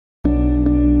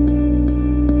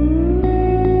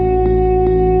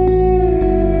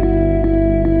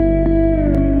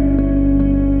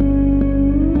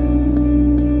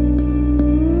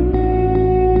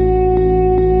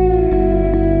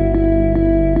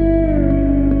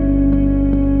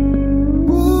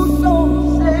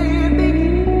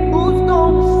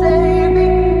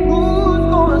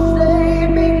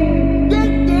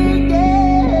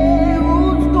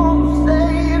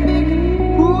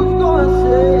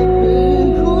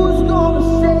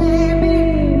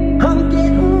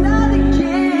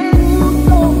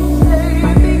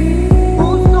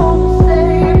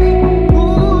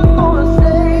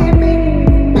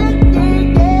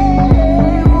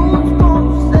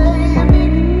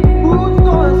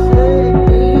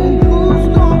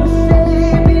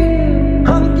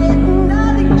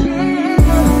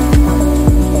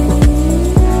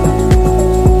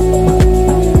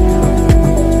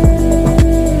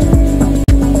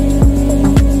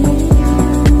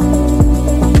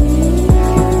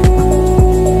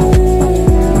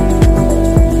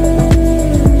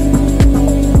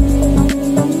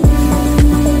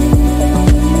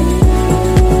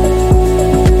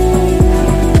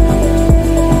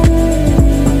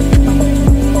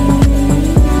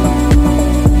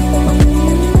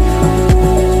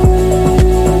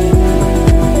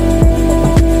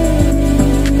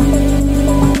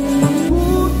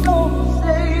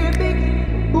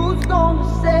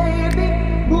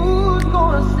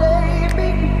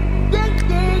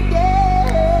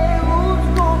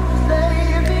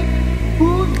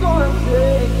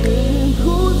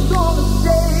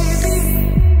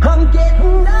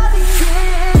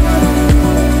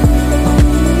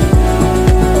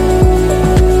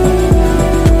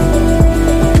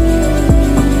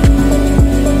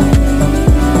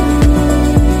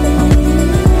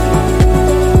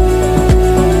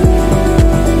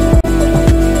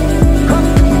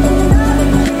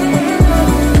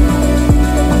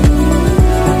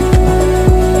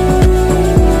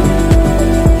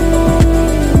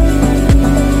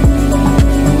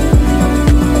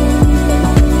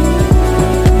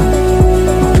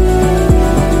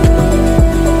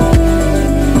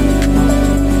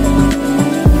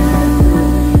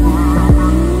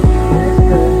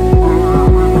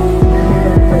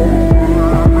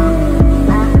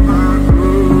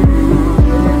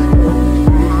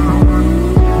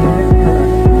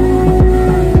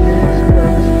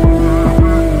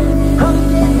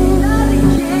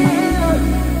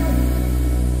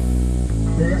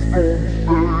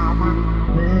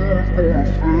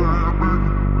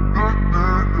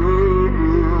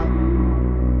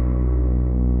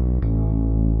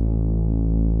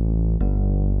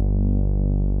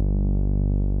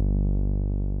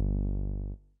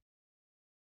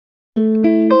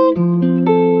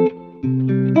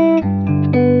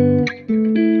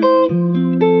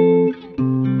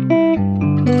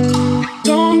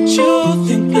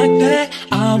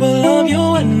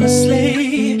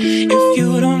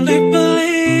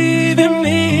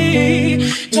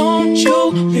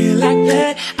like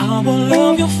that, I will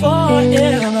love you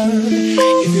forever.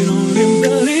 If you don't really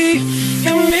believe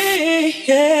in me,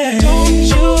 yeah. Don't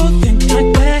you think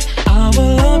like that, I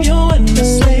will love you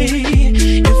endlessly.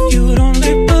 If you don't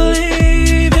really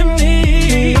believe in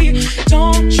me,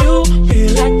 don't you be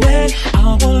like that,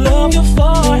 I will love you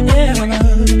forever.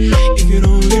 If you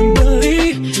don't really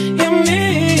believe in me,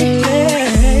 yeah.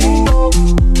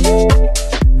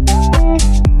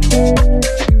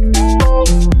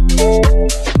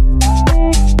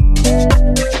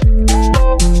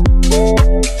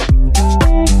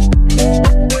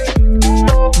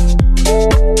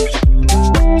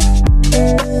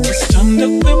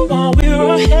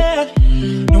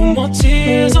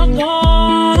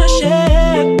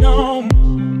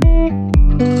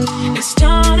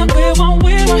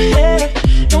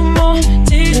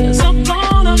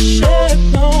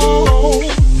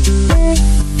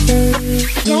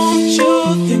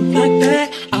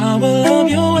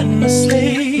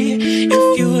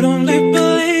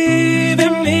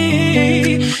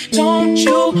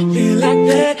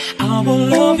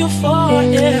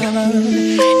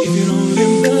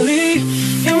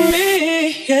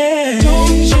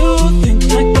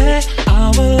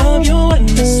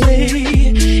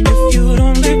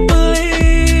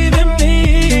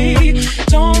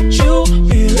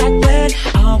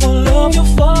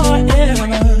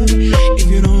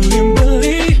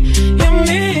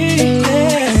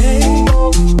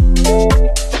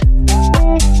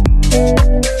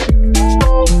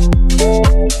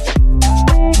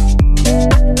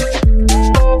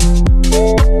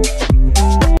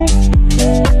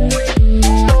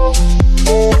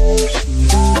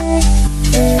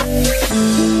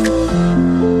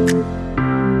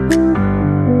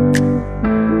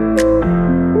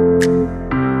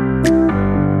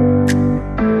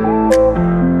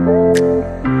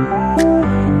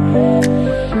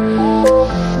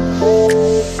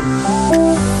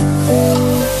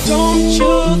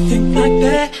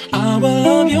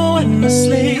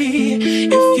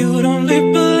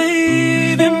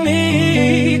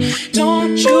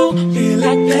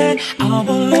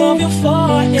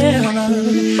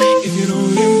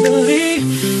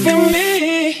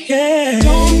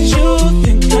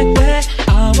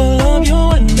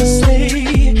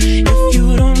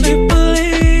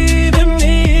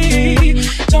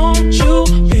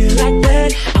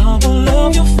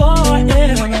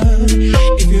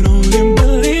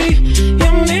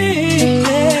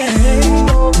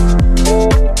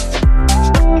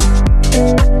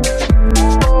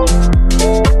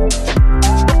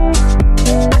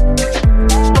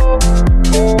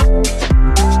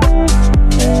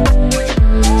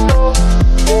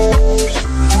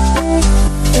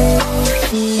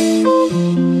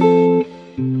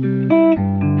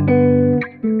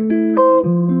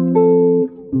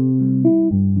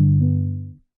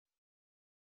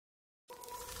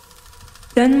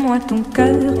 Donne-moi ton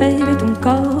cœur, baby, ton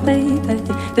corps, baby.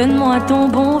 Donne-moi ton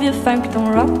bon vieux funk, ton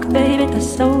rock, baby, ta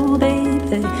soul,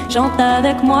 baby. Chante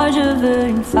avec moi, je veux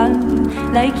une femme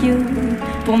like you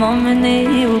pour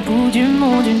m'emmener au bout du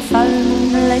monde, une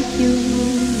femme like you.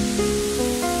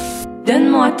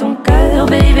 Donne-moi ton cœur,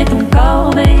 baby, ton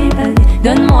corps, baby.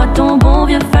 Donne-moi ton bon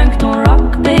vieux funk, ton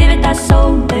rock, baby, ta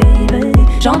soul, baby.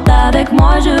 Chante avec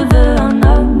moi, je veux un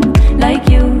homme like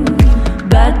you.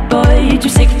 Bad boy, tu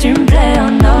sais que tu me plais,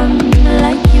 un homme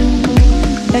like you.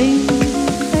 Hey.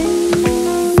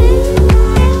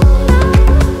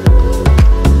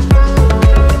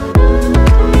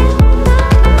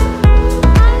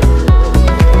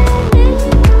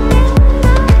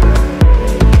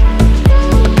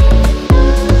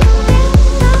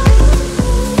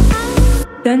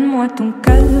 Donne-moi ton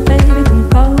cœur, baby, ton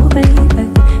corps, baby.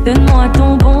 Donne-moi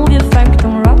ton bon vieux funk,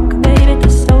 ton rock, baby, ta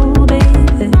soul,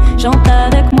 baby.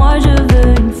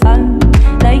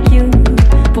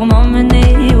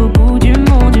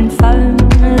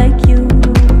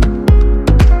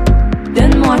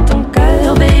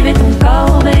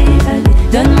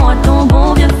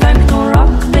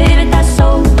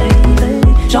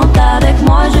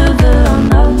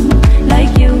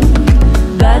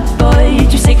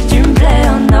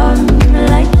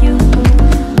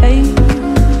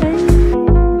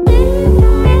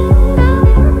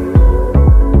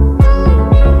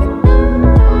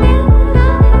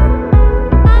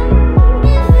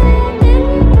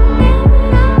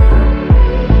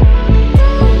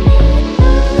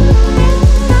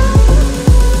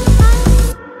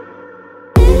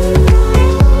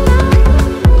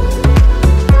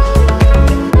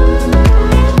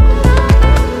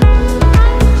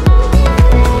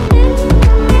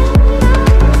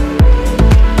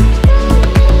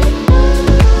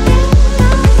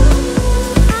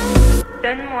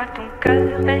 Donne-moi ton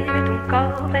cœur, baby, ton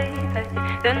corps, baby.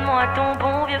 Donne-moi ton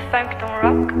bon vieux funk, ton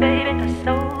rock, baby, ta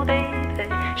soul, baby.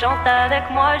 Chante avec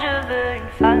moi, je veux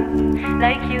une femme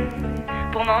like you.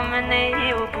 Pour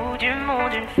m'emmener au bout du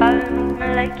monde, une femme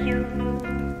like you.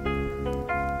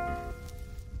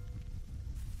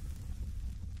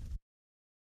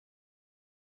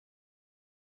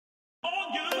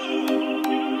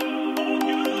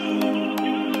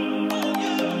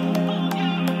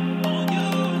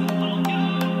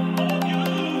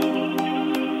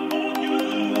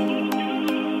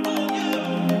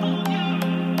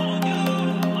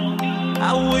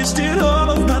 I wasted all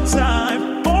of my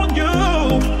time on you,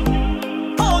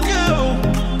 on you,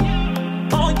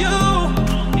 on you.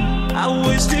 I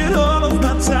wasted all of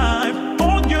my time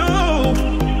on you,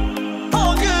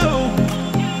 on you,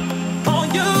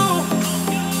 on you.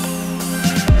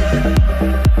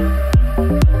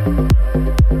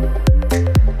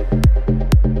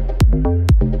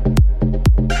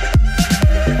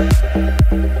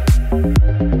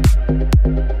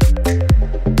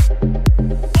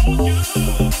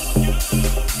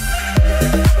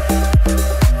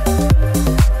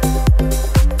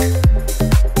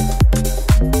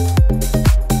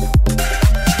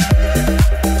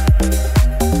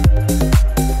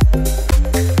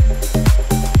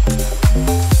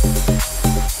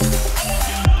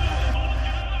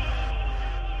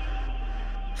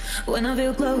 When I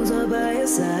feel closer by your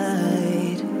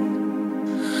side,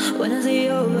 when I see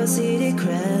your city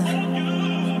crowd,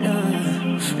 no,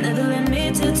 never let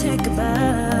me to take a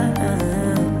bow,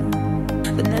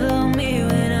 but never on me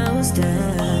when I was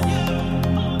down.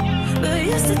 But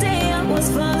yesterday I was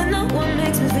falling, no one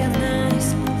makes me feel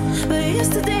nice. But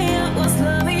yesterday I was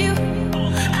loving you,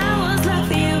 I was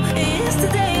loving you.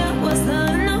 Yesterday I was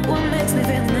loving, no one makes me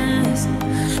feel nice.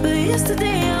 But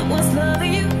yesterday I was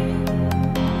loving you.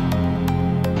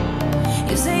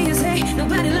 You say,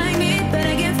 nobody like me, but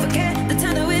I can't forget the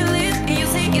time that we lived. And you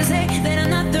say, that I'm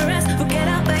not the rest, forget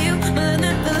about you, my love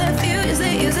never left you.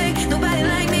 You say, nobody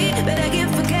like me, but I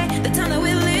can't forget the time that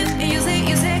we lived. And you say,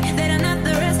 that I'm not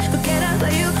the rest, forget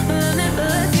about you, my love never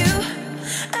left you.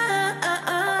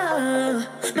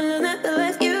 My love never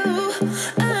left you.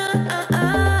 My love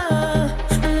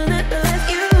never left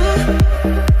you.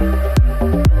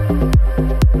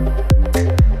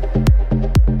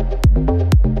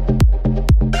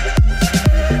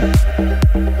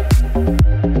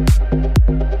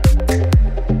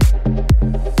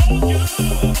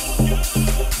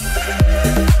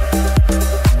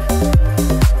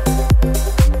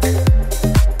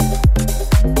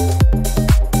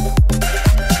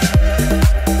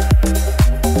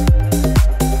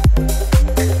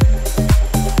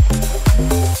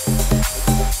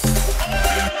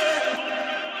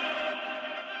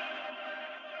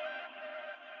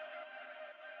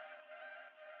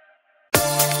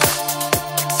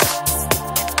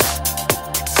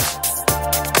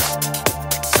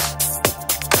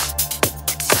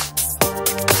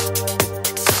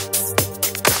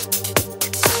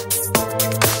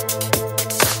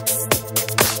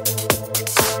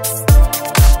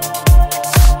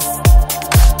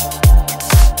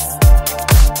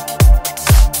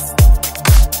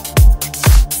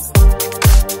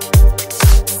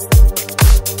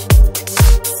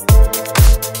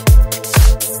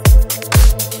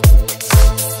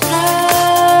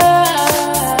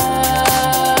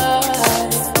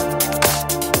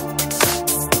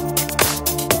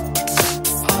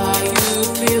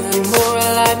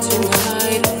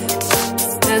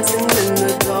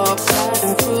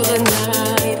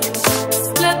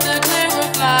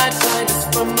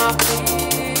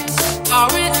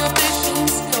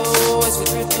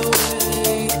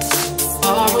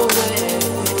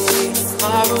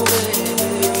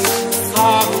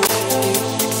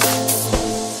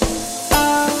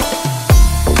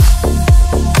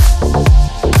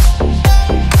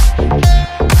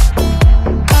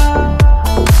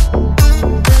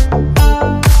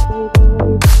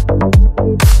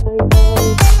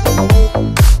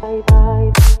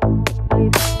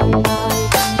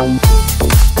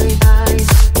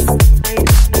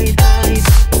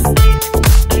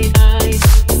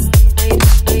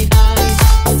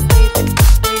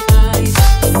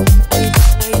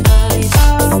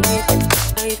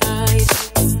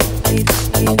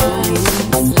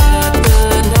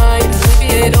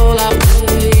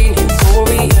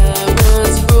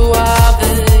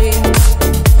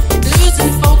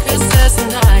 Losing focus as the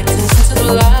night turns into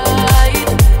the light.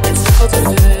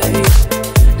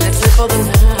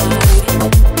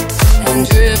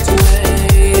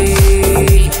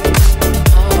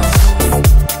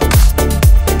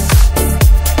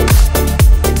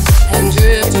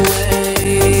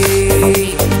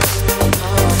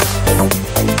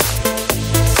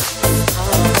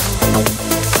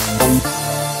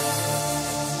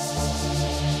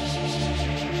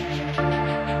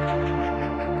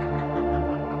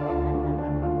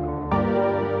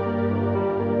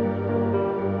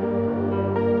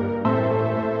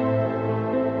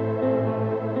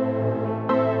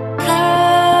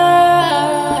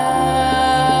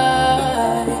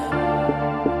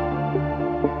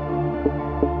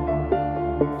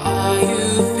 Are you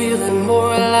feeling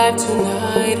more alive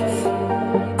tonight?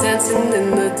 Dancing in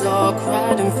the dark,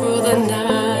 riding through the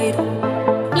night.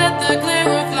 Let the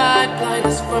glare of light blind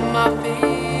us from our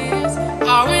fears.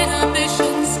 Our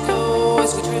inhibitions go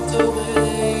as we drift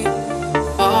away.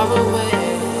 Far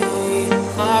away,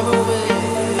 far away,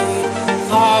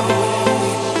 far away.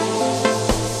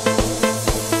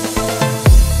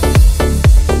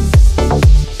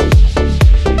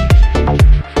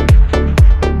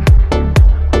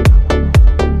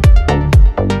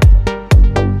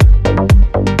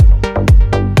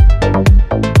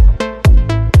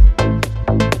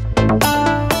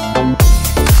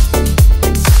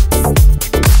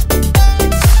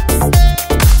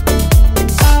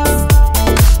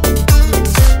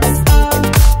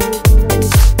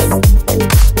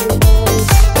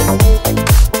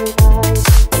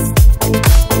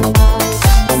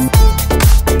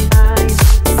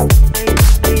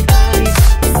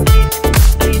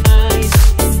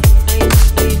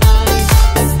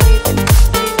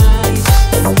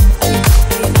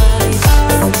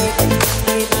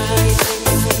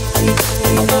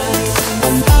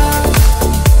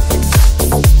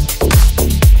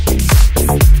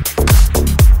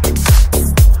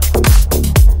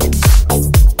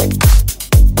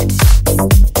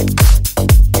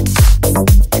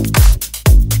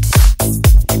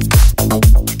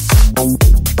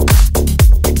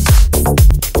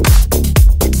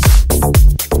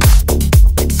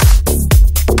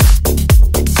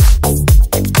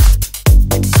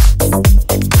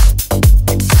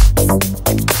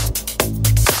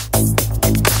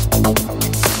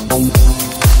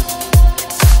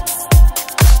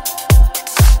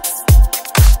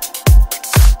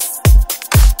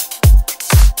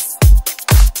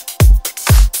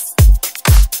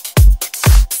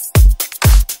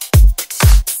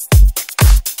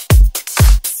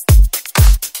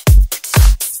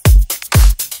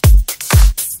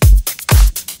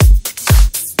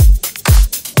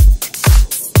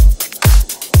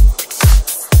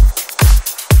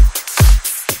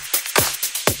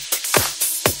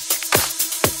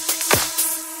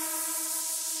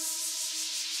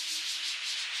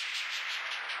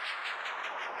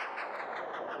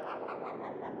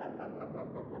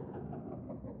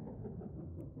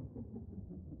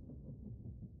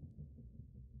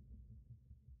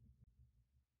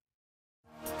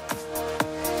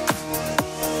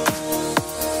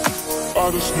 I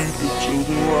just need you to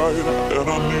the right, and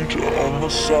I need you on my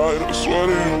side. I swear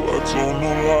to you, I don't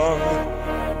know lie.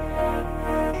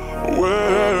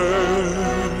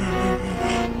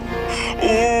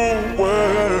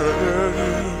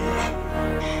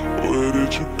 Where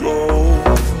did you go?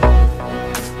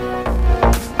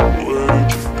 Where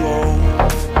did you go?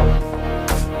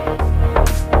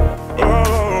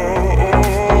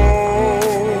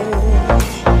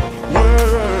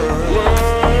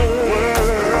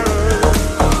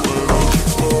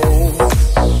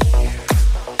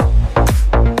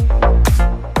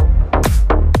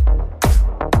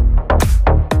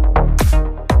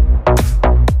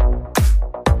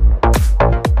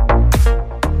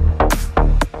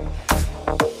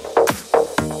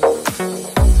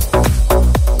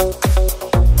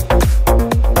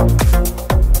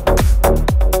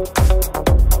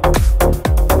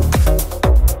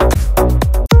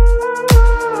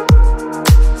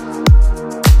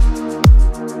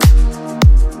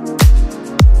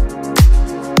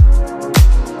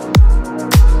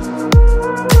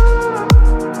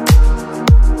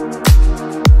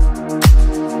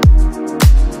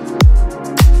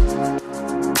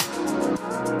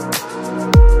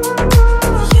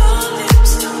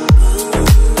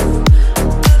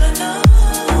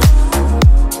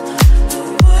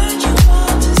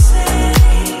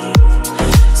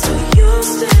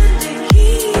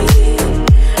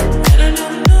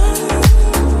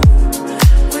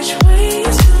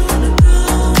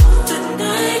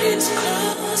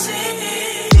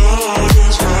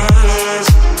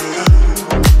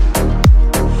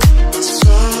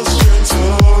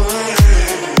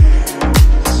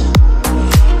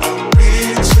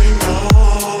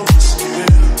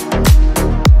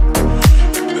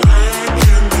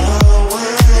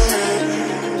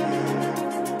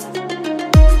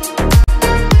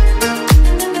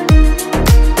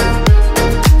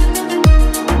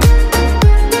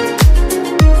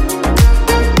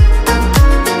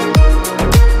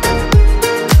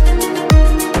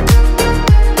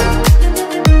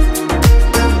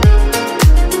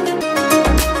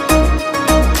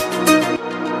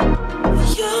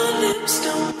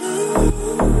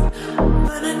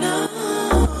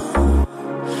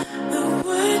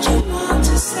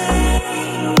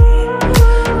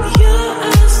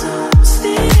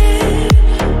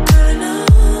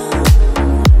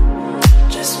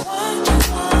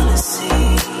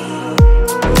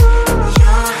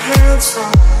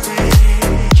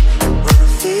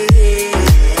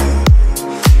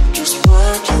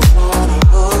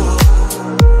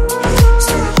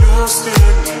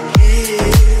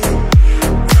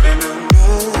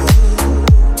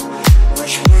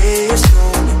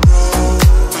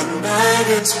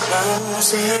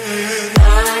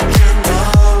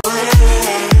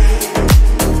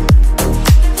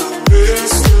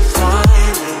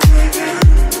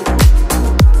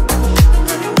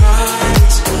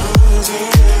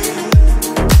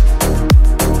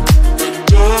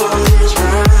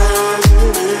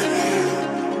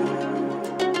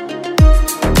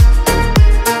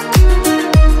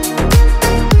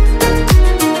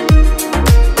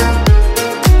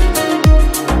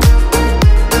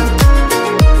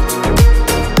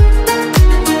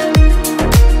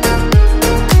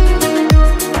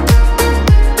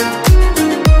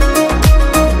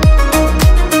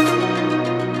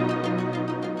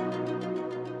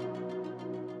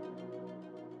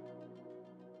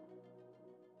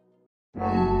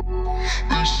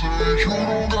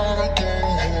 gotta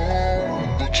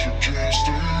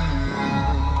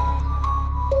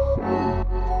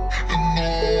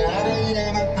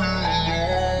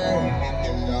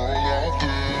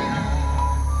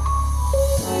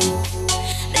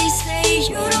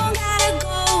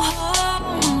go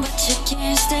home, but you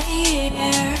can't stay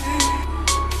here.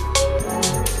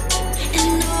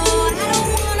 And no, I don't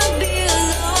wanna be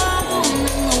alone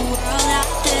in the world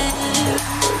out there. They say you don't gotta go home,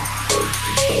 but you can't stay here. And no, I don't wanna be alone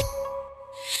in the world out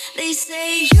there. They say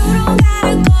you don't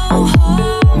gotta go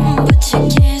home, but you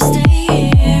can't stay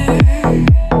here.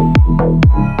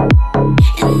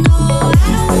 And no, I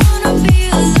don't wanna be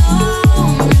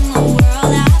alone in the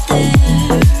world out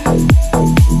there.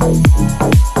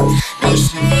 They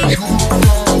say you don't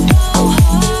gotta go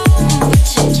home, but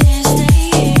you can't stay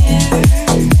here.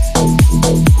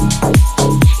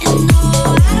 And no,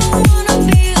 I don't wanna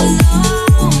be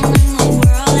alone in the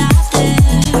world out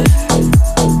there.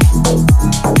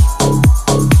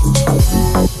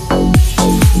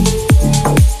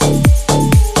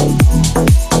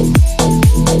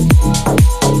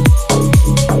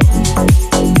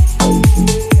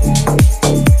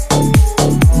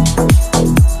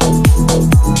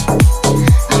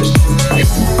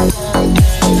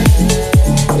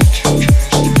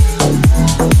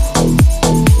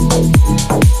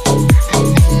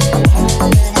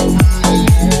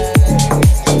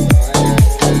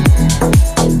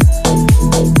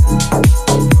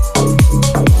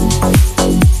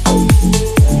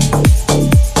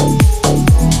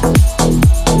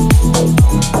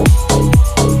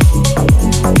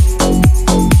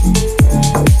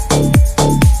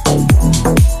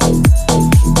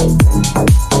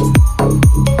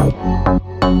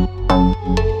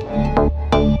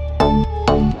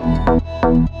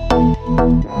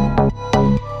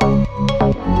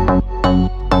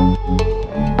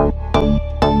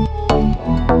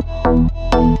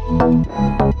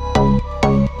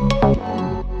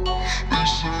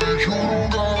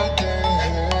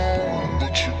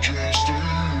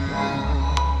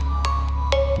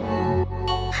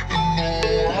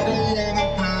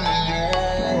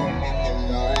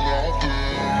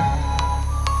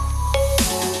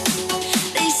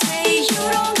 They say you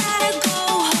don't gotta go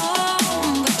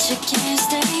home, but you can't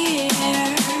stay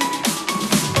here.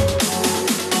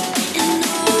 And no, I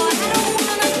don't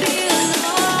wanna be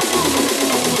alone in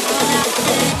the world out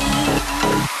there.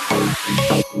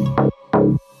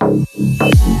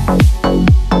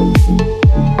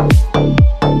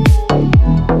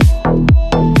 They say you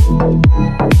don't gotta go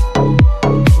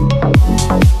home, but you can't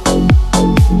stay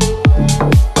here.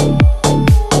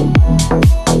 And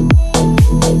no, I don't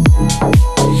wanna be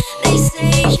alone in the world out there. They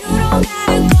say you don't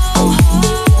gotta go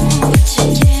home, but you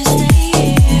can't stay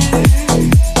here.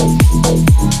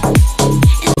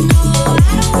 And no, I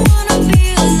don't wanna be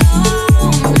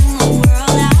alone in the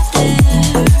world out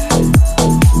there.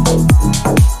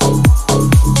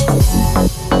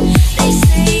 They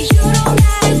say you don't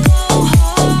gotta go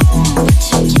home, but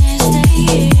you can't stay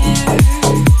here.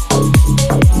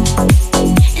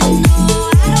 And no,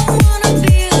 I don't wanna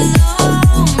be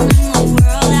alone in the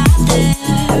world out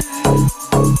there.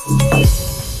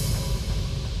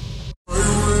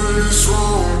 It's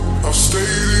wrong, I've stayed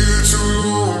here too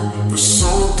long, but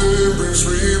something brings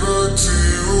me back to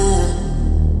you.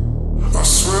 I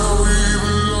swear we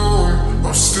belong,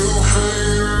 I'm still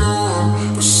hanging on,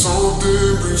 but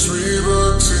something brings me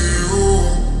back to you.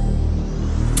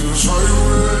 'Cause right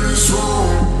when it's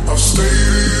wrong, I've stayed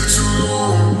here too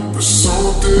long, but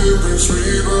something brings me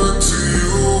back to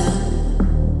you.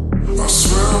 I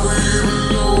swear we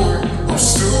belong, I'm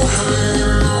still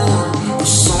hanging on, but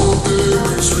something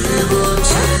brings me back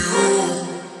to you.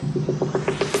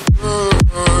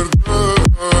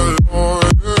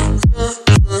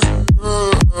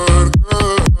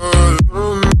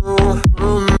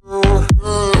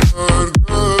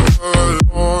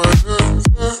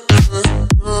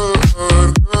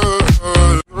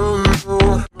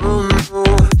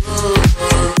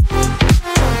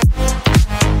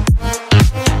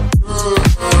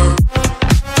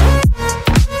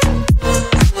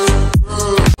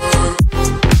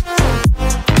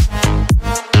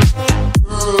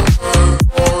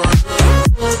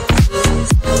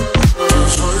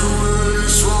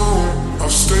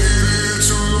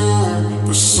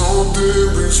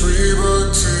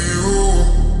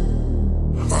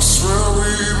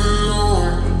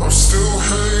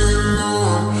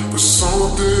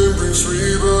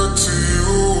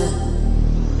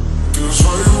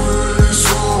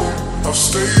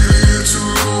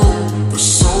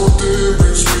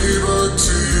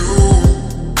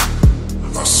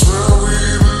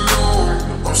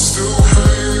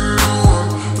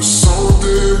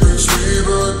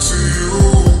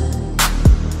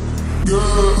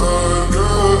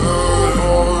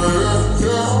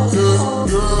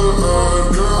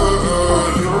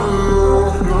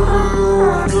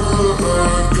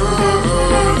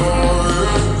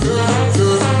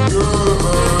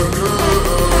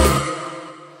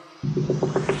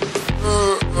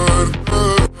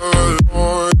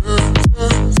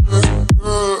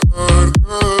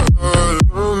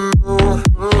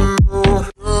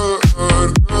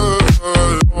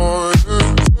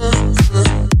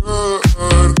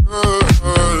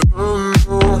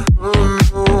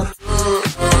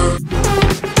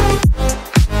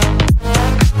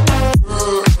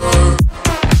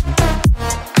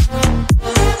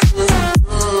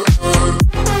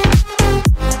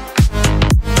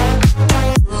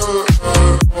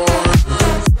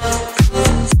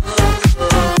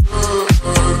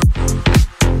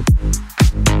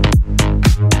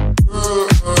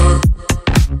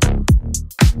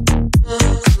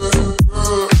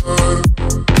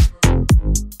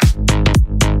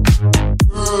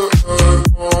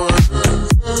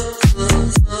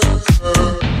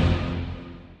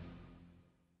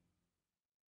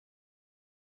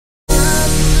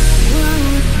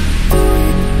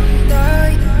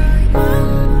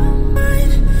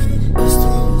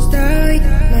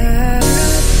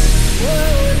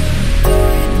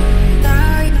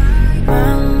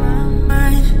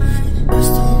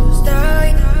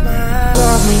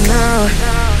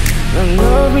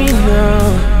 love me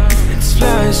now. It's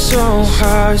flying so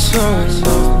high, so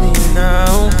love me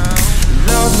now.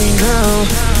 Love me now.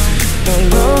 Don't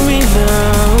love me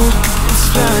now. It's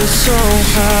flying so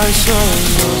high, so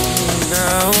love me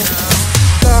now.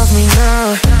 Love me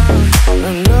now.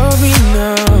 Don't love me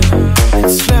now.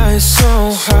 It's flying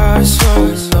so high, so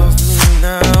love me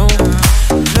now.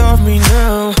 Love me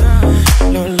now.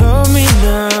 Don't love me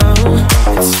now.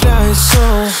 It's flying so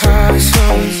high, so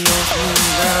love me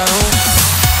now.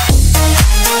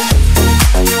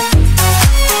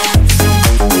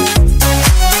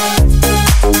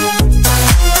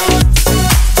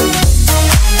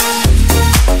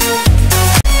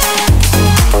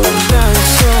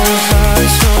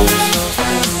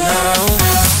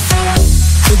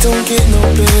 It don't get no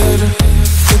better.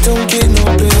 It don't get no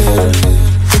better.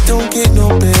 It don't get no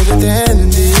better than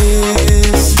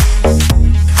this.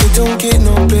 It don't get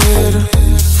no better.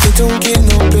 It don't get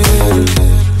no better.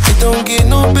 It don't get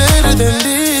no better than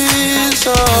this.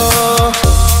 Oh,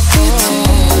 it's in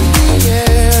the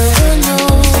air. I know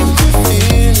you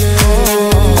feel it.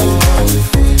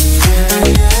 Yeah,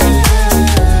 yeah.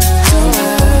 Don't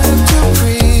have to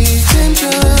pretend,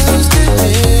 just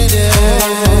admit it.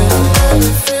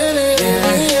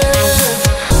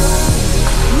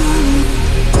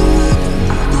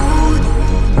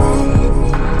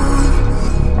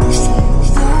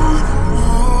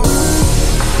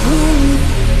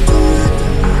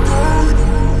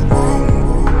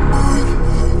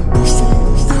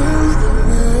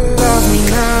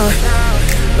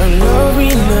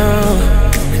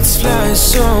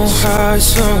 So high,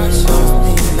 so love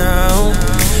me now.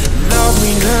 Love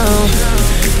me now.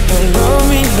 Don't love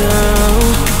me now.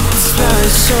 It's flying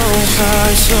so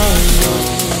high, so love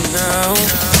me now.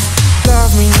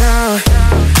 Love me now.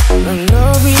 Don't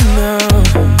love me now.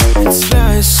 It's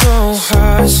flying so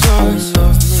high, so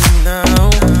love me now.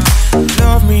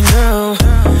 Love me now.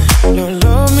 Don't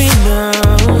love me now.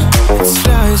 It's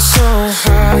flying so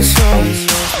high, so love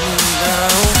me now.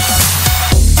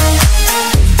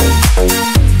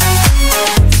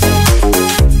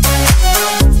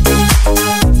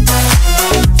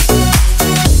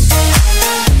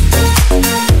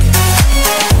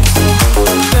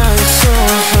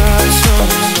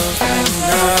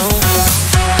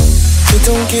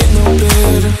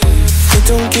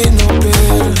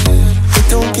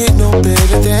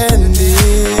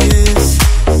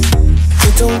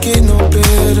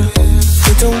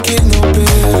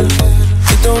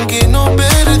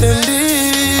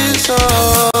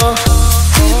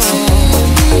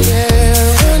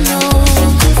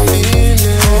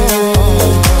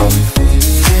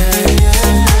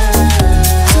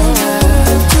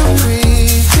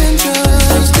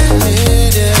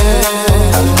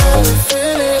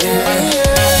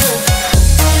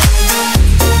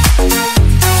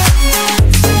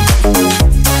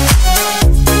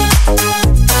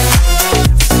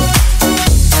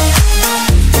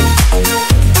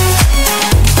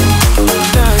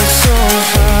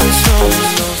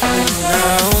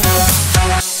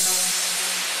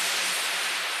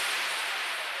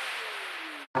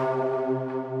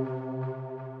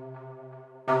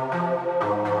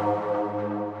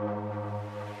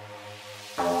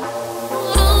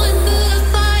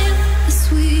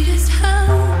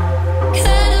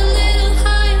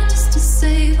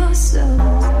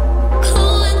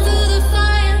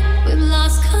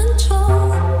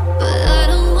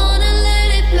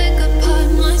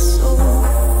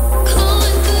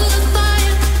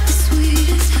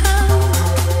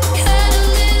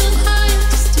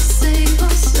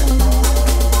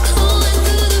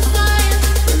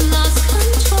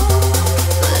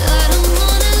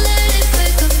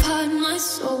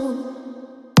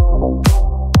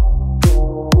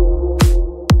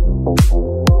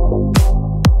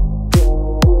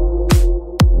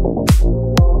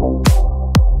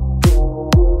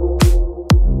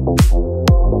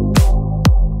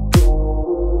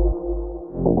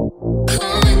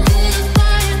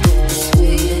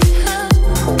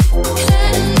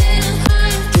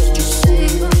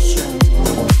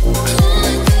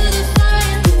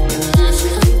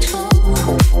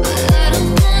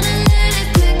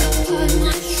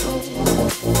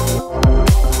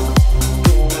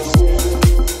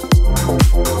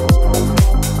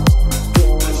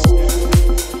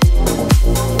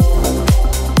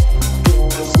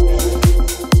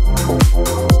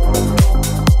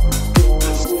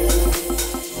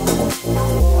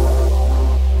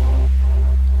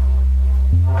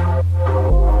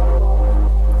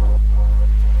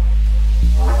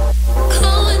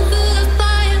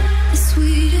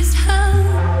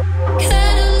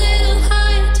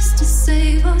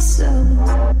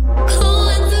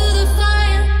 Going through the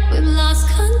fire,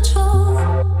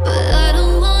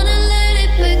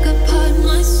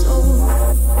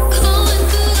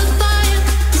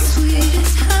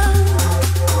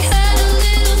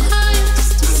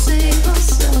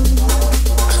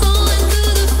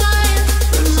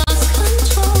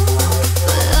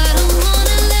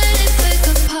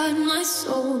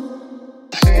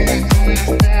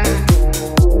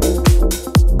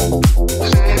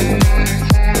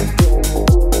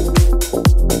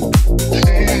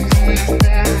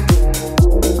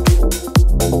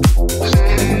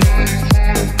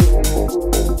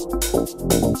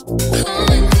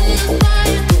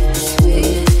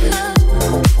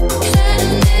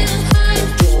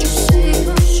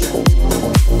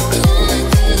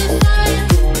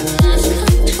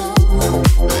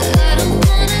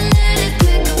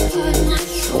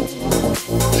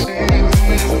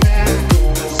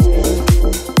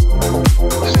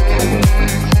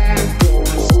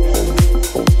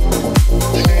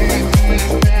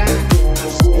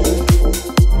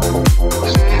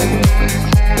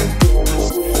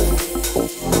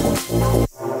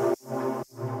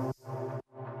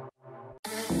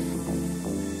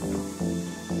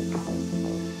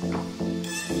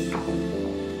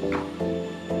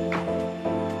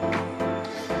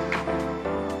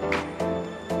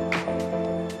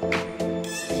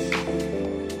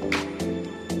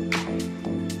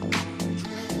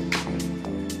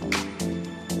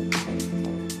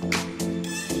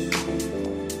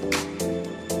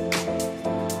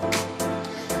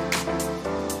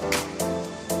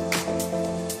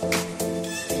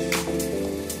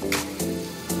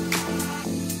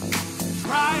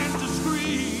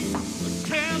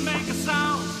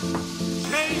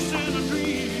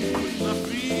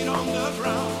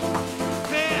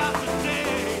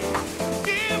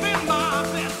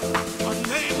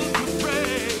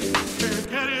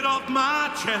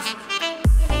 my chest.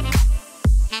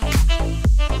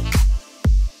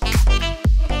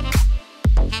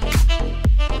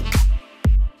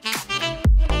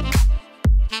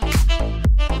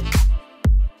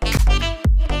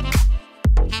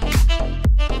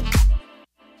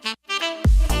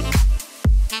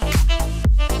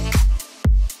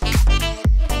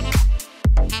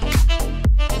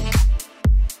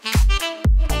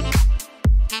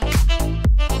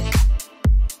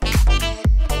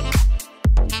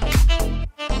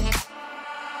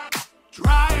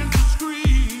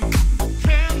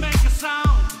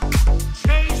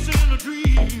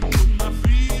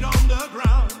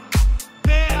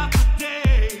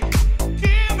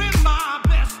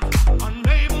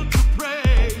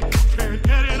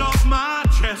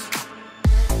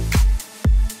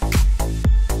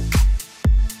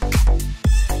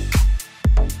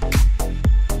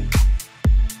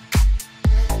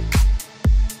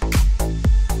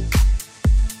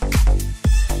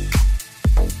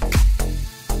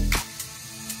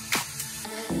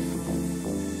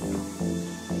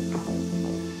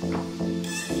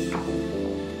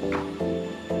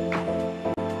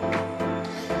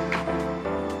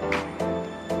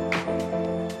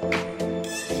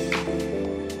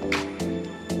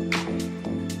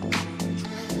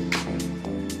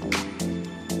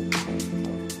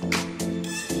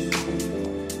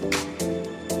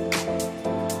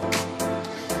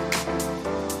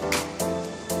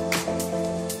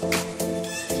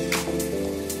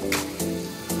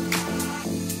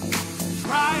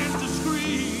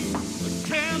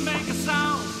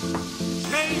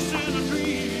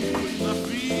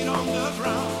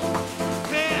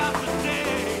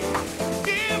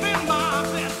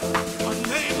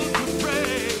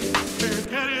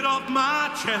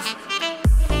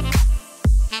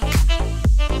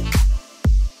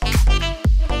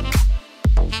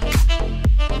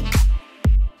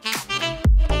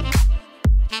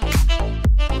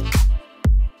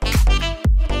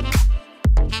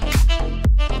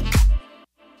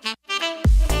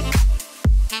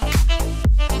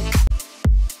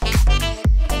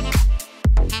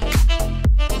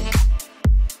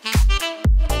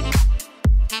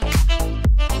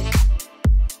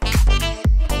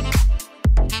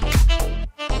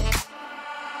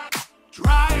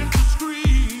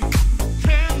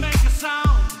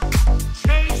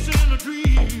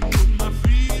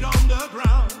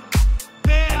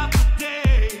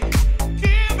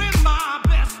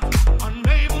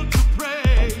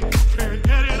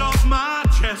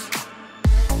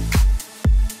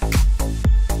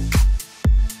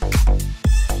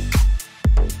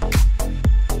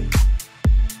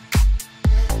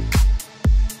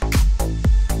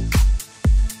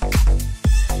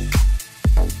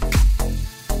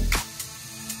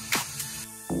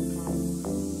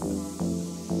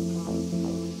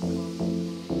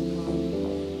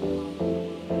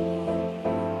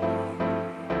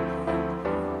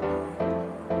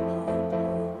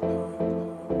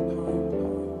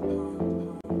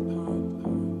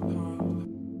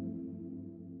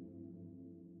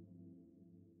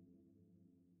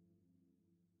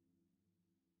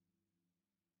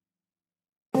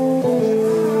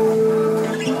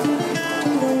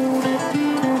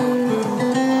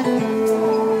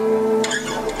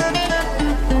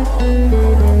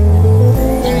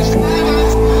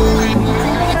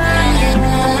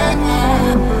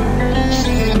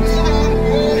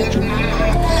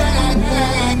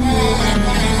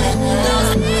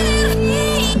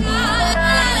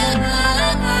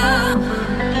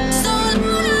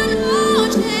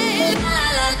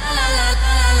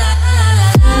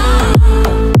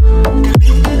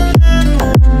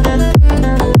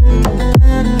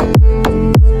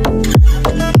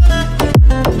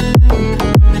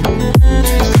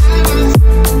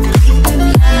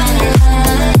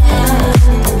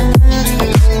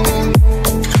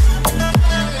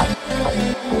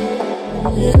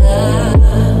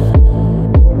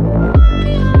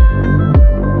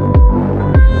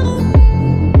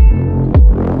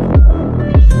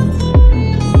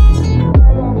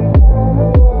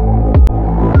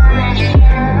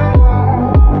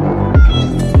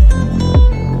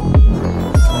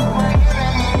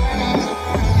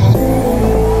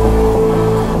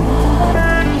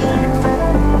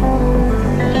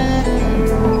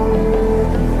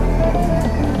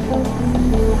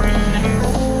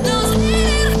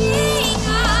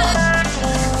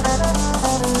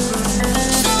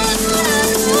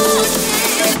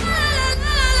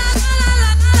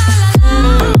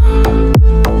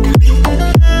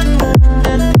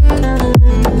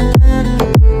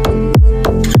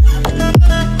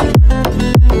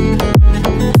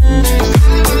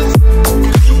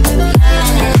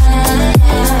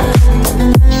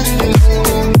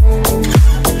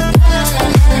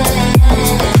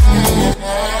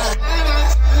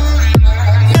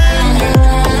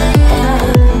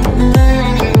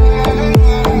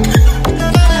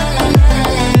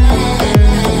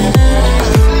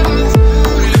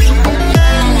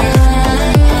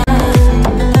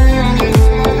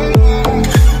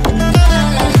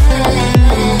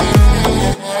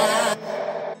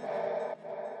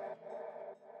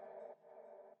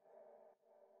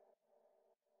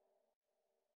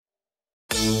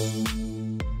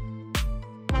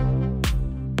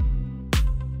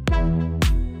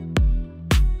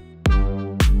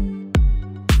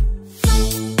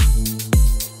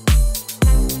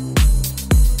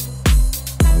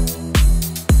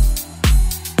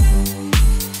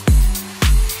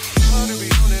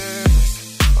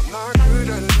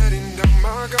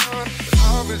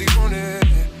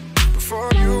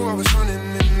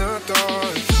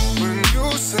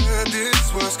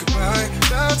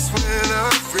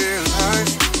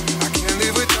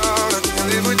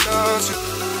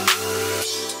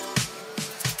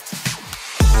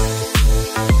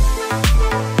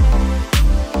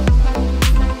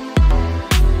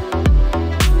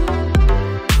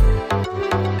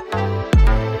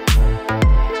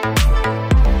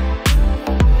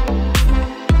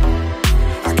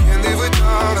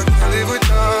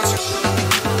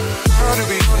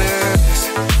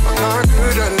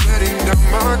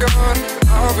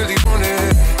 really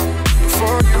wanted.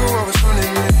 Before you, I was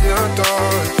running in the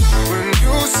dark. When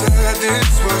you said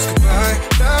this was goodbye,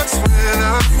 that's when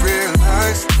I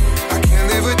realized I can't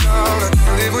live without, I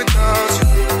can't live without you.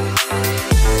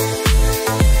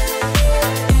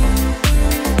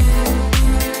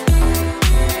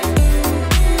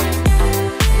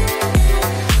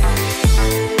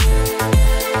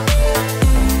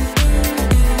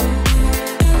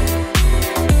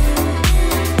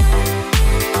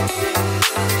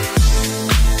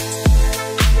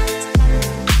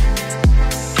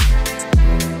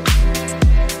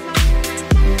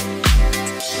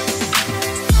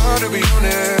 To be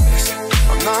honest,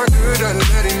 I'm not good at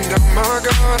letting down my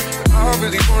guard. I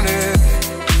really wanted.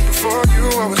 Before you,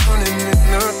 I was running in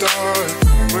the dark.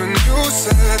 When you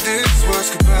said this was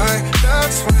goodbye,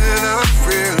 that's when I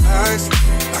realized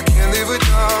I can't live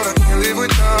without, I can't live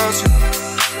without you.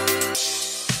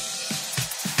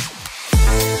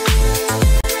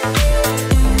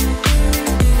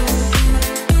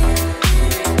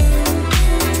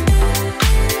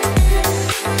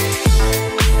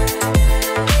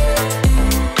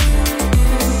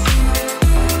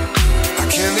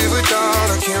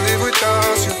 Can't live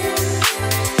without you.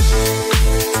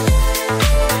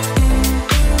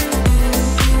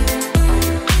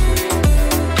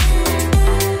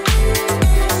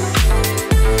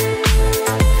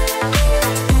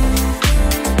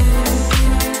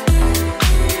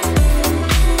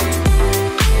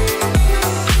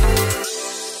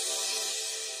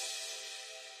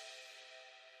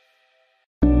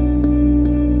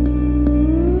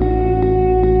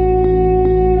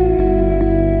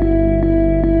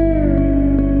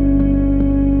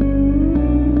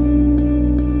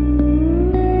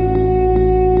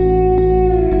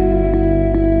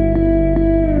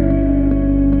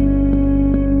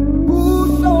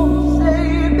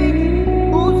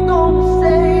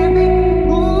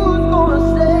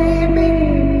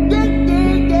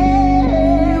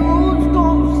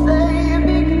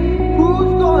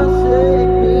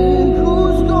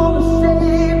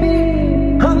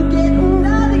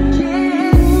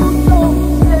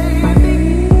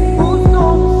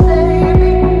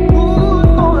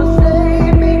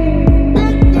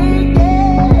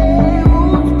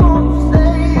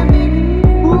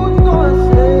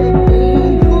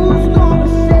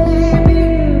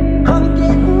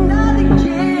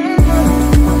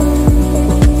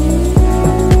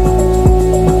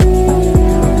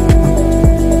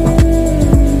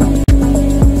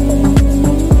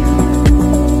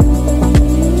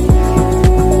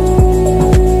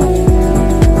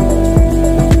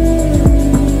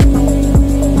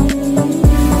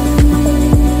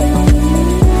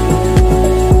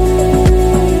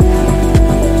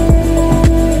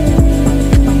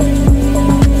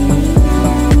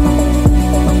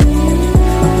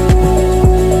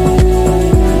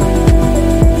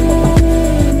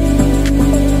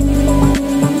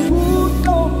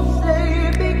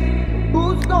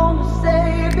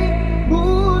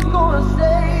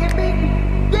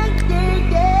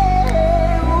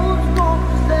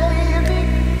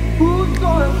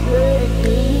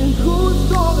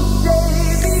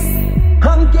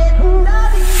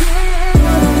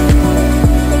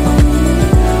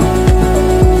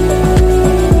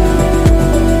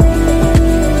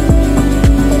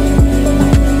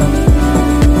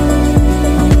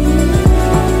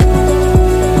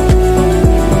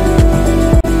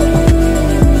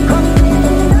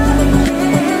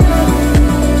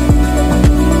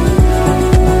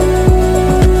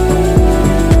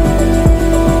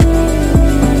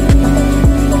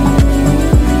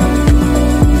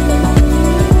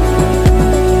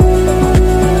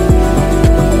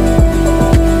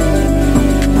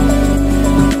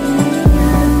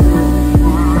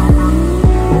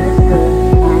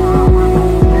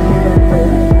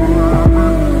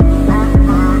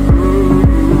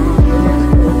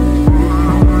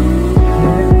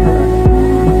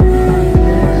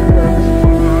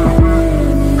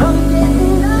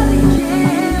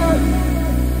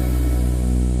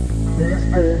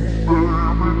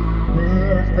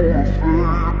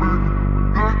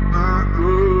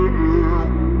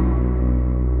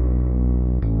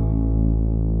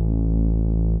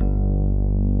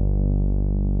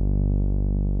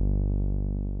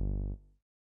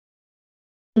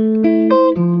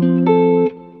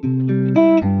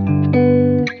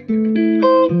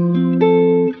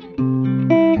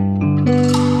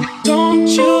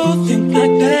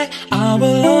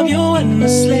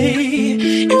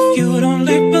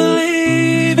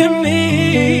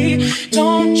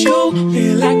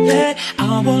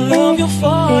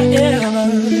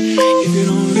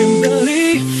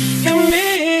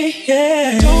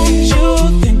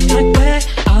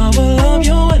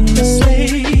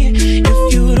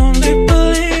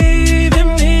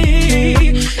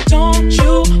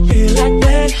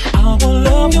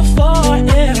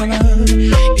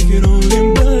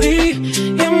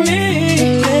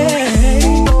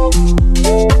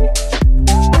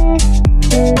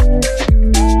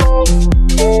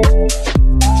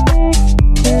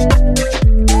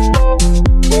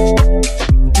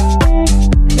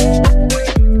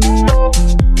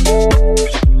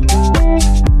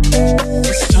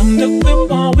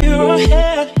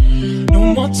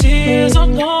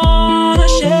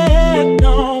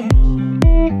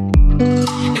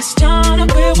 It's time to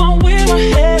quit while we're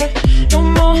ahead. No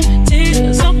more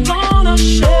tears I'm gonna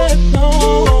shed,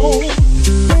 no.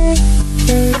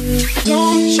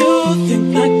 Don't you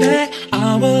think like that?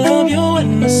 I will love you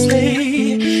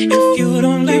endlessly. If you'd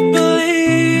only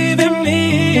believe in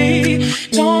me.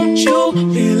 Don't you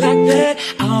be like that?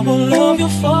 I will love you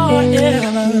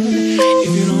forever.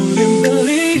 If you'd only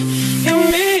believe in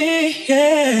me,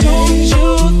 yeah. Don't you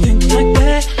think like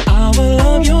that? I will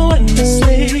love you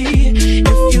endlessly.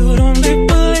 If you'd only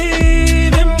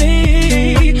believe in me.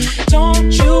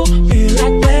 Don't you be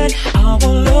like that? I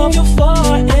will love you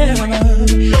forever.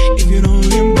 If you'd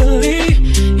only believe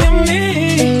in me,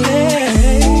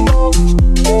 yeah.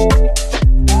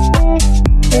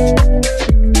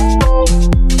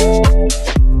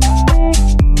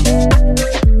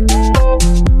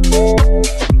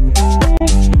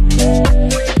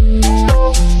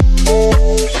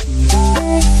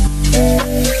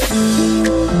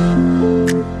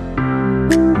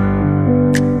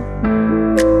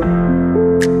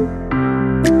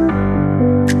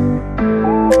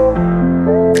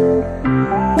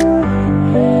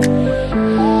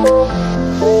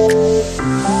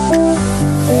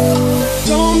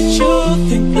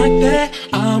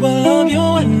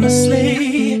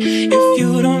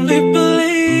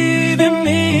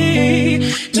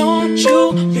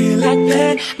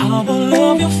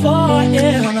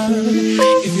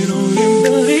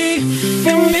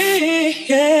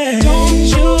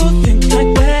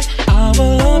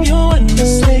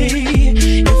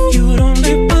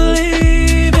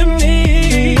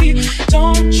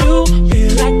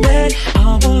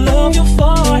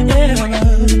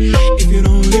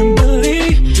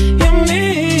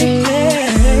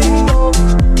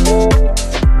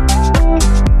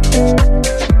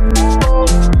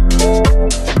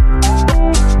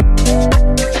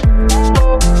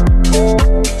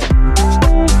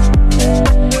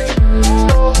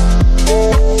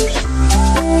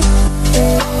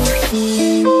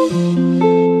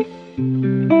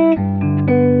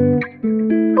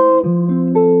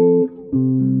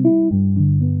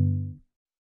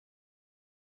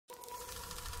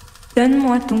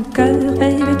 Donne-moi ton cœur,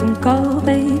 baby, ton corps,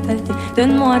 baby.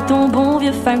 Donne-moi ton bon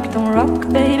vieux funk, ton rock,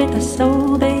 baby, ta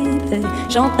soul, baby.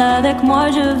 Chante avec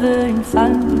moi, je veux une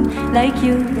femme like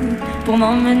you. Pour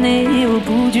m'emmener au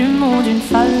bout du monde, une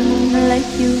femme like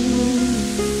you.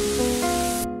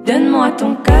 Donne-moi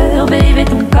ton cœur, baby,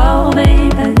 ton corps,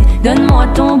 baby. Donne-moi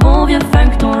ton bon vieux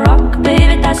funk, ton rock,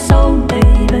 baby, ta soul,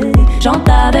 baby. Chante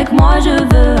avec moi, je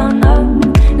veux un homme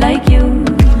like you.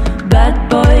 Bad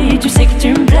boy, tu sais que tu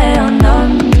me plais, un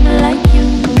homme like you.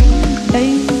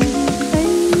 Hey.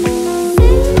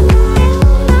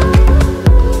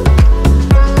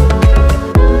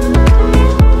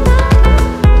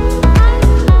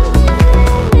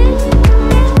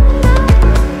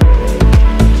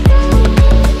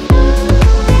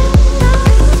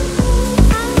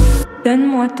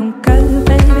 Donne-moi ton cœur,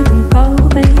 baby, ton corps,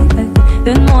 baby.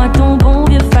 Donne-moi ton bon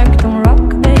vieux funk, ton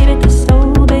rock, baby, ta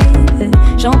soul, baby.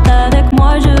 Chante avec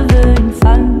moi, je veux une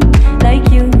femme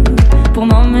like you. Pour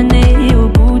m'emmener au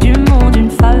bout du monde,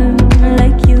 une femme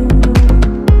like you.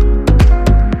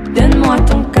 Donne-moi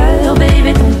ton cœur,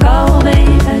 baby, ton corps,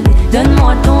 baby.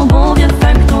 Donne-moi ton bon vieux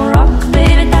funk, ton rock,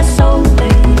 baby, ta soul,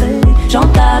 baby.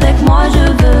 Chante avec moi,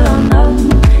 je veux un homme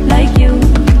like you.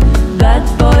 Bad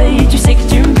boy, tu sais que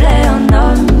tu me plais, un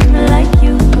homme like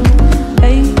you.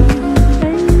 Hey.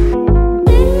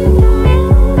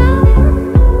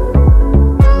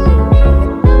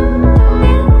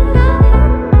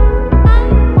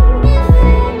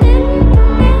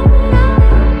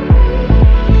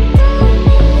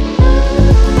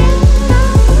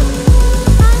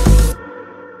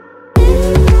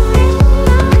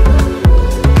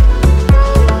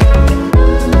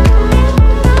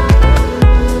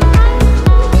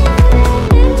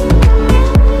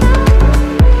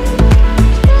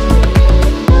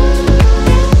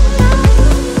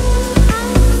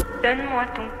 Donne-moi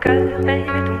ton cœur, baby,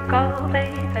 ton corps, baby.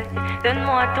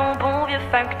 Donne-moi ton bon vieux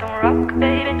funk, ton rock,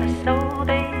 baby, ta soul,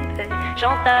 baby.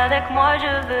 Chante avec moi,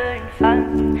 je veux une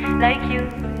femme like you.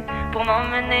 Pour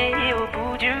m'emmener au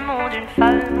bout du monde, une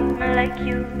femme like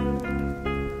you.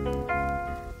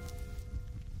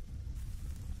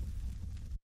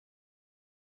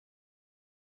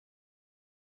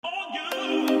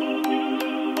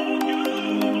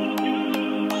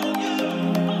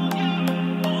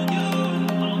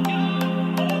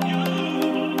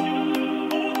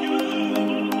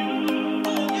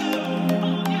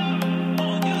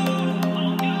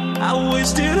 I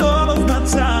wasted all of my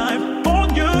time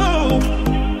on you,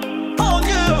 on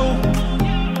you,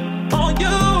 on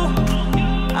you.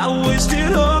 I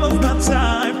wasted all of my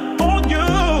time.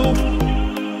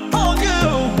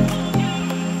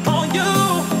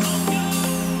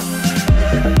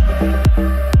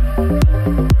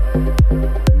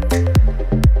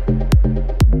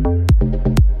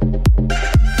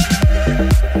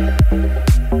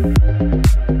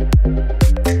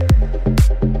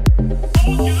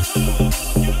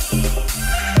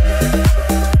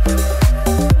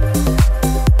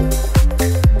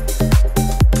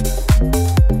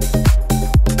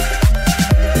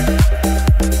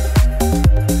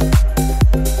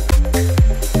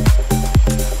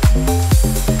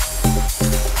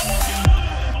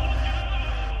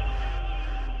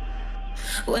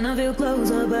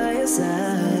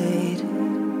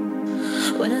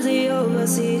 When I see you, I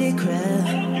see the crowd.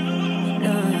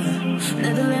 No,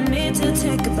 never let me to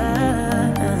take a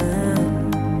bow,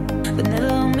 but never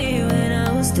on me when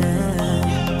I was down.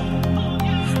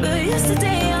 But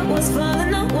yesterday I was falling,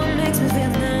 no one makes me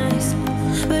feel nice.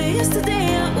 But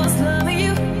yesterday I was loving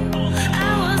you,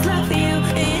 I was loving you.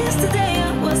 And yesterday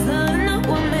I was loving, no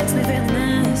one makes me feel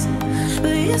nice.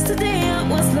 But yesterday I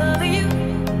was loving you.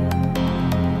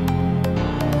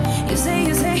 You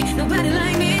say, nobody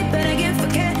like me, but I can't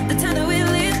forget the time that we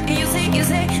lived. And you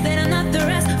say, that I'm not the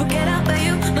rest, forget about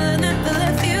you, my love never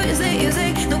left you. You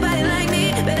say, nobody like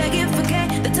me, but I can't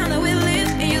forget the time that we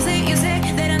lived. And you say,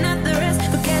 that I'm not the rest,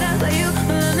 forget about you,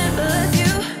 my love never left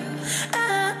you.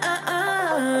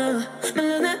 My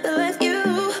love never left you.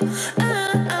 My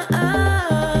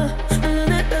love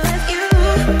never left you.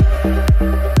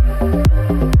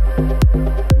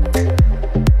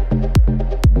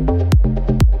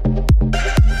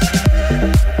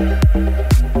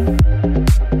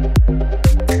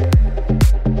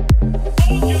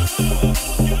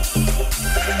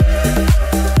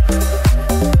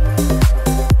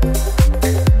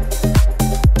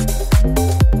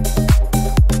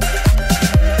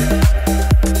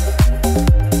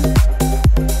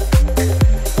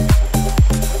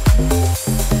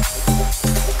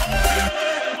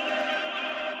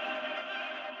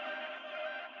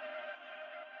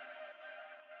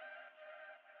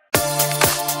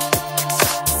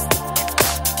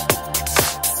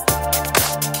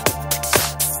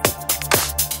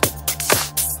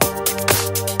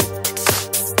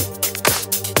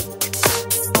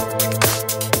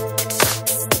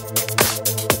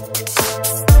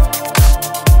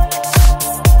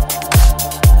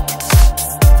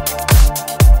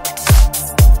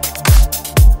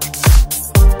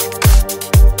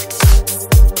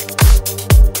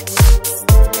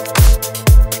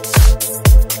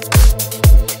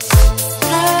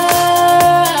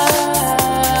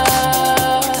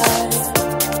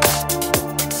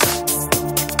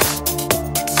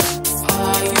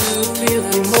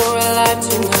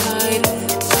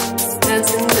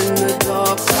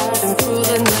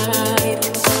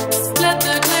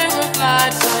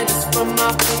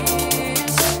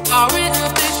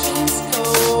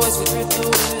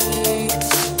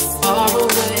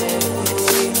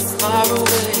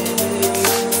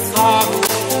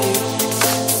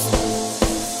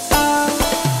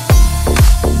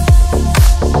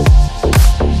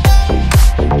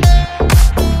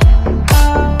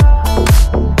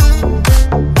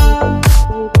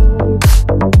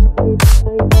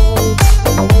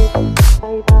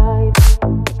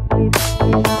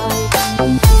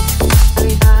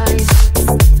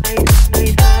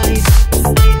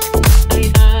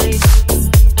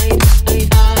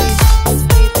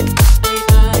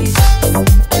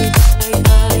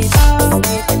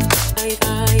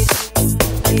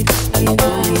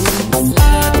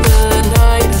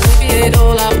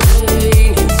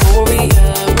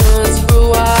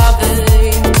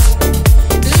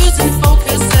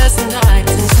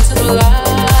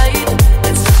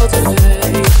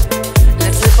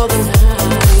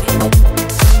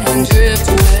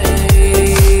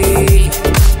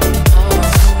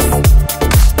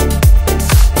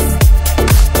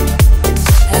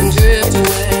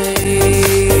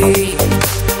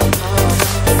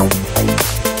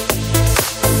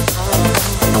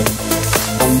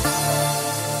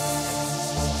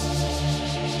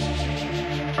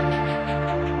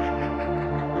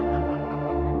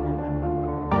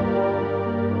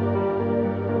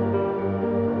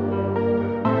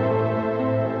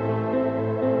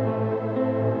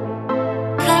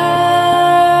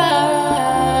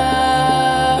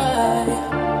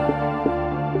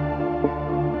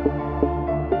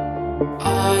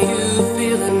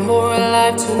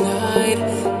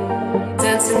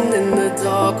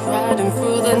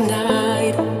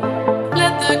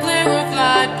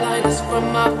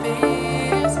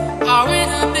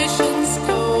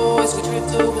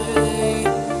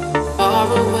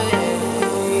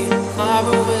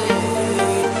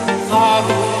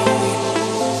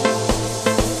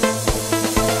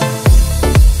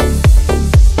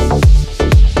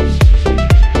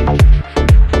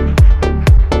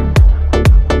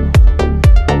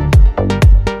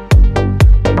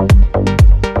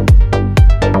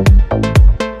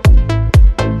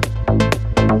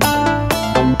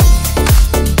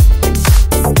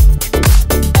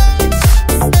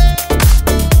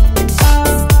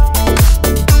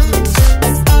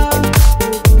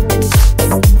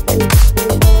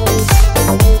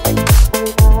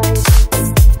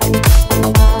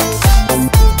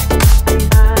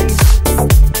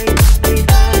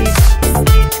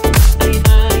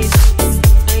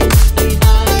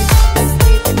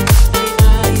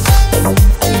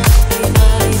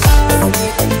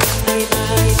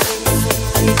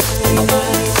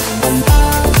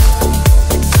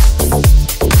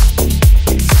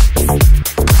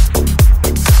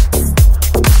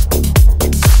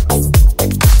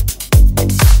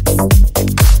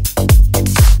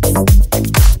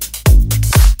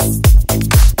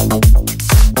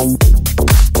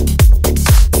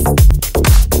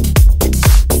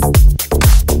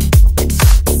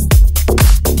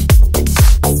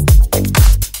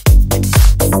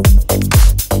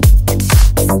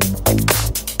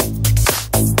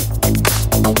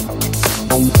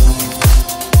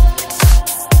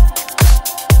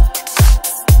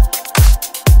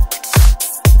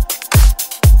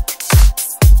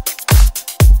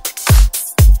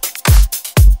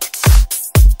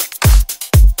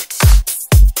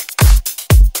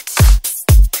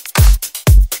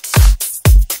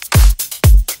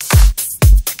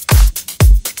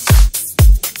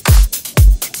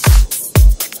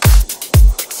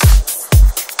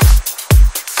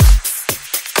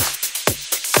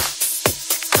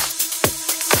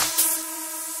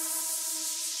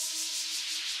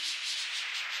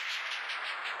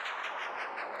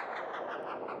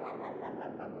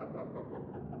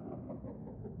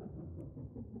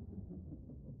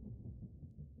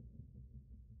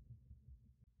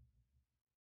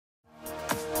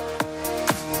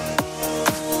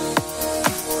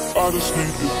 I just need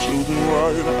you to the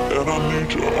right, and I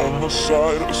need you on my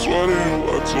side. I swear to you,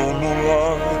 I don't know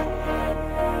lie.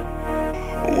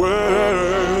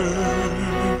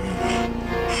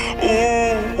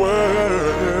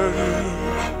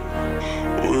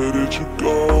 Where did you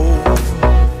go?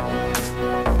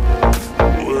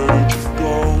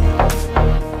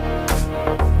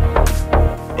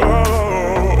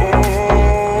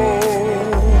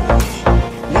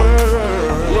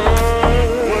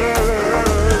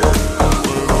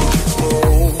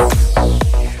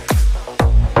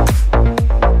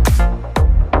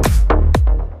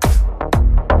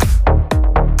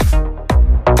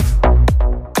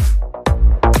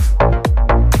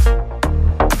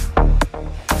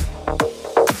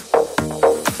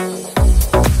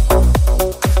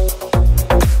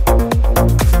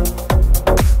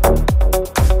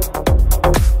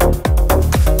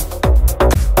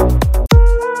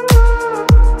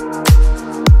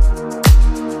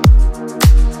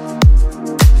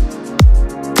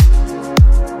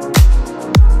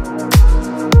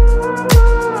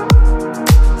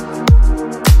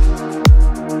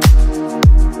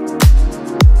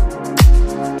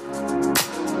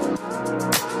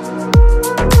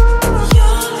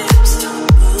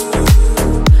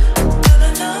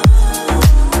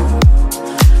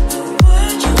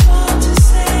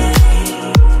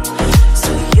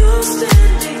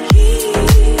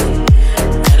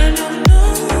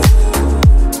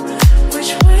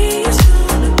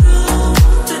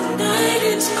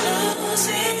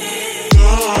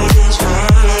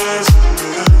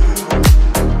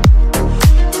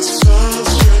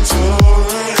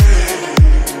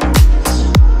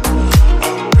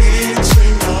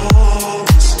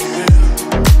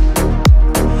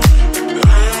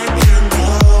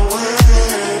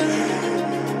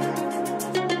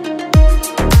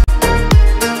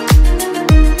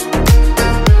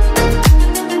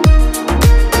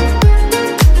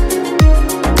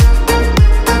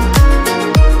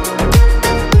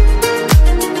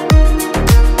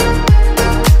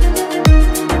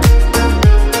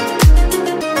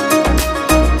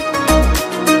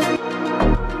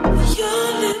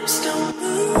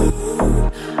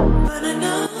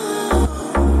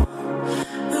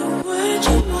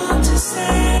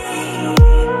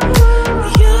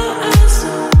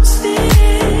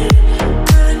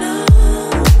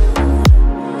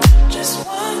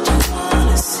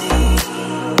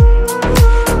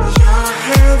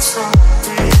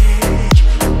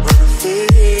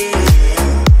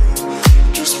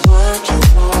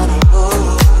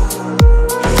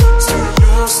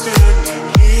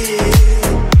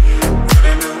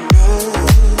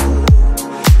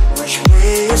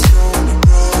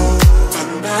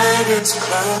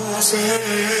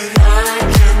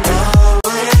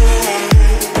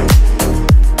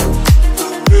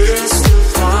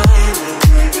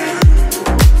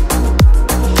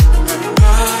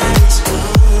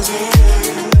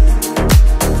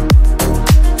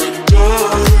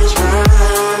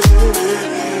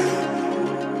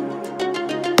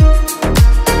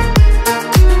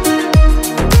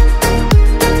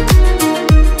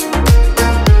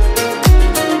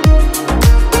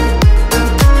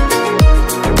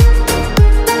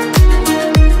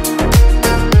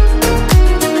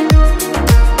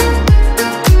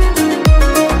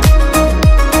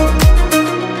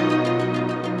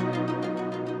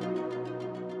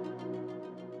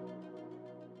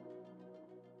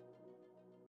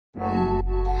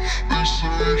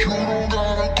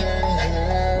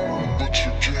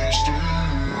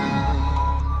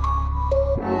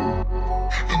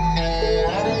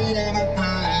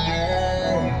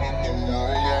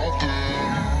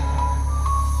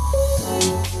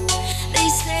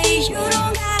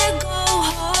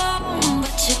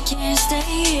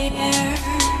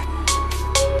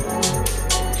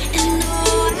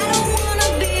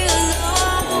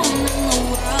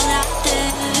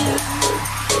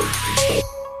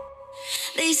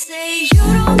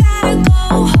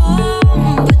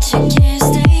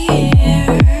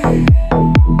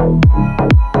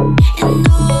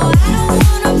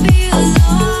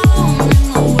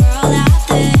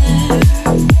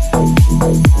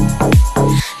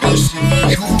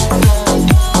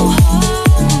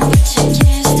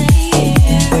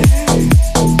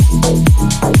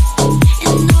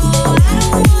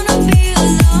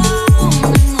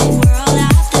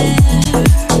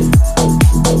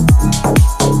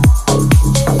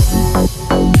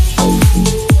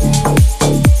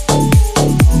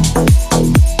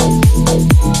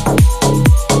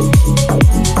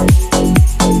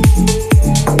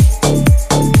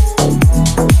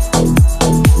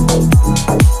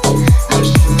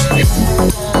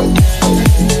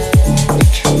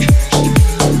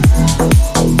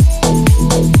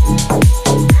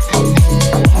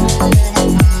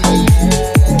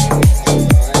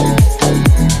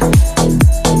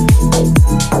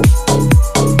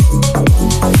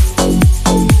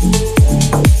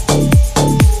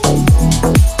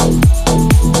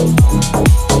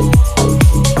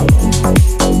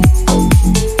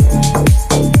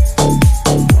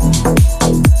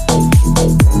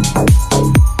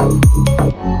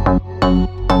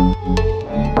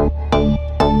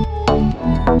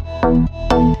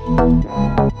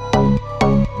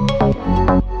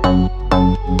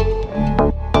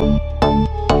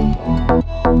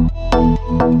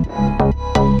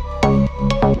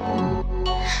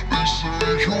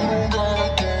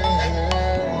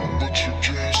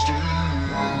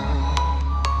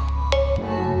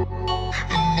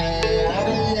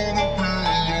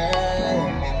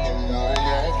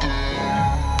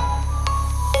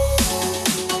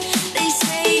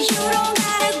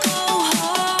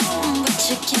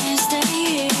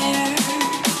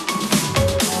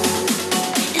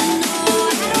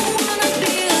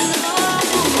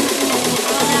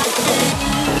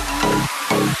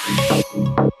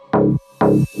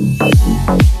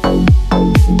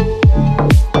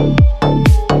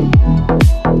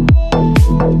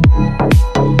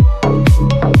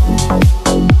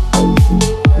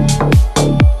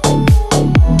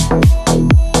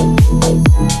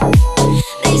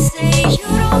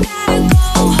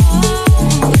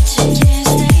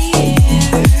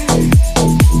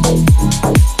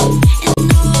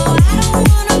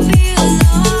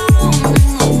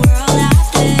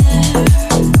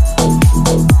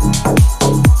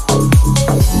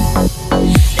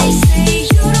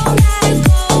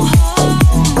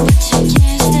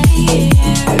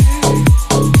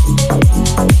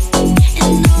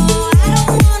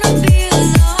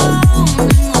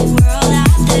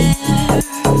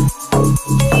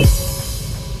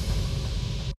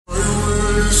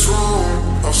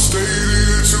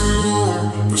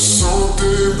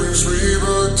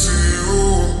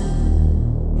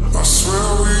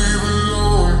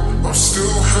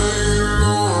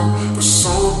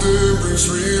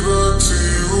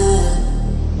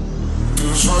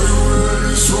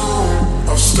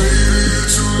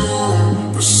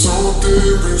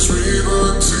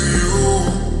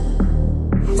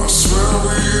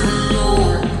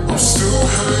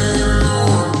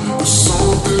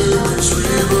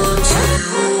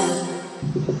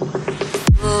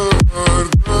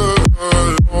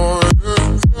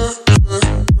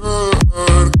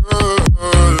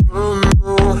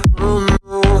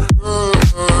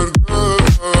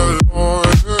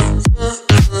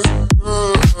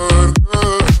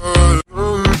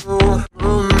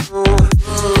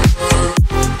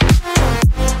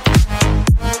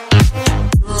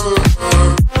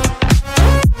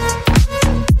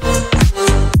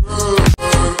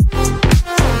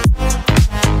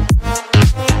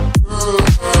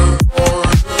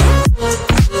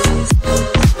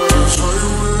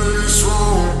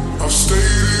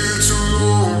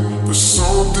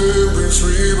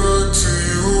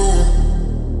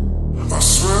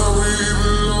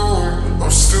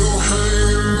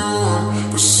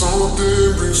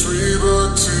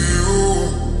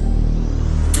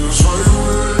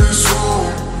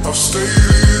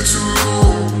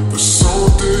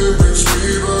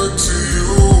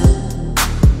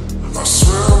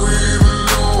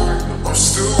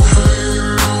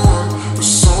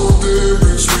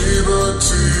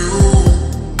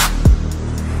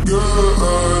 so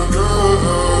high.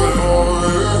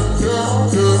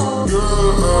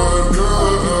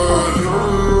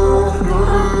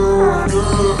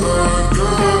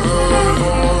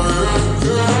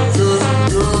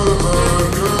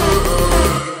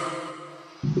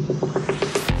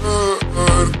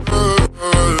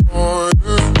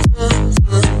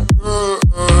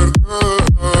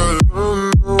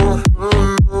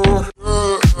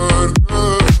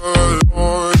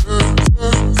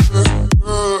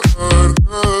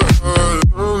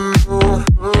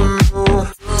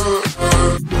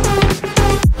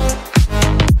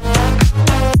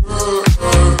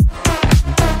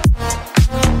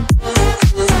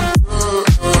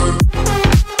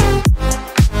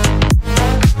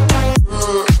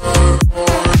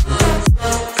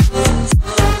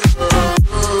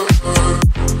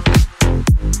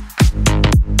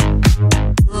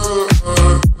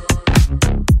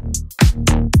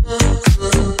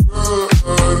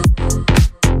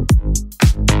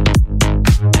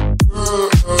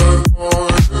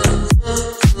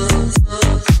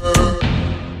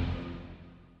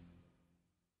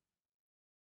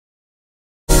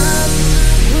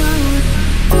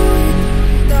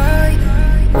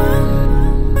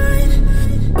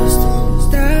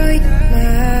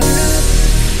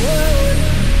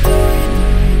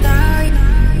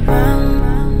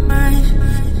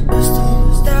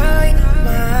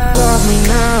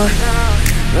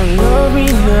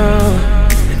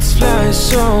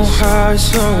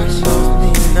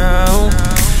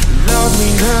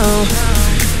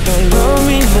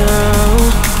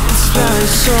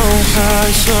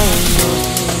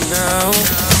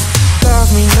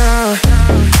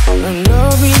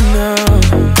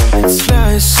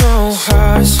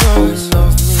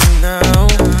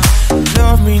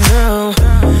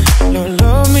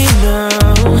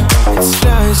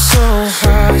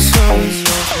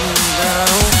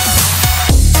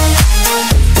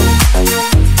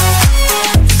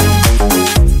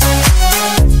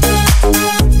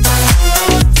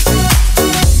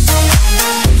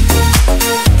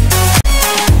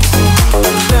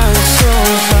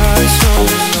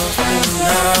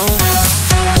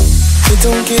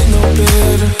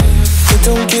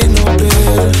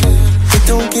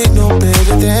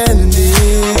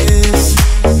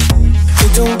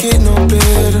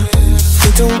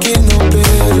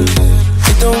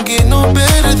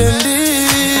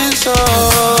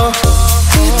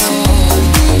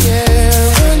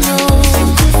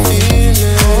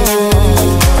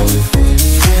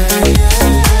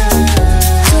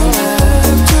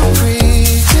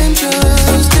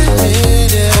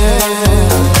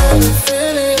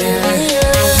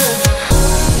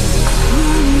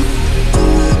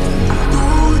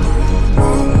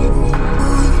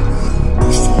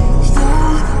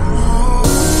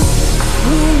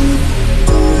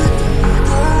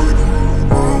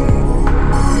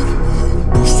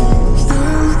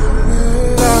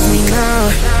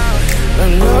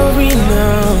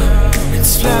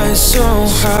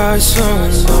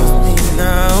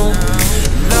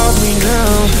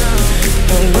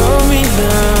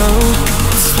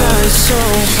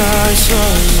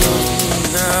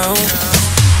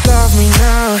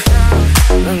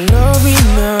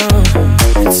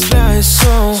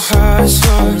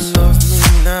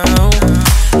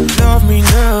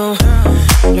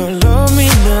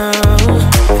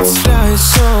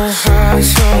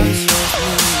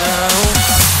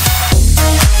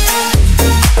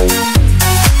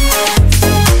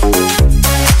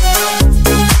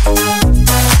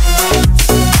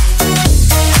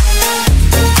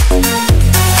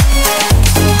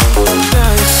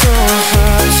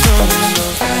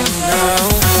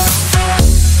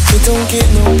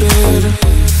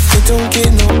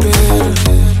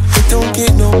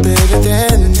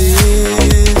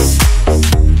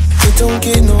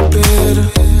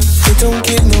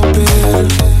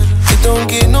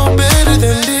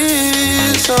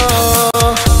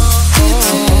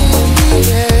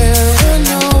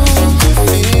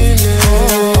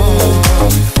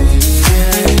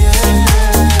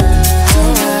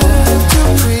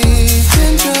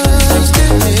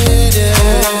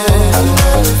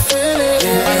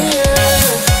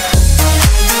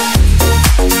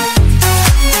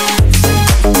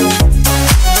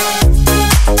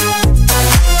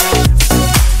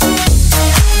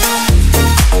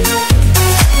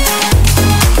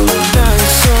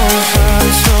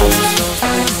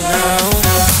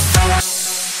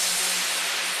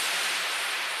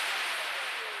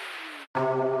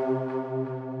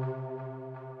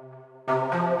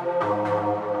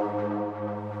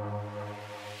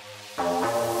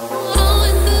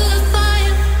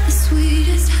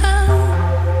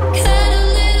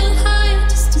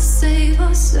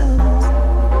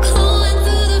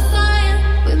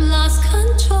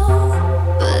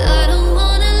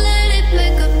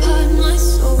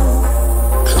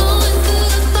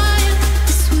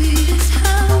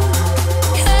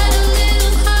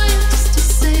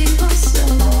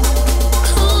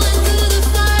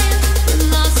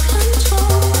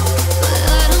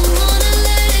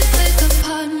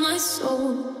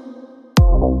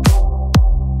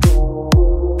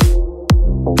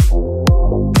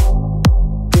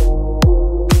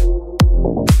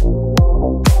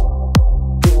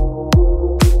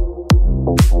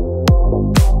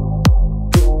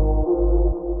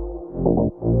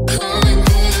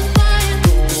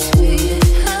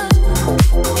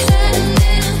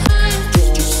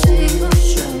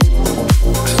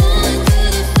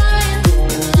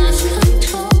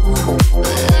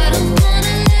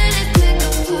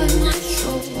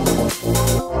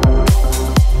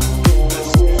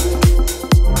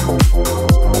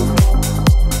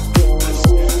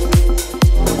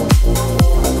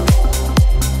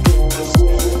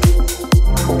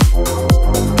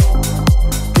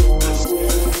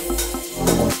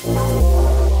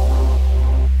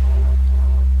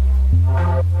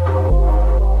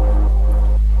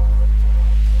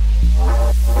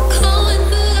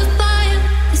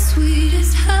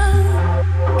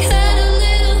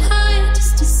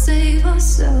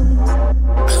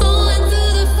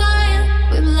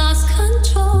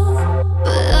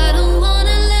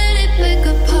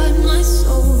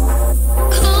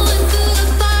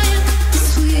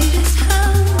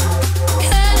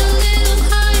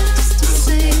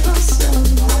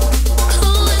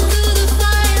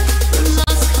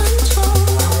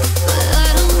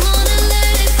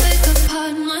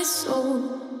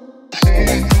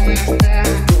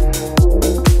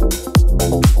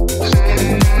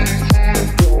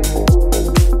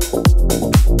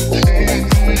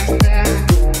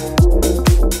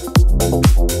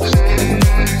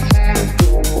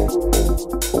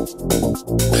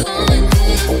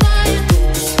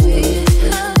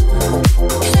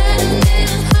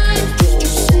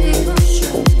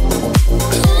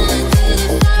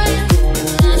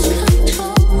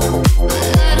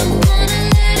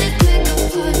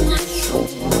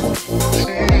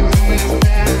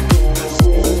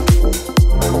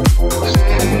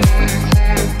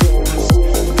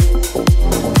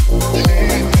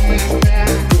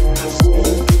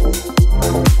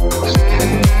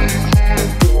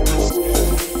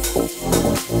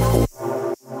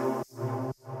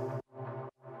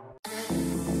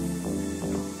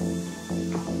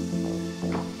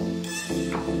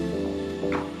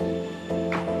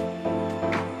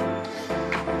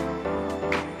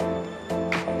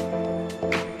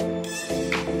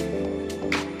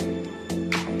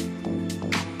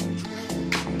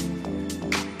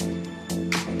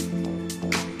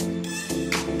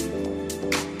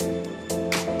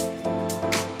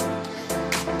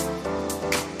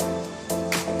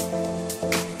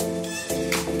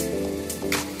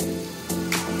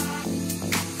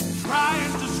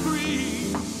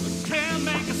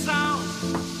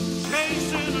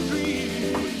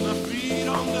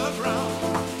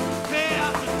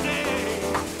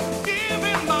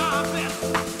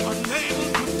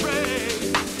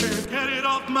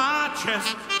 my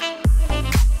chest.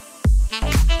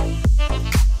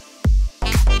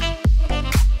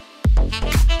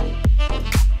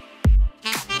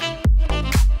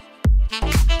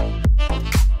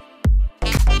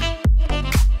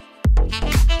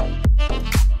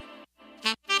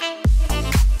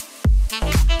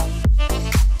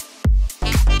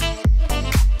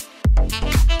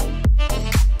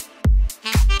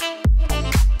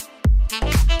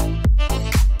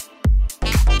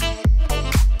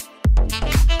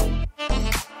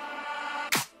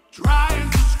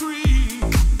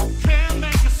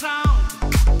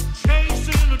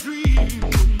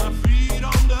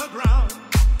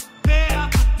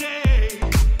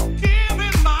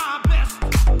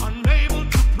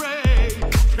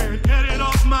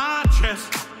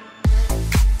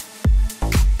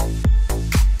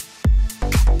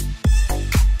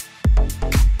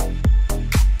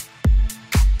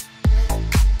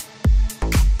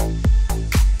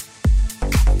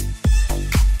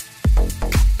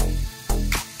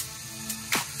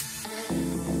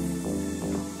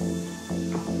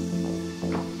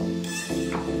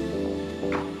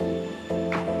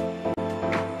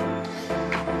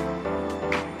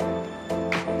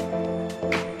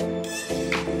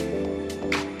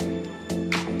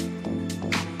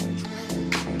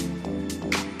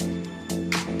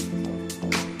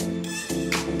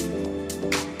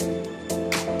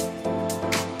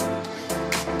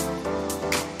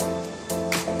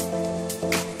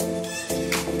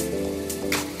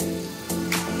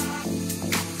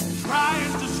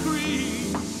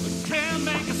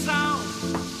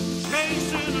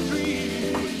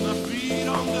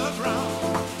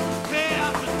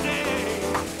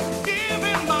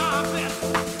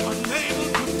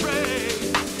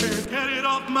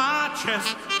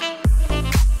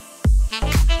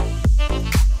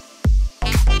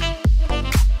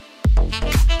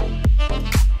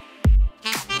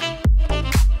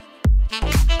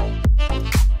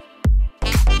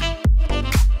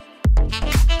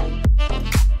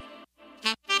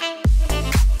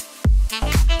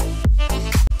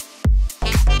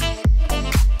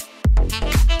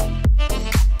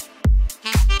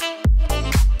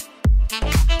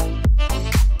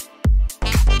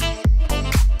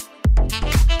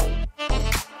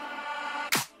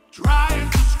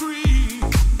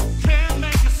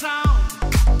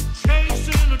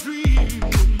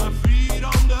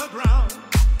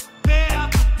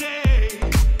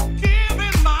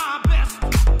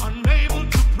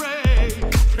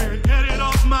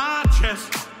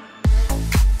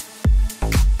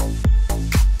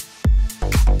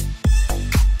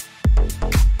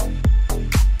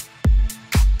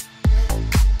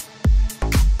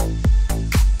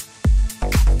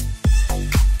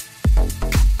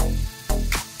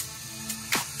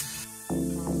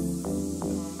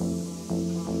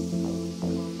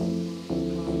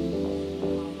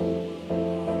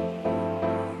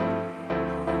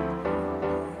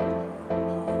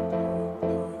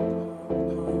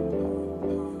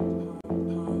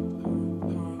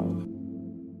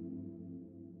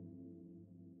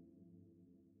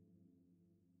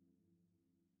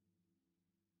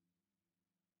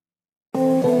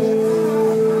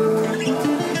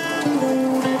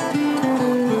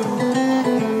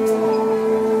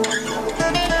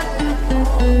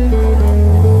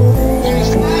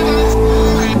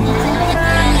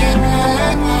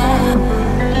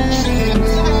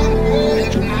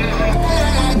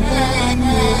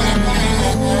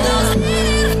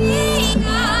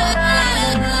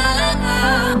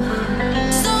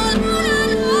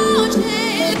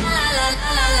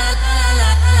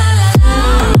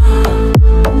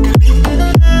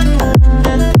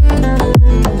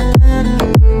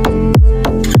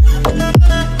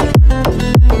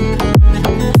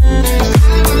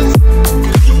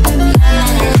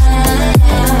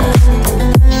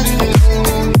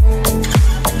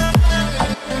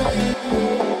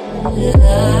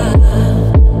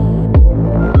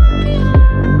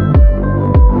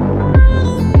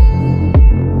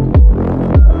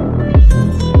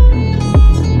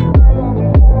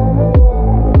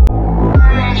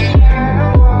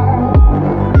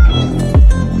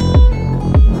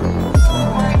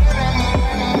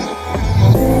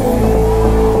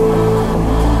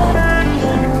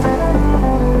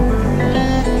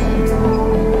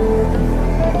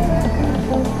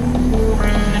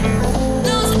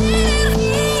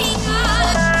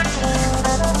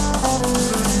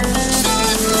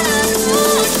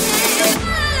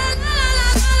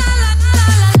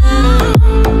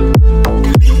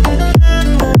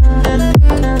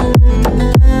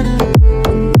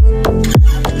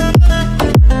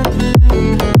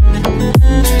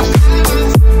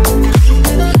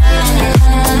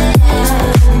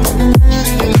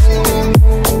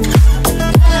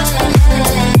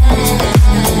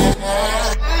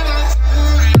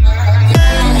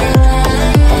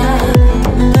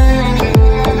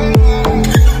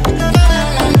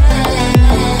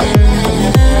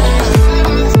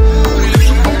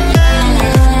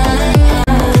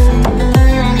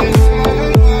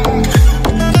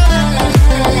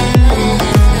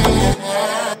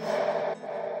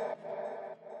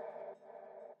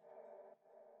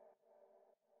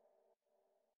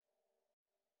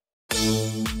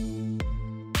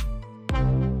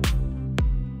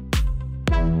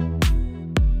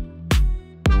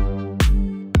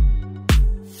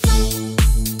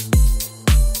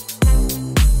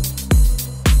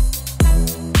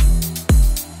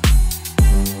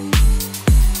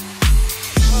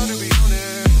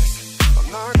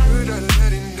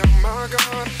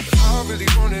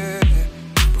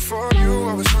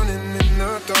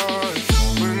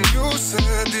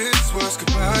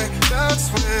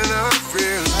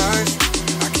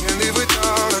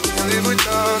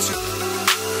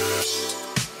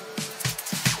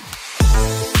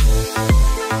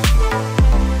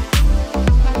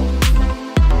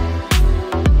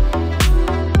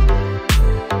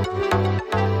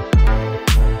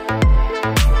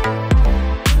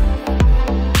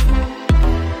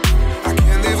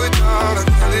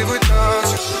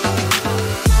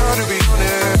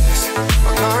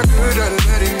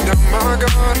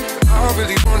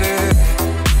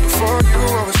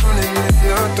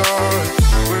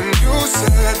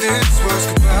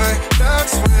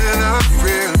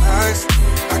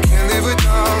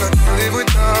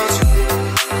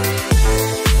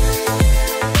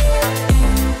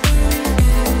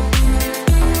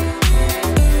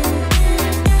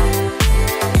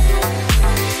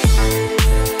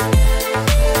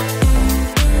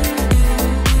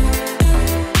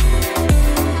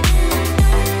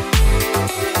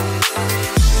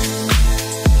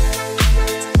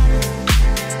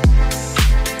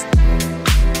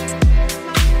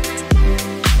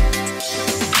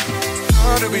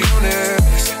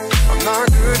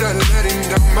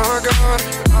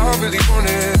 really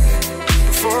wanted.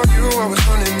 Before you, I was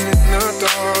running in the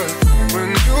dark. When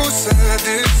you said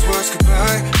this was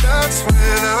goodbye, that's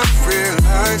when I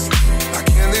realized I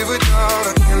can't live without,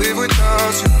 I can't live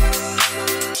without you.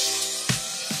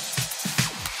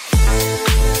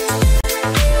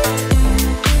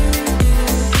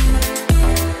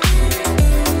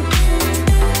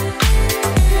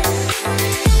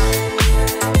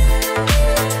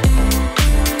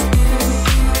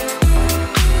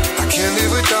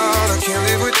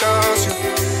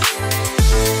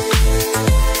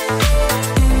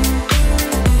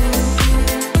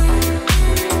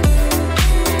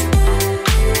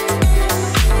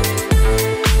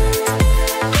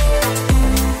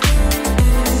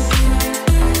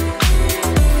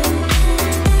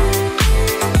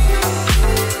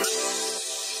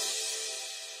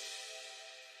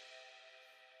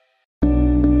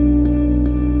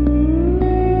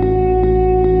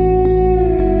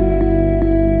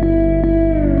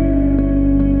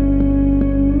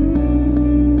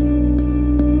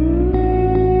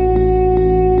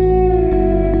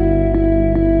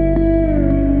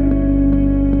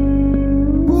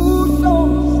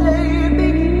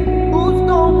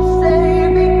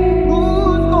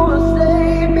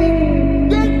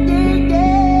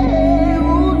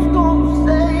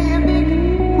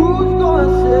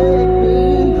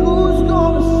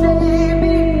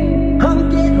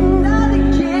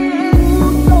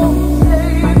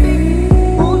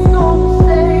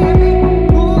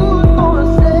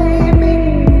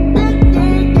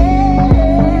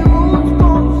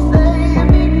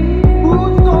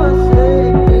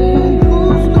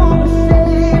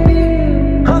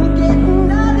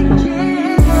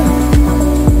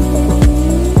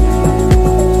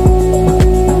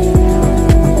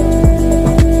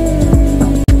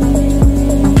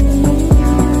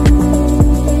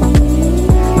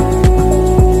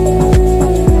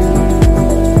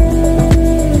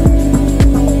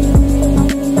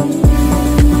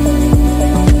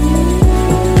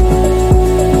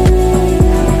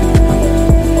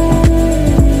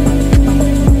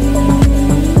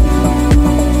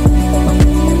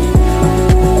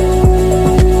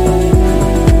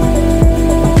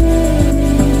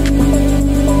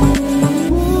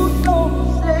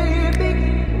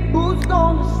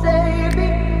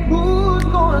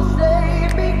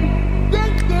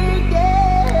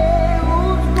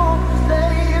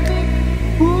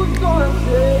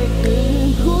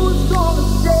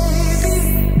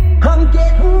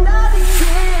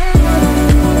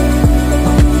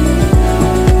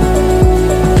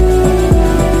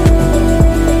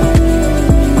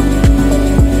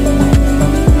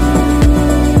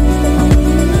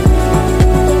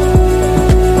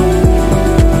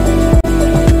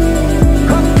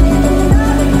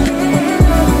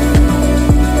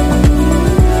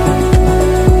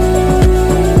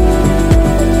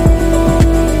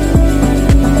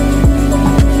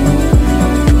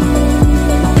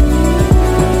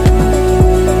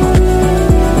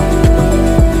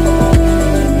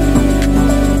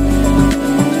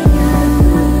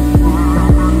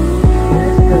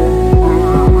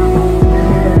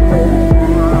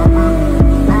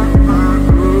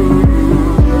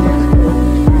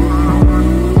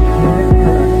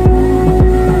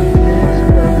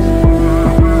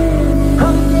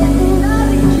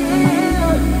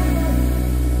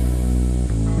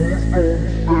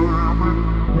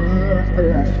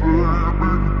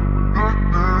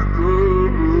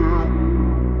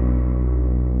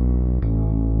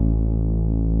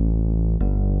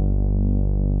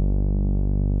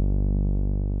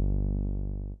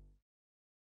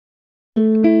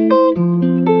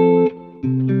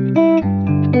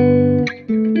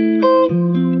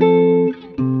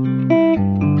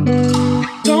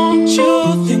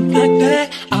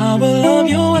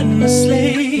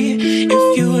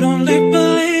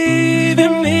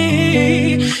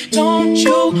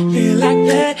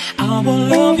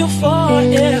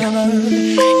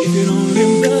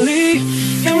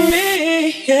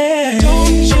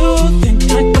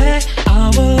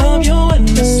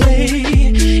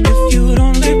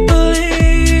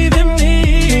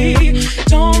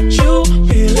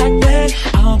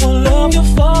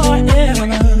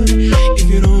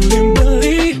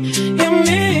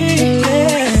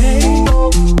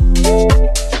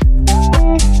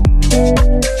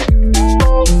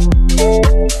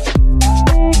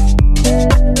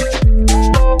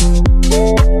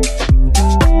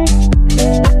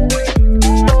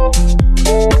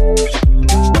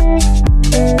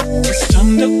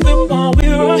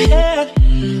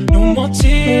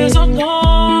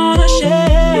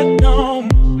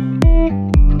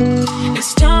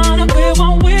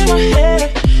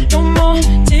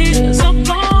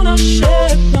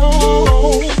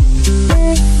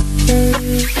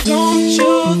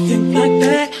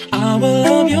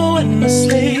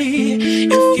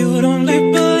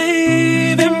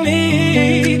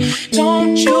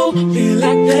 be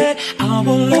like that, I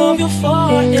will love you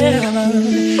forever.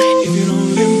 If you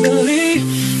don't really believe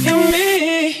in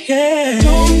me, yeah.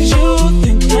 Don't you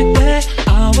think like that,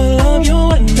 I will love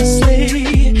you endlessly.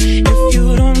 If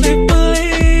you don't really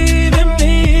believe in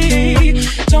me,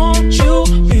 don't you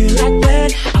be like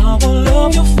that, I will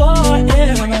love you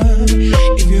forever.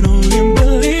 If you don't really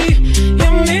believe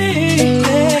in me,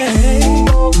 yeah.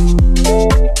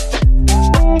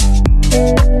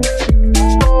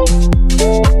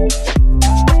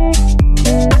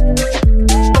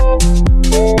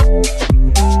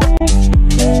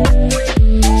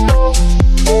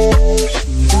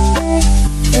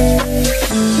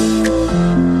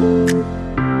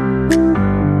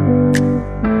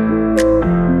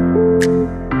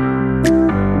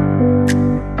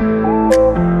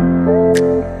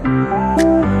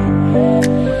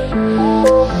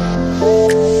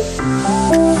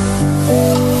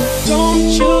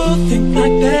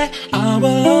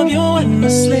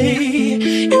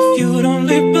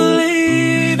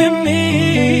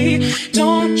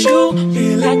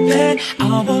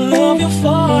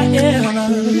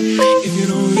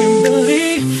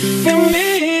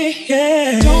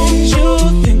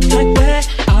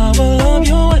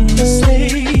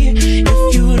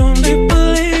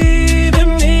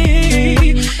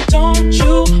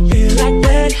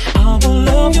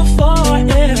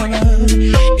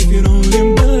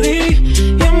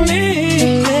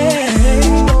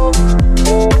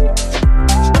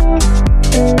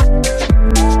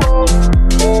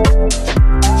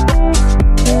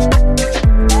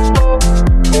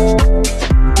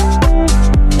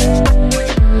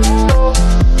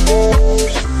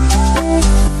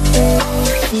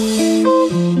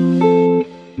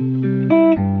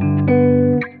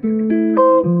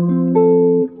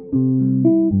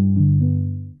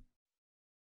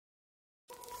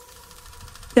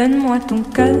 Donne-moi ton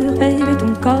cœur, baby,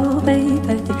 ton corps,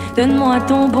 baby. Donne-moi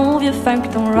ton bon vieux funk,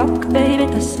 ton rock, baby,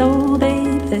 ta soul,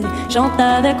 baby. Chante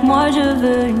avec moi, je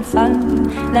veux une femme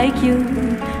like you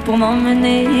pour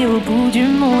m'emmener au bout du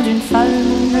monde, une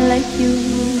femme like you.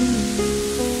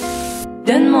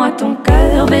 Donne-moi ton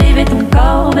cœur, baby, ton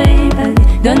corps, baby.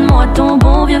 Donne-moi ton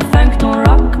bon vieux funk, ton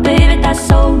rock, baby, ta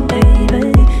soul,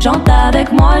 baby. Chante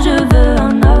avec moi, je veux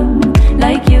un homme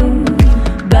like you.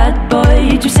 Bad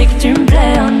boy, tu sais que tu me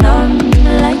plais, un homme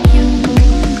like you.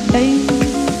 Hey.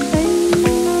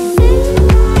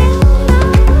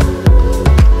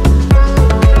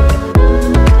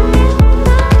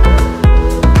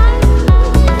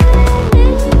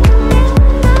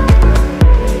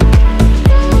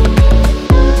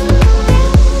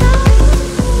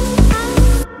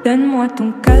 Donne-moi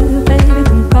ton cœur, baby,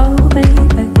 ton corps,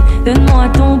 baby. Donne-moi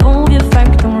ton bon vieux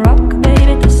funk, ton rock,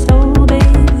 baby, ta soul,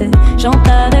 baby. Chante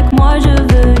avec moi, je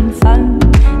veux une femme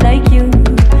like you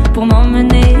pour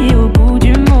m'emmener au bout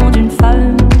du monde, une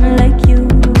femme like you.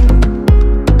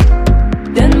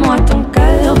 Donne-moi ton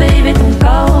cœur, baby, ton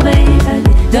corps, baby.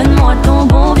 Donne-moi ton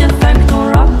bon vieux funk, ton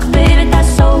rock, baby, ta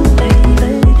soul,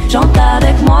 baby. Chante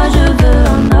avec moi, je veux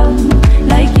un homme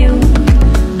like you.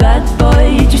 Bad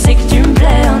boy, tu sais que tu me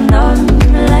plais, un homme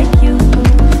like you.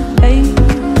 Hey.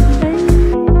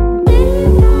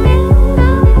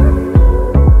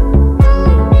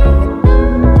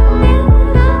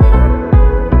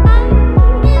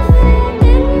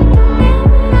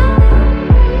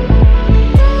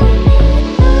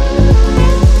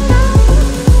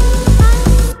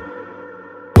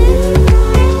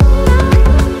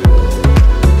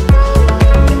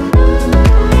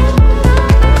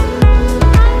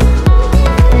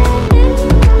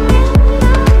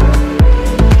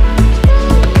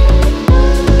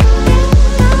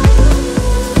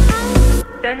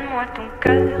 Donne-moi ton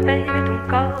cœur, baby, ton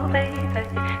corps, baby.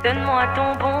 Donne-moi ton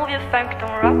bon vieux funk,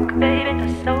 ton rock, baby, ta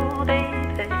soul,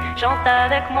 baby. Chante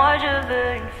avec moi, je veux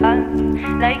une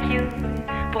femme like you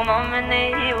pour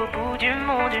m'emmener au bout du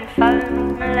monde, une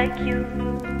femme like you.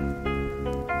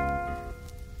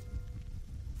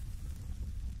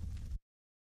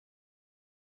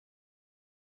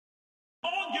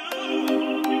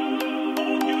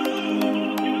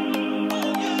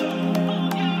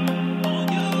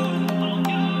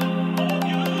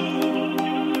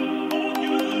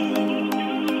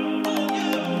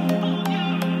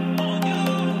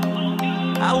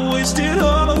 I wasted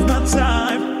all of my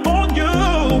time on you,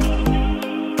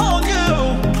 on you,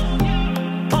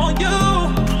 on you.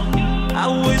 I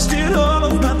wasted all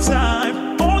of my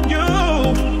time on you,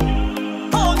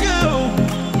 on you,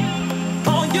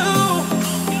 on you.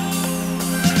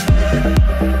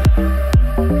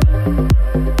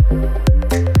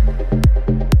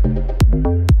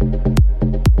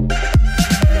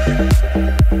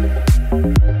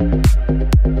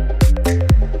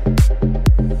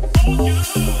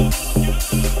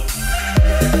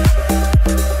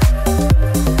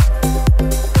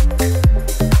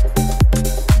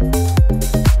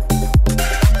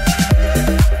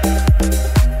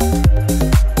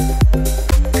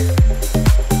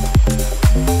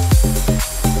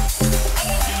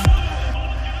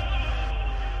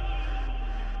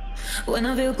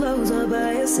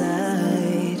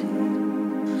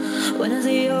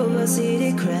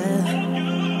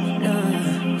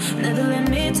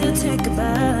 to take a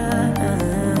bow,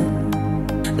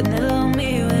 but never on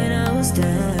me when I was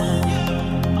down.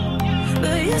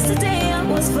 But yesterday I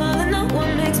was falling, no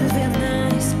one makes me feel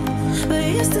nice. But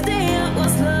yesterday I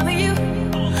was loving you,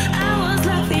 I was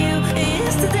loving you. And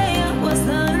yesterday I was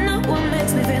loving, no one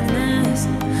makes me feel nice.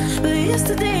 But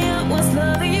yesterday I was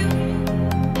loving you.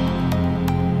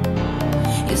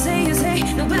 You say,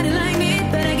 nobody like me,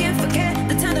 but I can't forget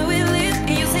the time that we lived.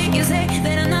 And you say,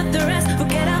 that I'm not the rest,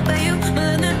 forget about you,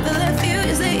 my love never left you.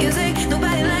 You say,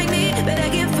 nobody like me, but I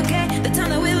can't forget the time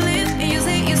that we lived. And you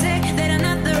say, that I'm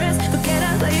not the rest, forget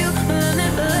about you, my love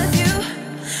never left you.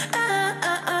 My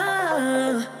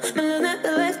love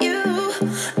never left you.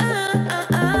 My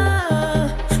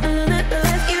love never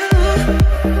left you.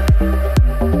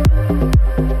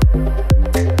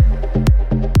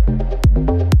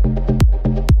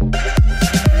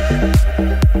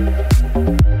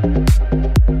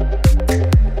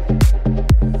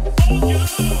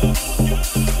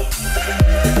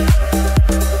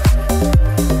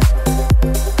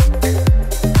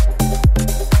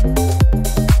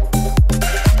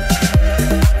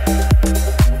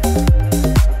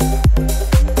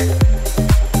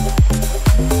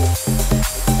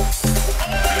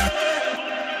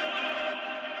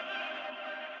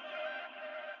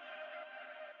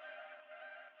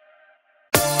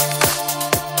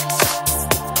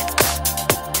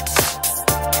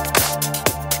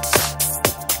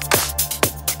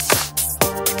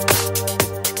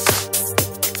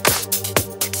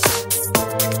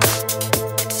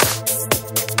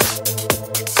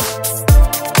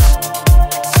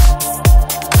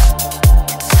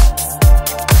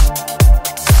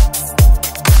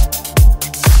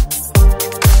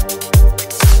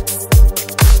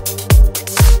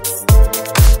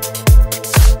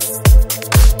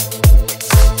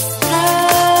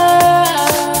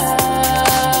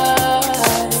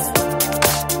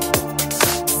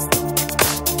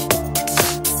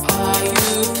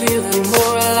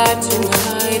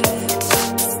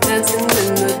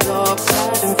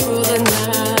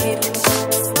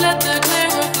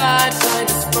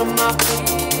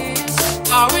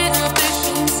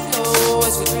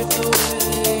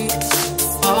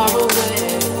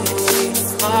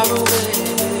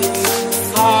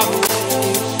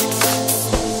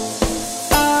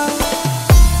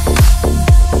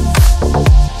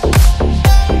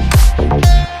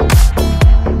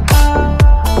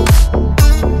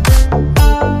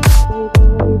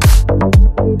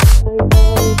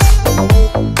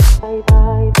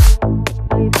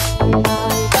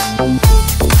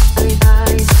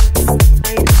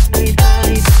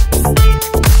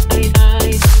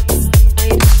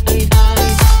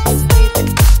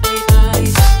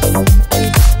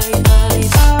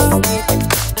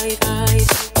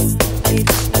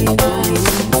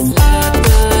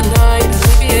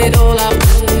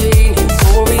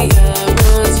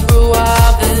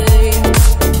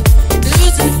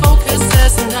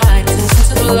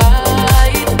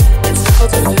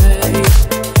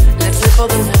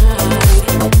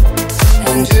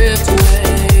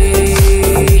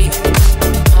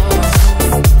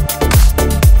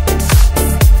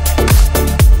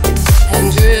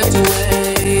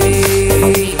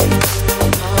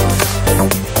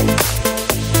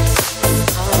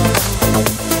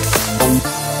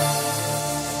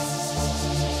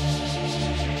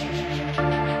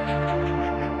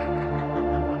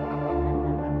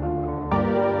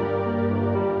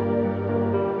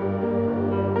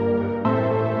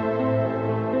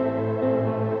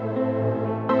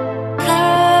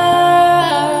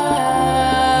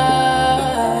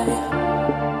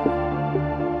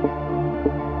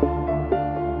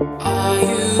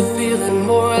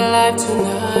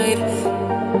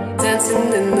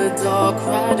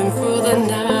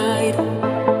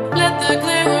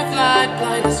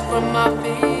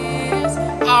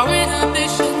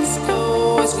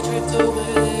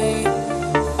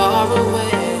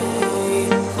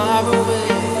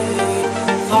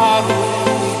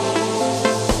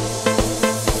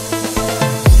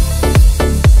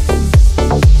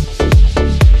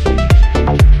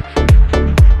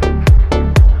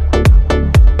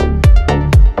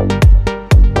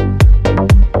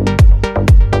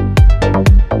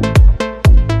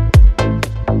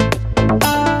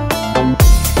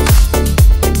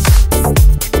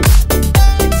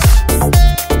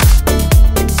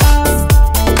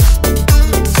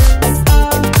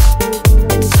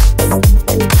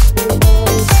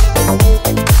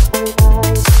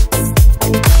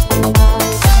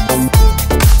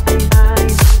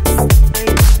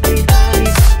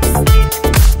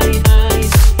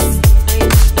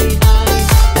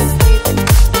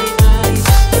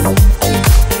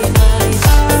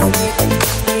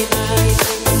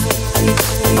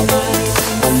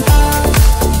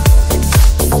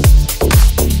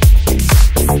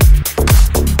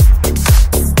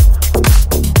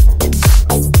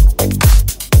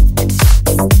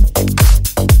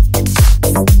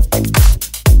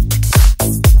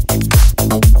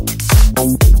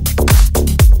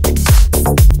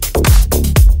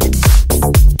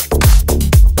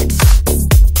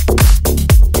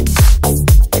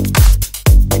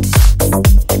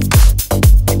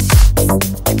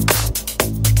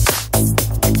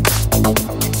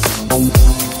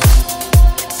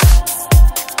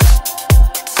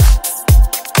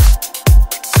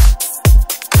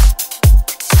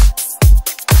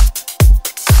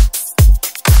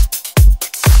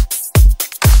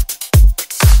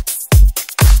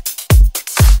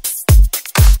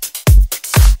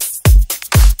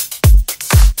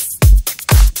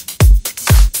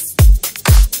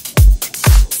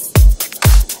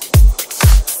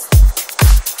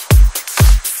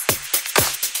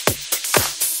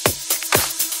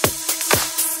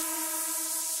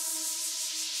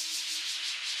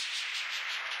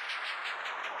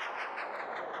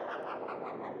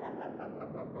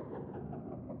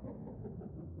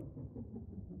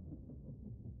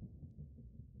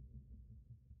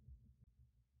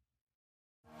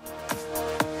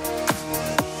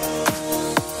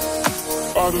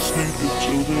 just need you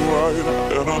to the right,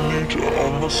 and I need you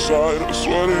on my side. I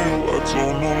swear to you, I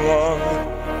don't know why.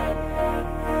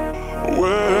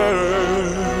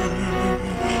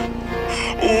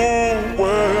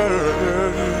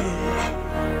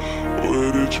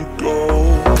 Where did you go?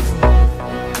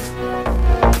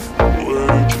 Where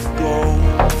did you go?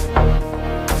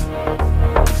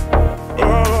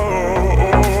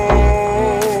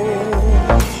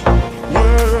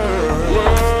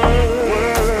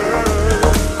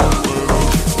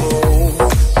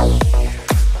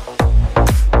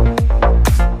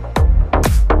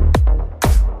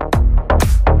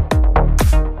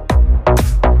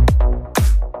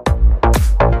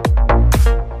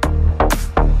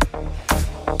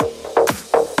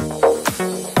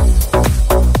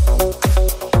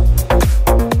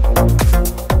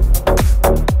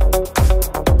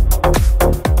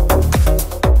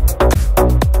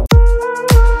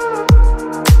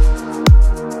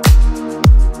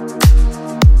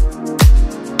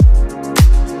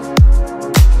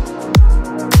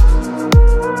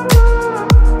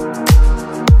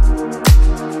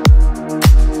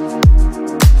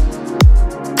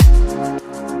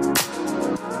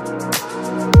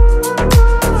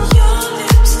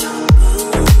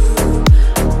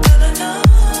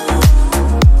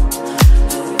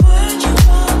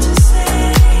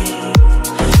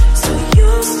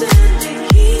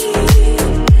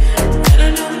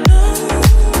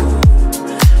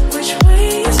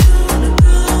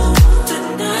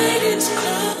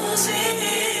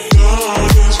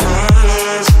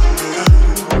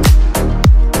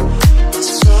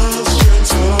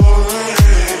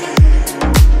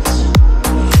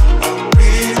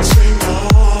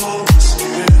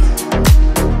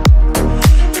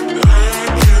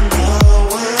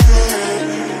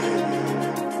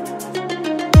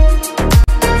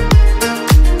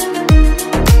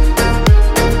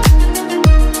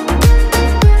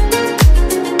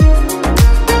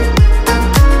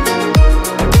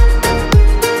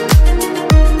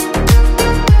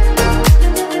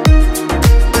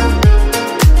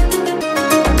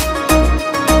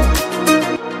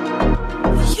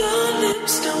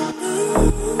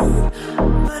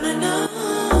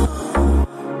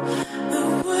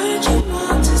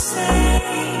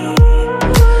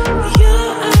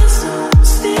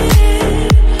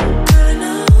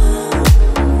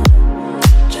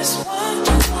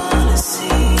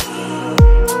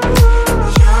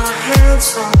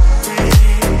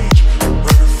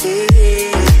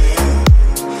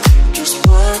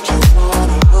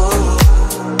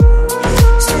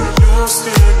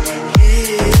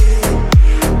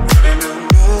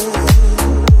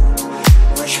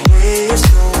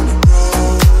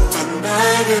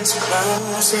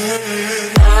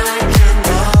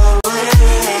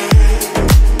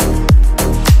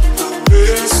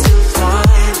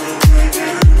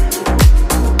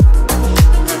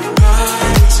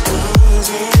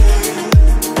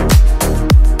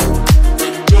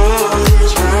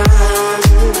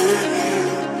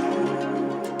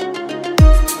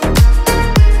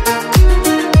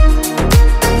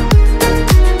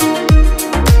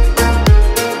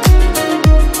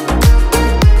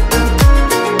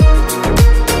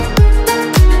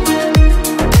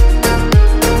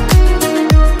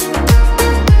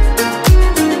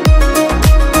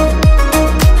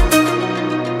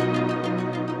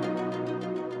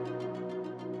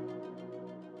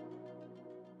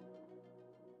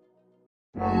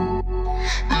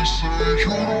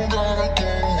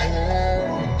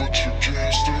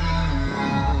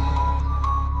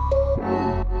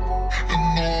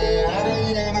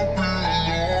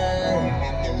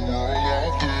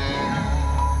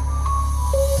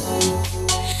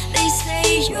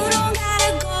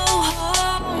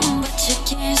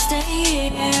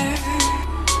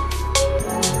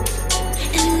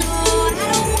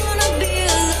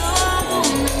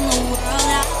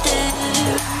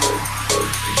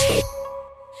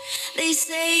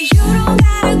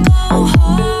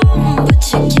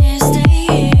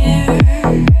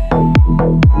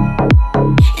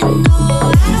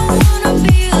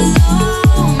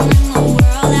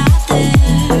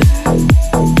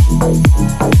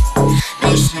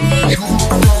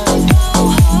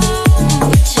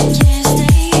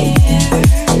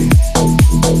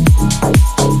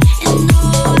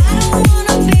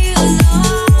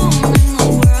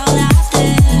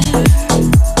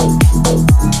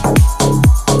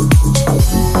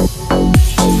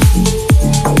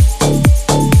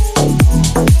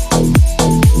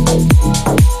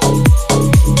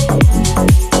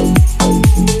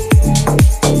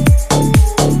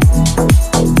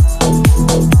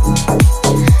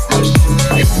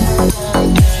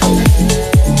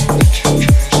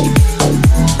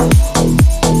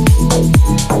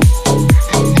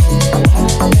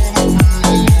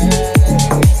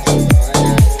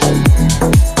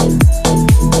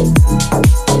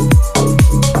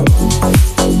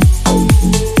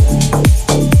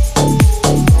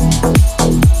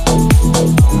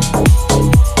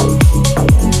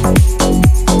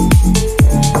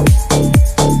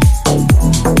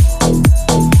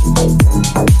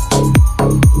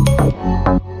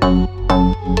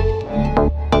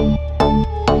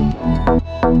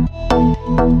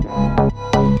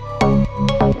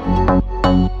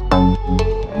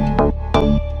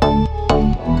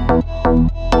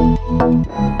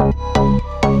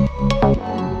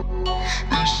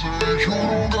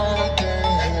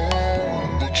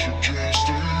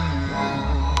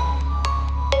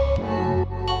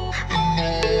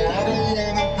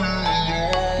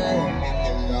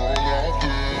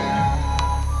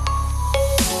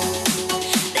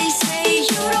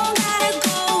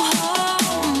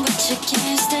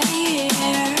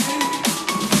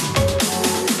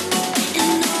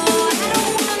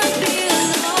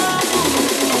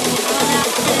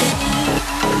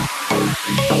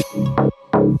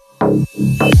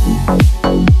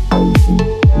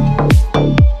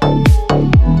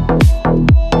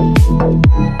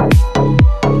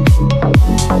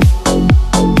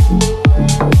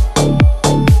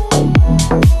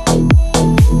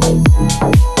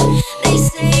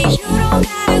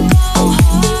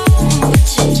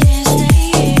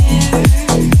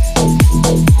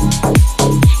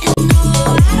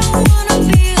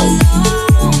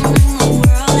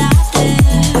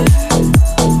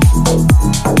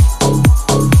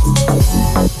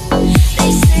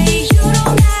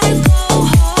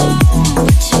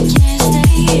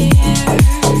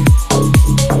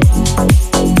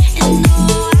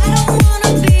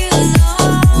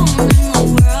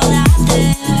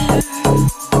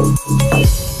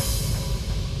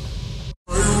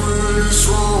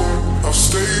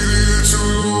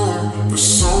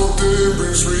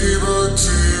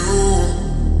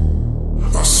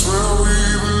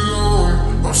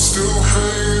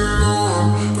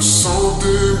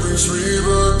 brings me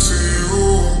back to you.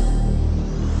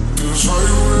 Feels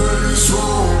right where it's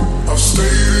wrong. I've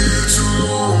stayed here too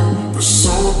long, but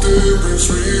something brings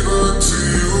me back to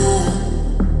you.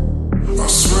 I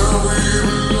swear we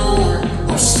belong.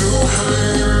 I'm still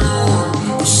hanging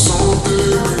on, but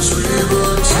something brings me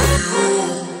back to you.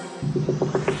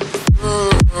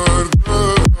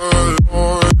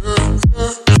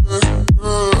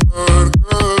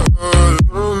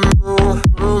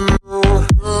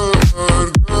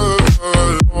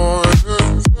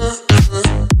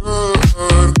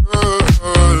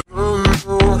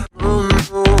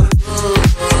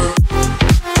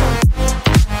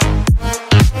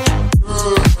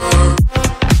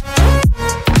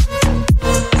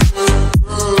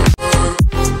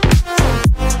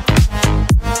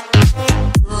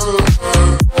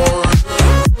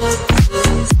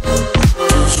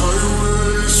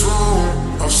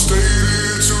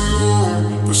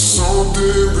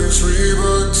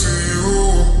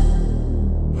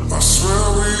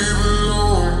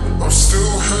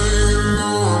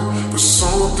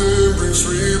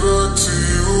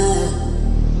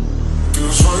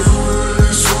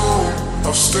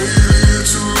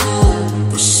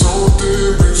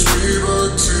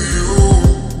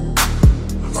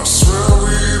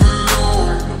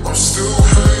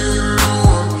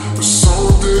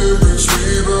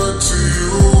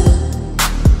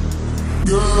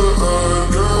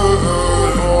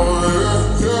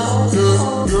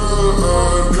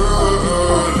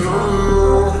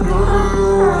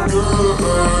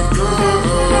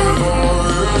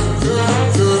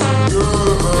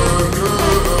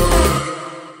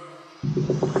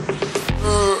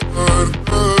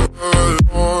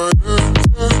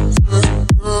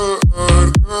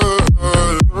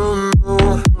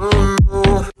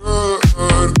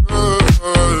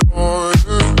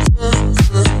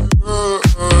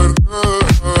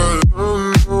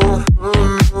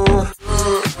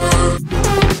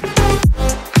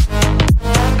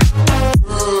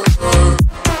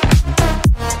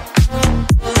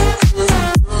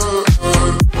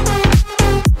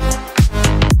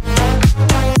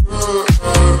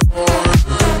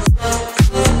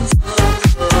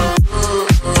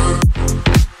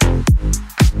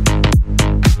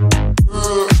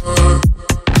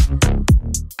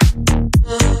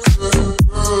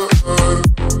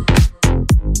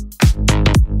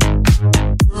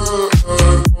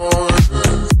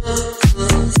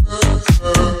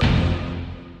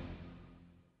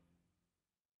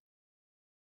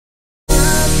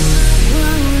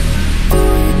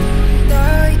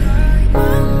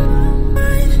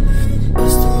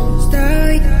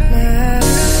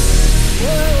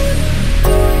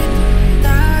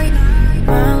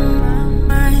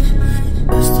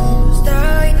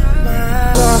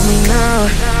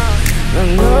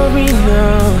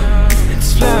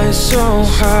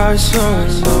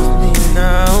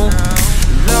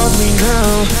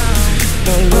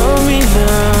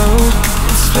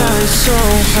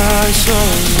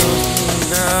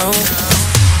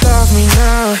 Love me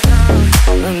now,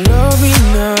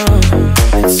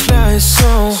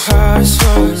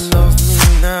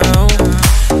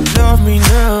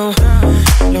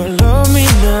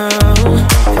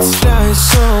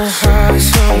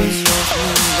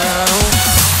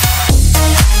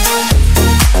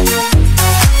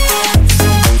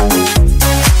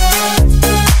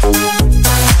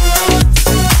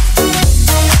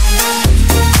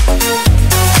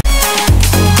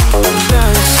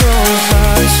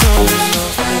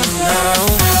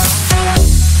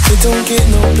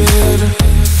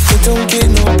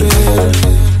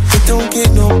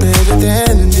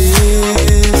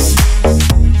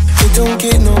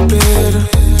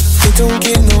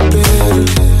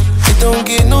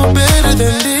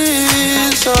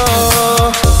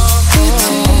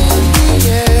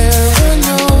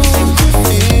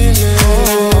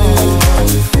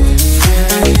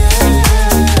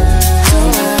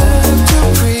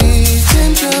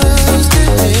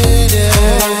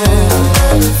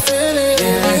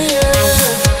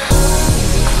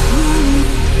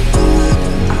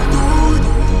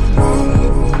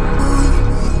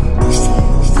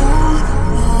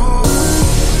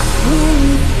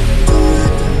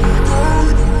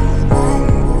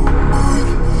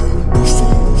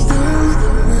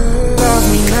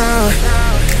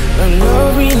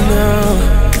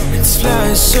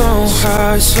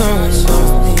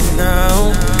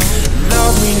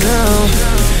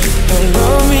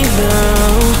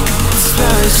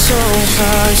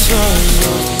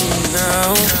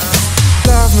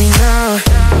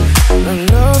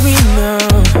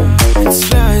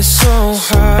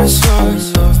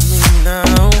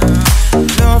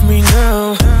 love me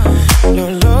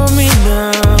now.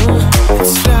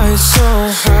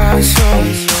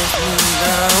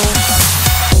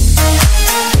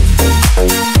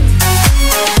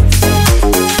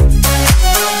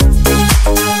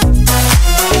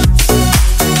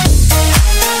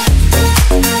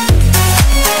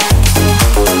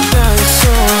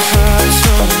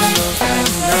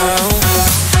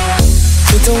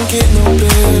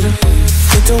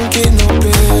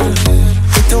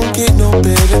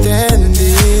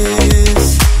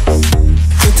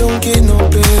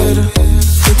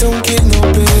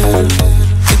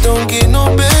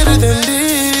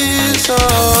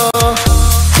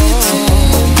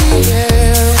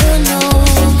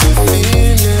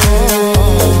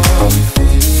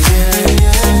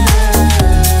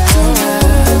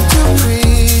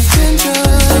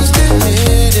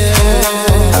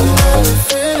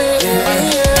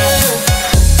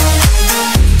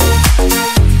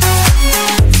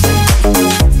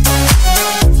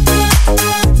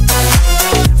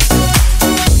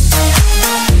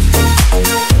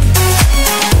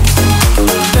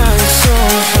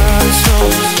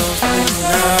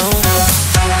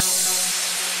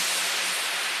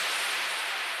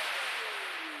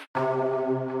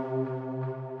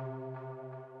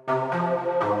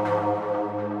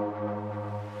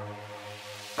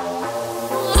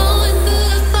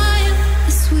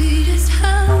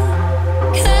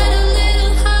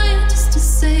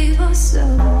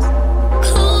 ourselves.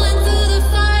 Going through the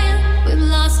fire, we've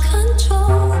lost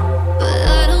control, but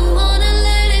I don't wanna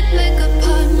let it break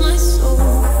apart my soul.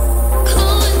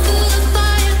 Going through the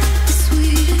fire, the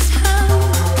sweetest hell.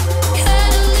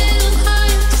 Get a little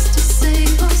higher just to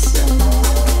save ourselves.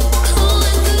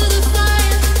 Going through the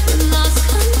fire, we've lost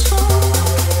control,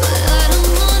 but I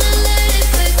don't wanna let it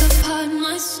break apart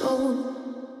my soul.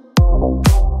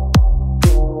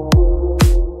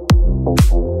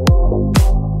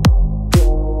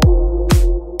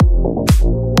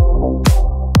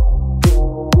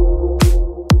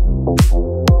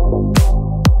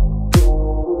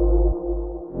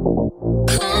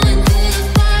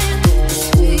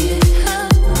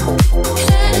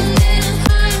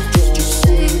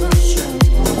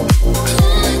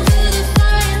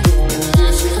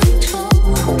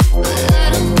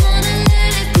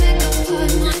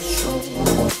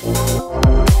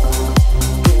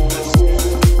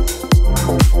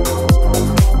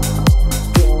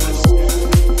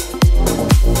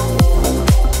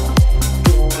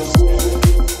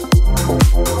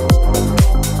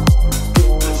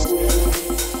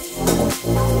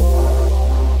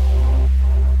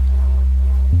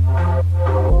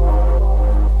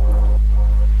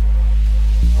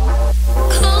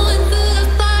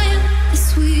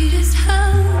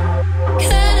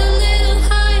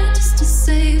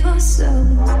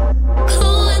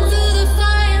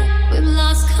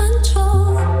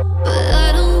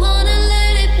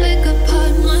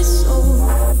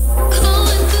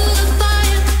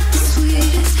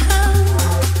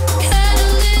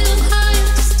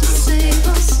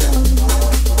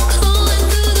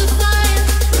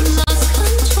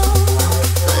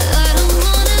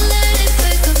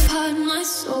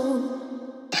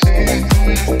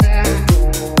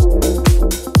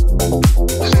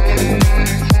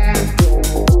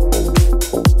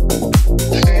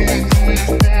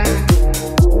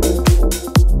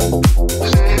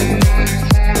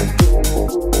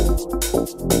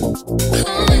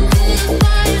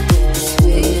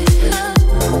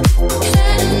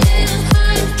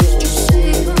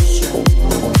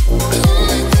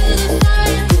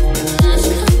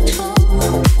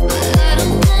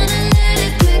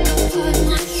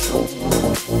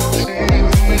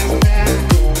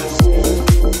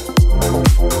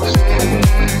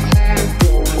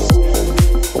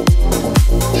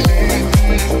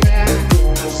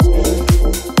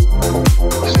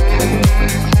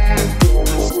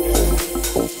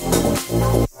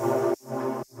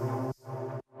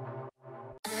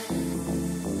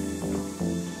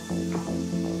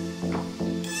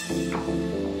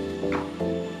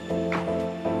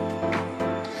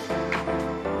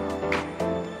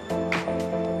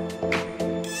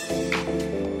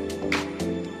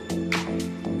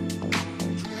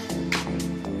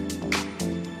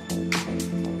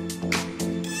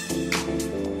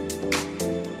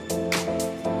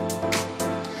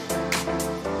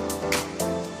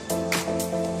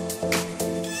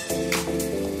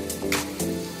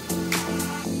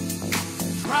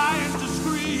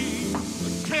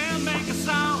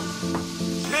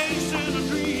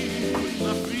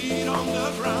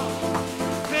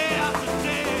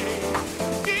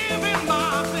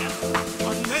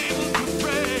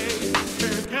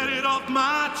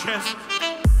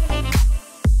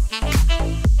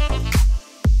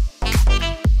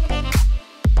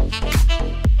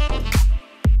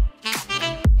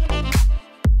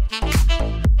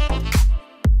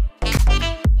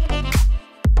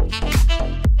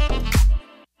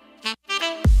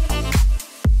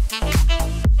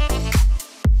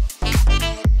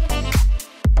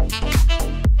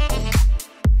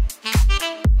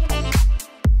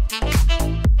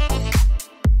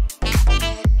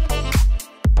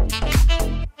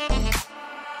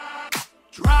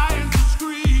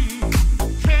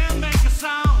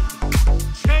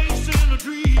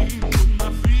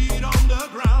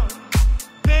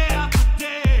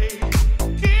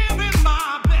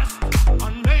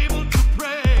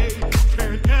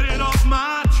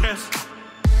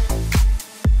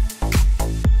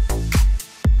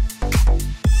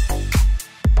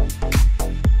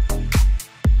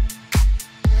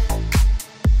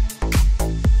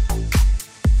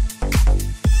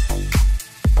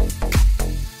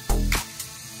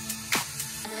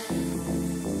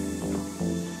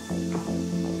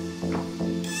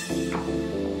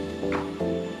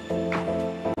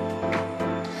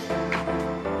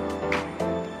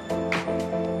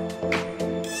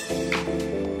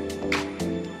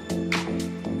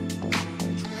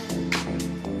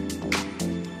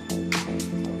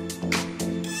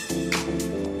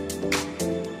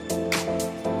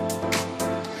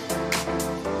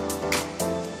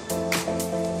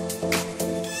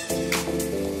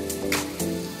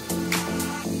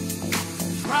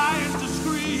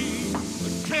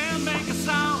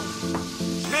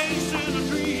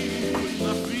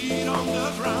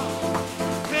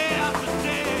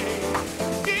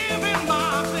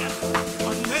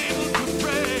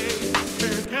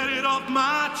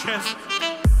 chest.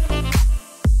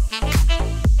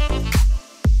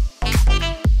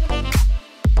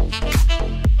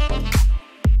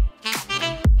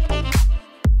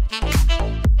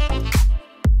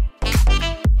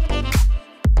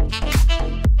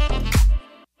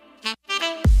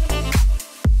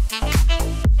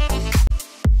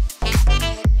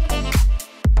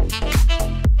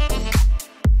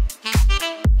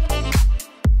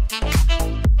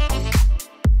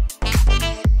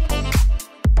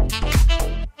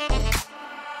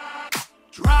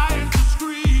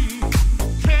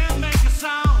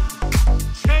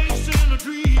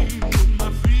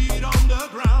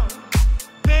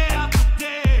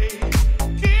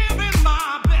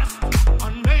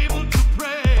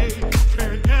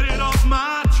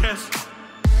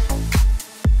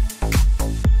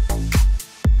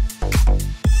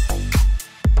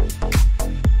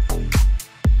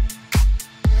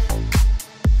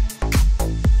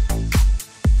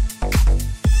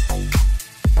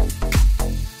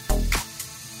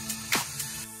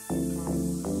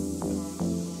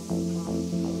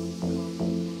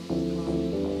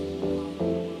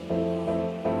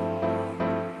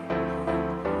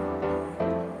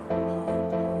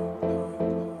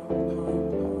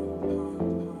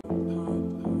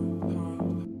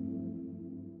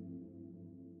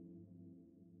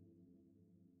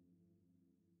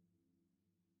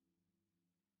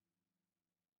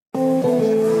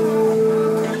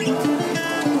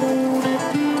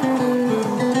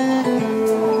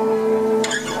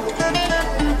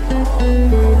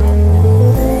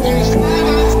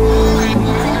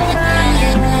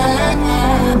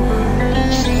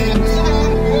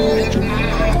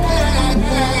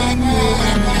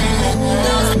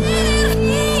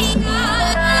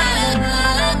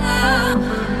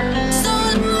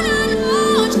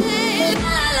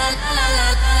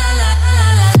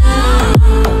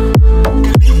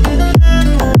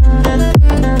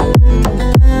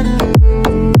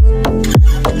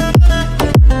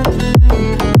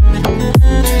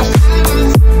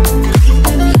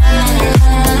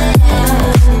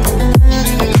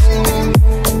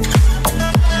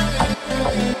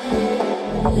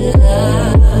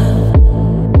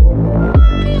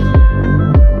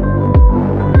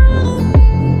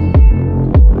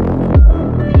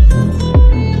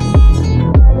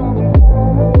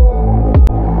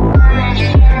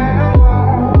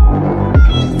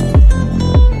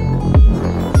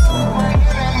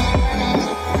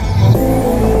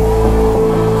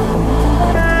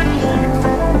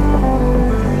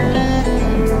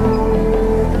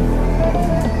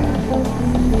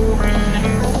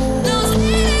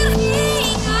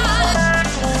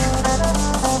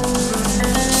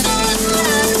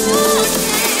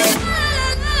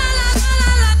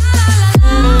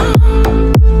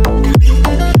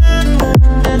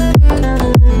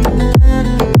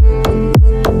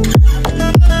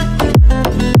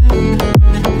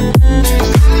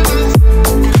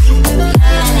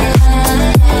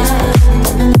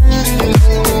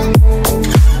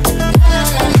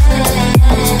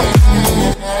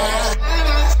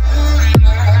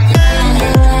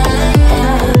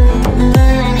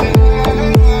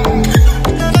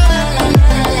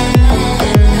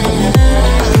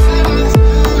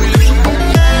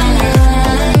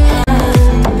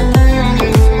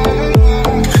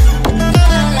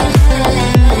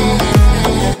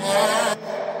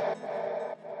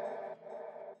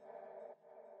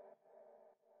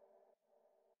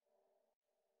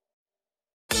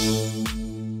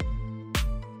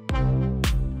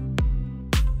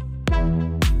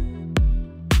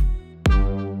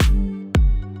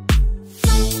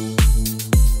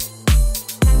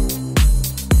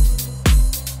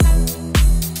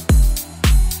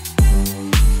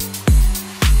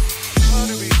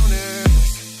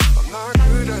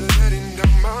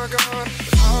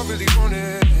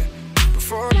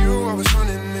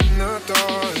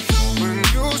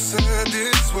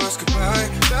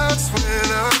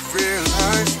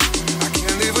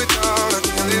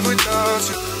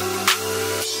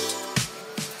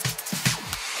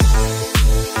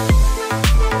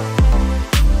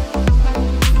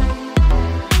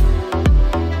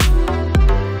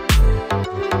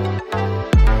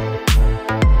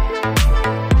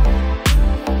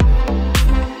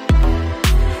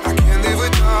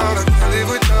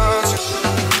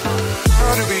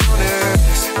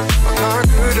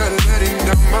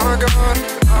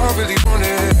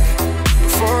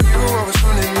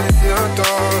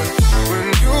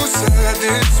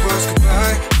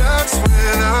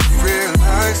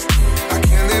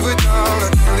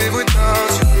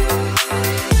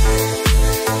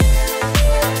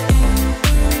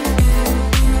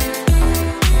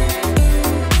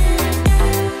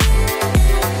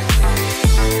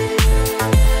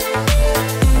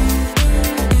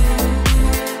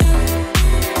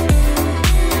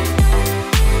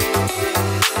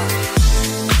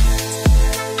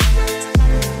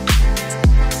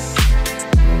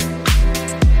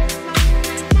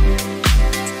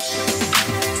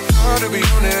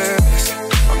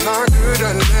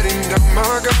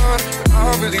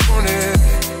 want it.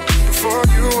 Before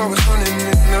you, I was running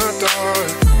in the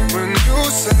dark. When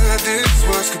you said this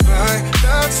was goodbye,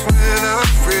 that's when I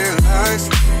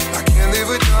realized I can't live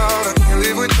without, I can't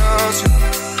live without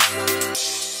you.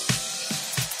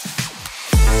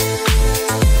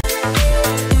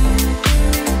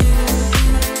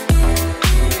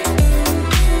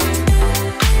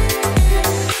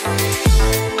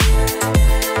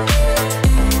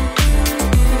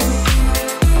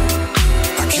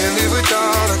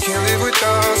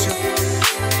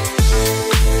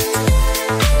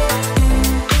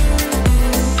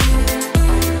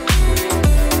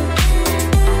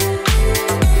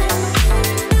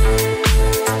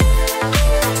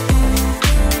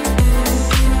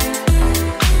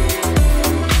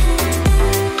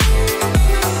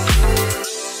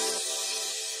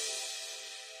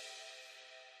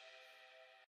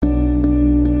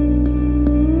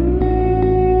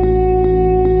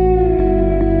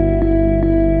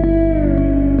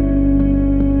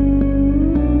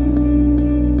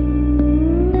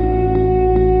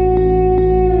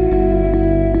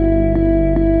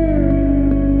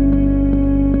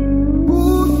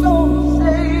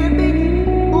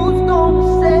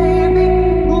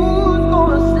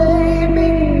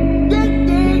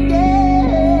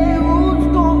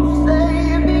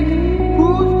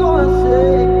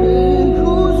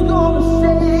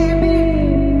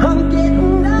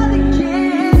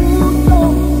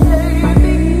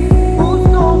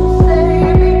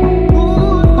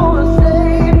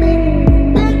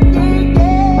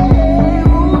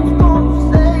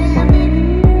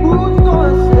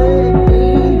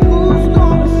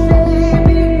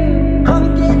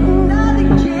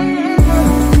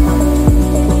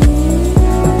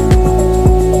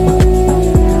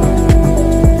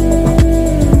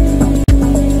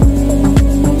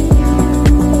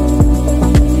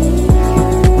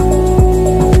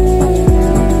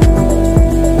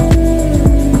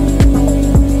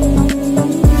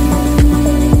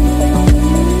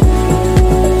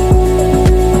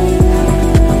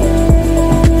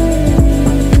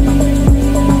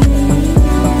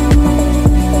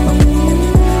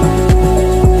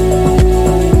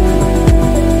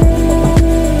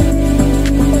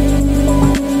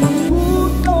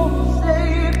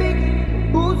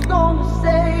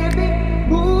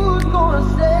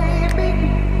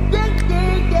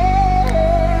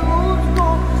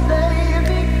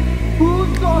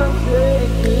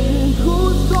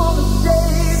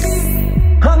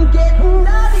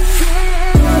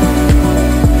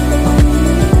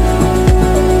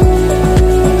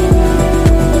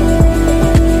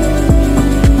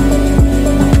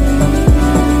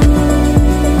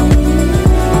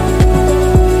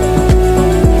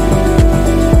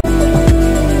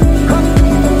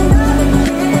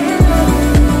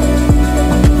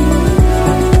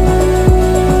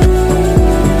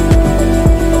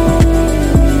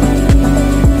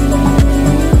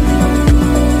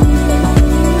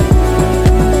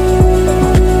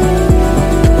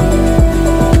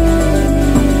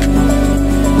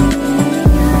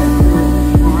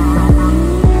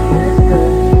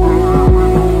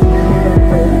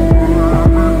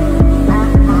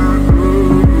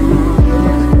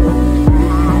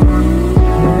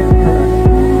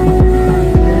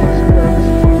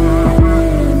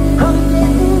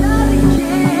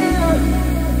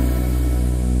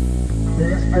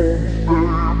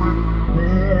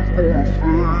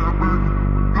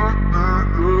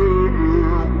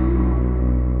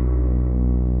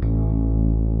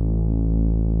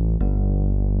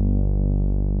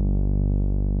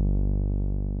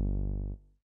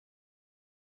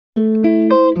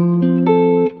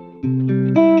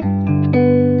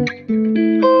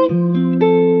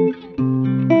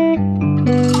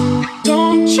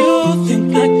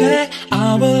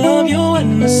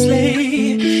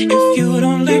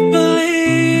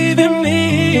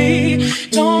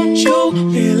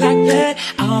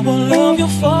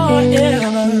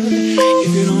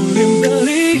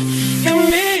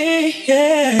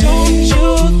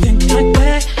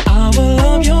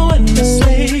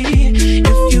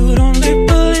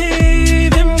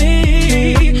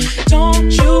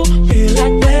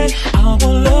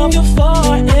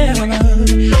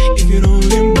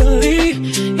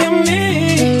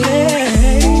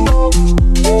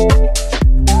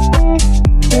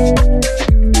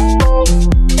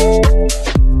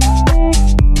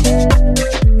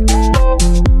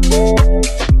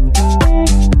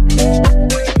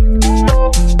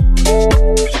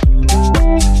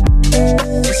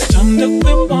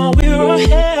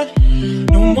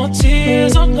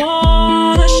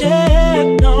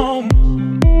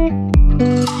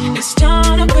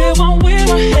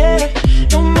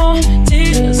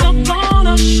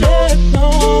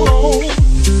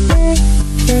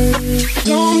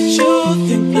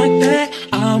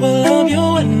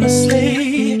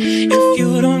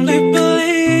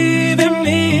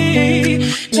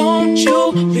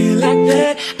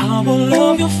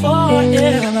 love you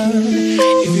forever.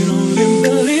 If you don't really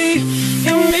believe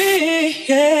in me,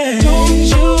 yeah. Don't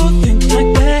you think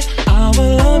like that? I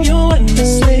will love you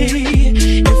endlessly.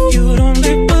 If you don't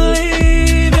really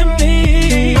believe in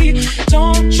me,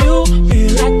 don't you be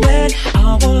like that?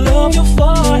 I will love you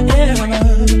forever.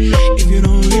 If you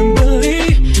don't really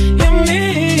believe in me,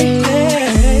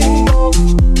 yeah.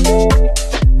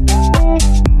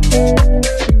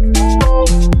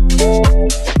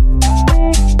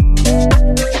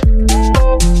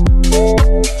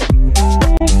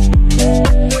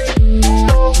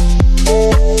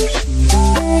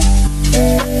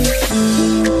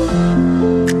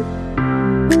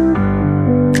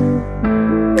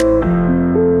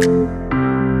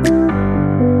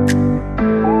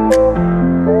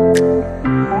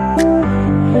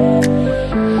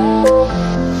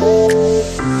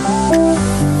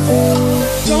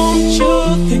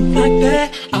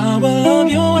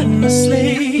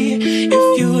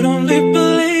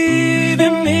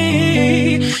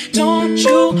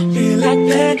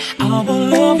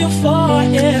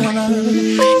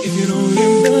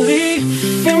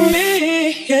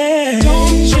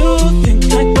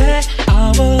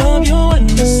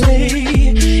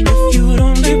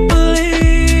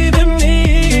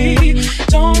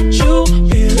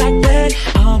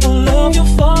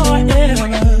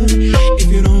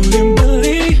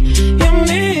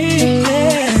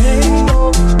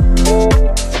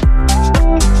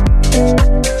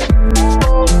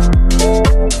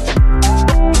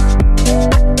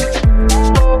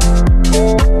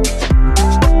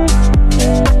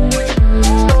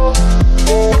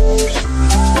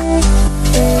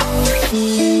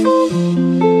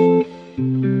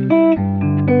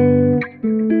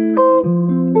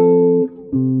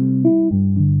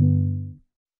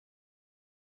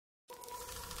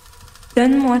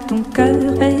 Donne-moi ton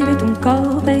cœur, baby, ton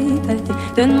corps, baby.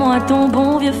 Donne-moi ton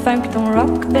bon vieux funk, ton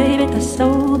rock, baby, ta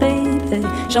soul, baby.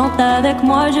 Chante avec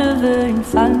moi, je veux une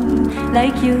femme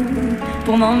like you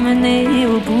pour m'emmener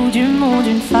au bout du monde,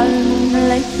 une femme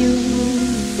like you.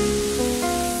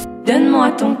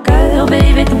 Donne-moi ton cœur,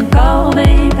 baby, ton corps,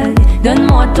 baby.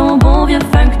 Donne-moi ton bon vieux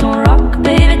funk, ton rock,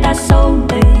 baby, ta soul,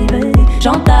 baby.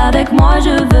 Chante avec moi,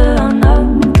 je veux un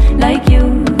homme like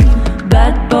you.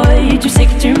 Bad boy, tu sais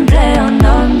que tu me plais, un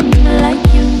homme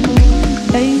like you.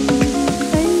 Hey.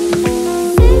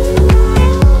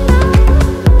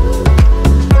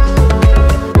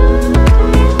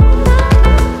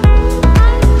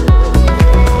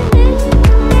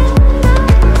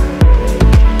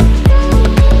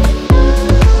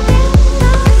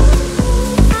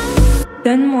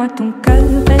 Donne-moi ton cœur,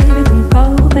 baby, ton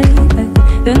corps, baby.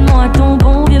 Donne-moi ton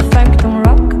bon vieux funk, ton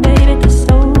rock, baby, ta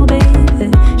soul,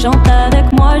 baby. Chante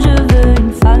avec moi, je veux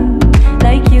une femme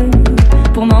like you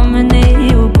pour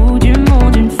m'emmener au bout du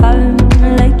monde, une femme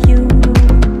like you.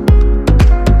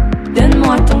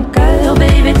 Donne-moi ton cœur,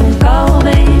 baby, ton corps,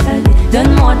 baby.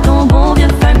 Donne-moi ton bon vieux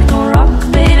funk, ton rock,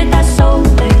 baby, ta soul,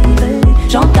 baby.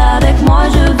 Chante avec moi,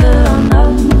 je veux un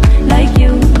homme like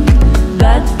you.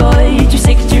 Bad boy, tu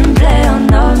sais que tu me plais, un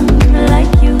homme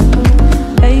like you.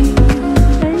 Hey.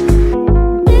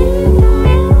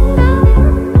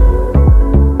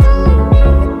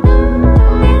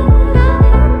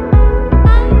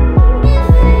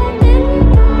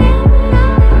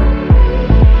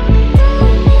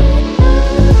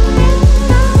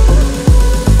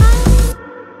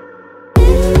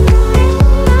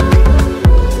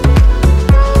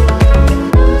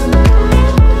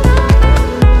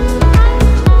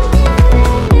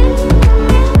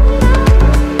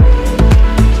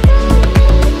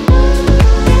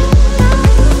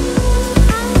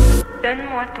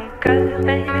 Donne-moi ton cœur,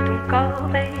 baby, ton corps,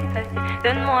 baby.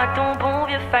 Donne-moi ton bon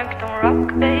vieux funk, ton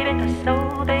rock, baby, ta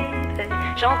soul, baby.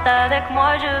 Chante avec moi,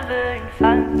 je veux une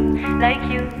femme like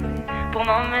you pour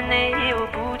m'emmener au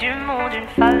bout du monde, une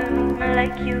femme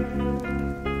like you.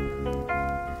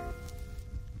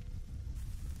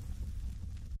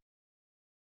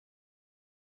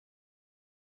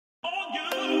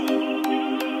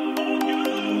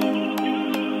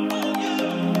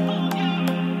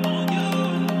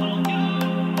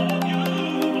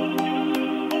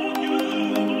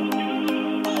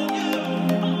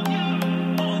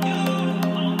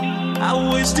 I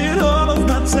wasted all of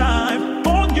my time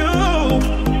on you,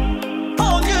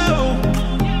 on you,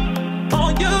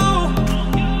 on you.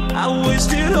 I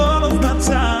wasted all of my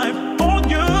time on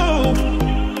you,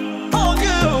 on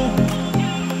you,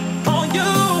 on you.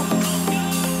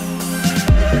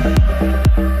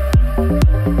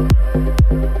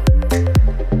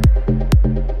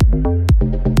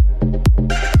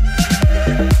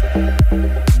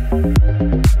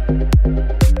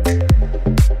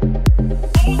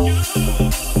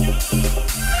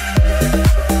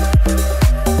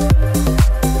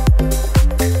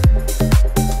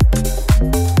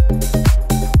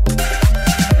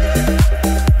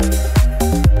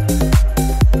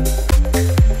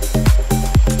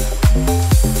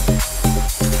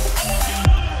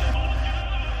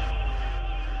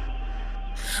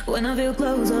 When I feel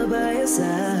closer by your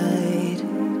side,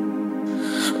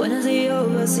 when I see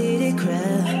you, I see the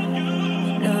crowd.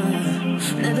 No,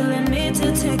 never let me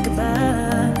to take a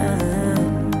bow,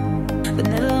 but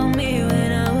never on me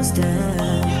when I was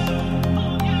down.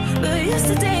 But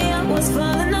yesterday I was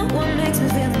falling, no one makes me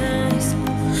feel nice.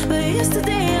 But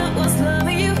yesterday I was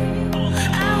loving you,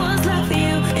 I was loving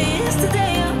you.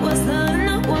 Yesterday I was loving,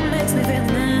 no one makes me feel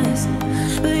nice.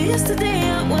 But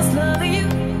yesterday I was loving you.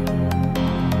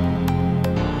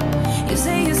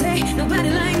 You say, nobody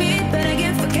like me, but I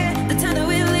can't forget the time that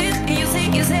we lived. And you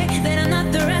say, that I'm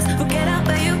not the rest, forget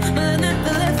about you, my love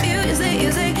never left you.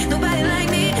 You say, nobody like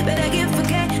me, but I can't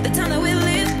forget the time that we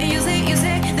lived. And you say,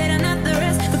 that I'm not the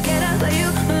rest, forget about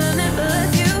you, my love never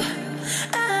left you.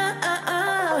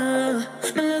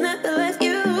 My love never left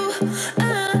you. My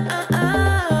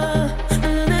love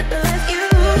never left you.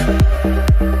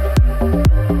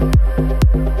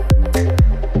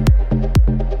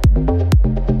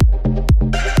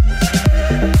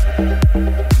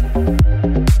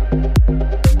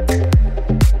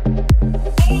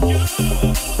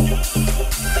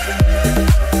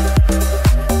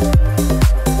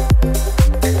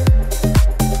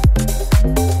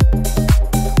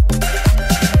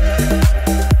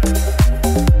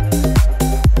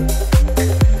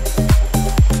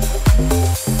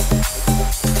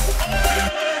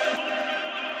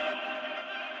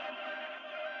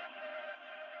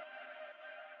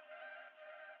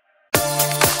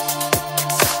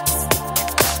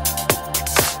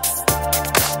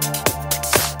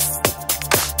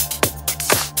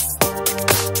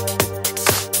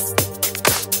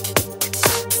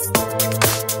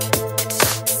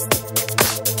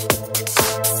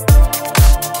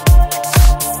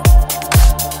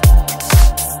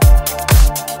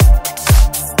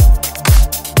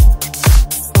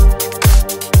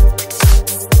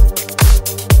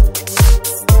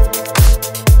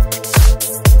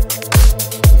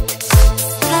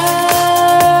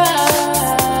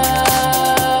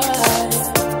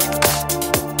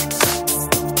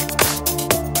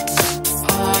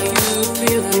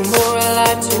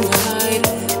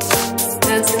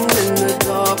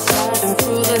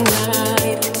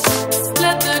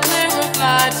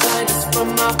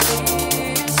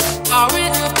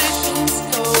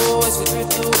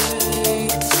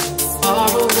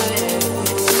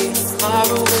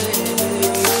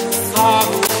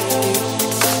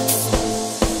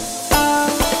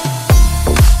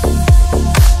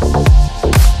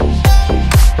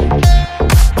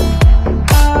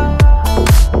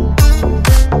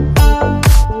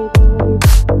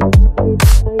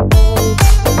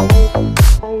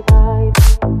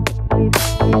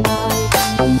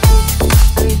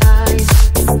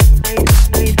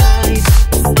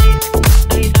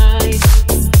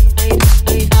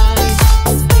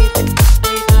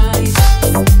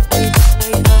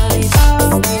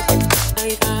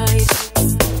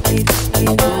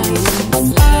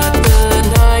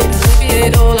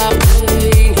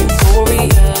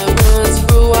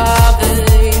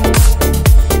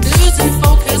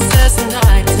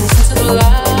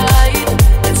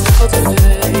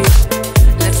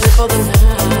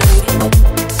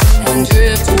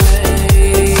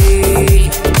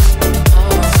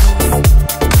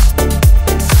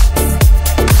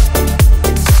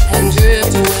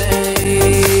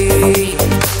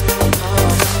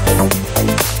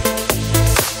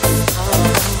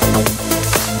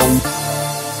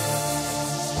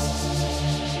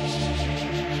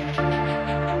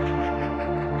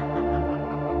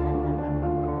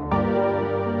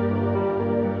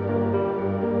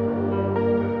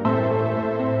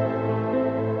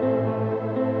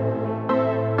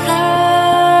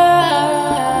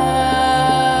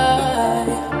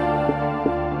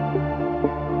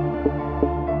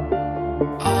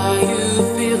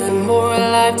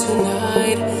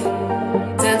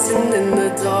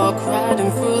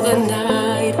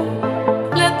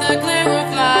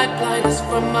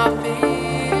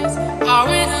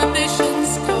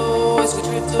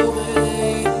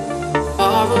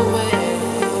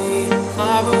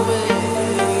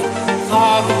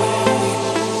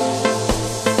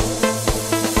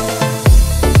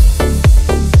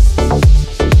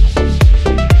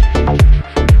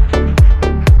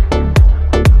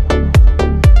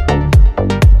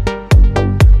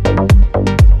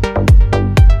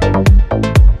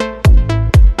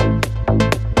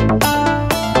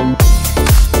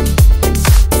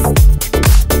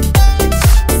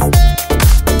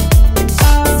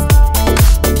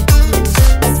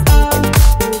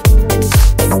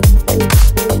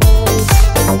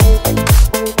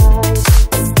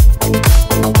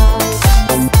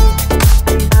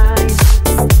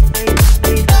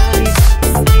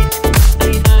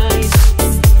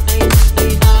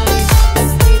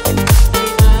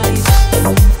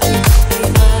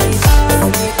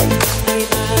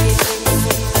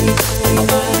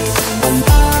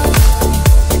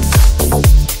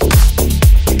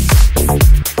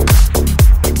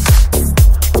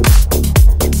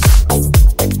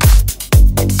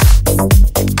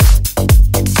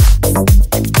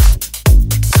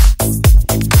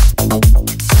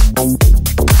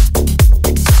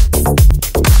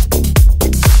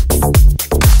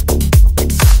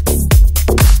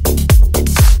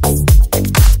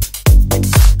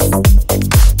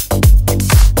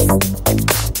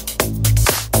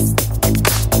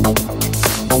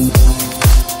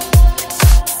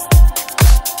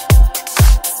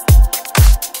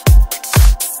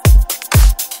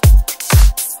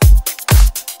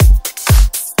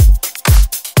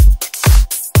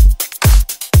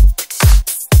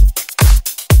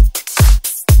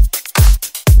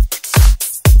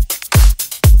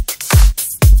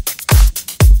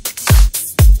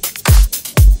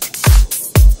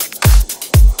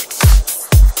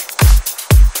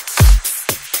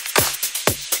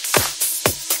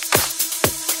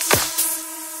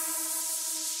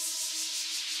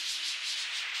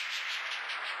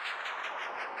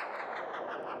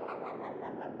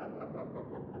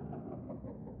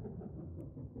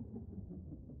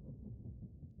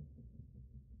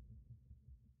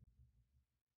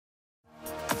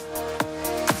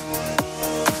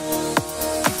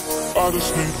 I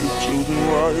just need you to the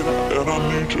right, and I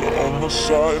need you on my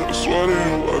side. I swear to you,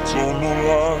 I don't know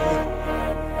lie.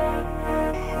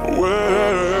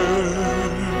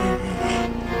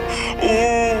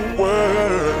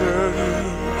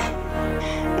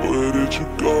 Where did you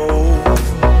go?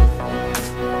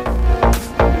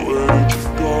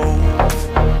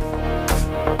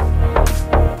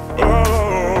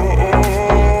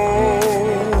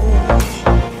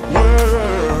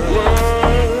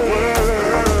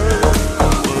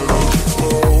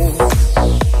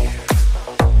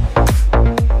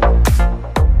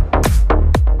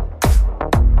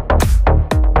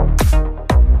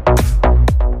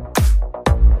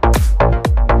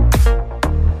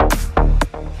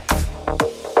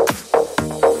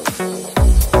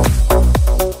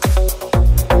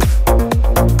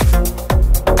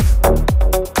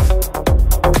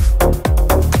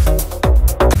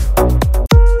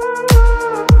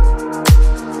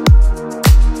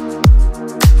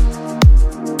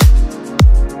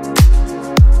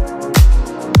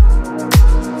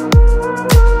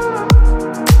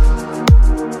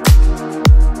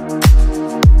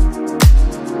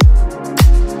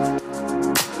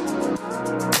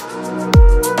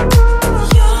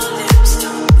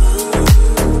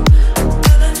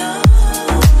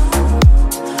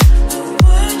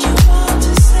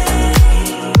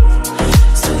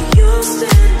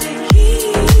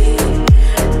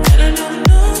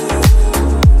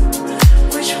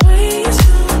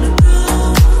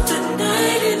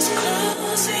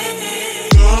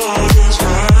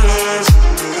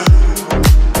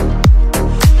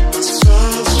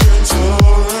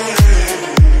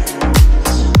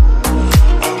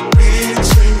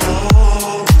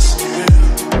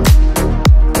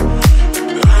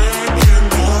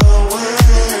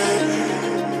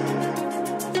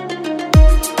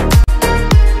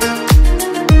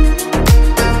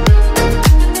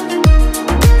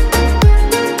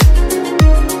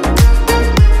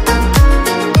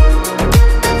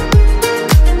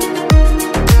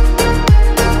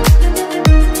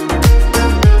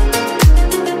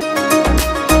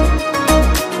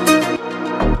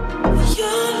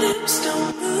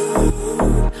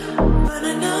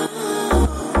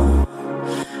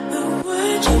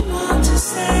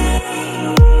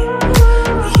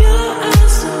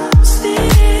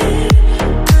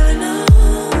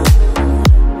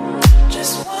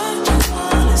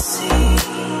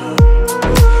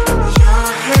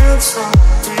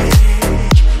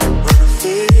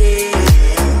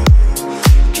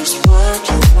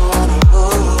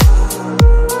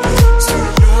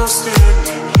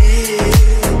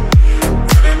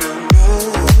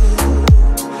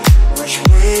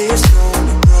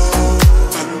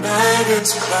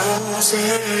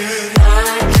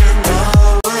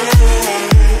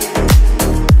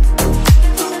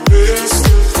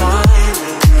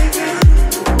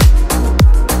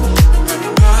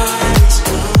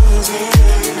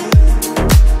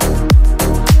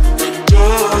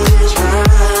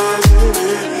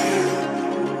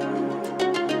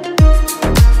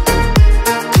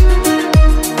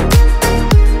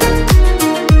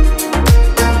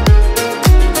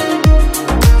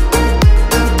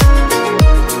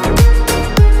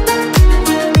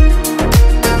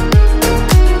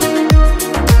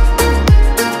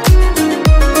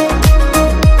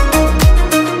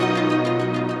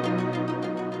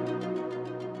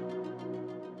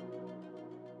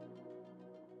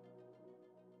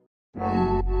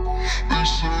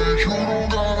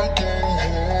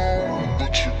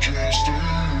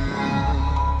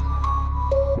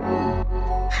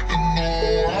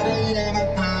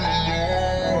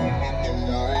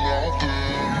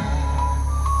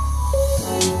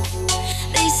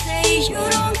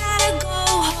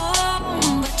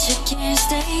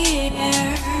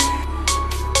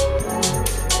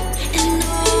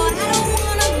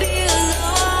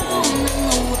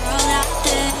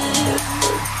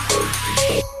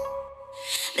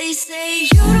 They say you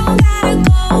don't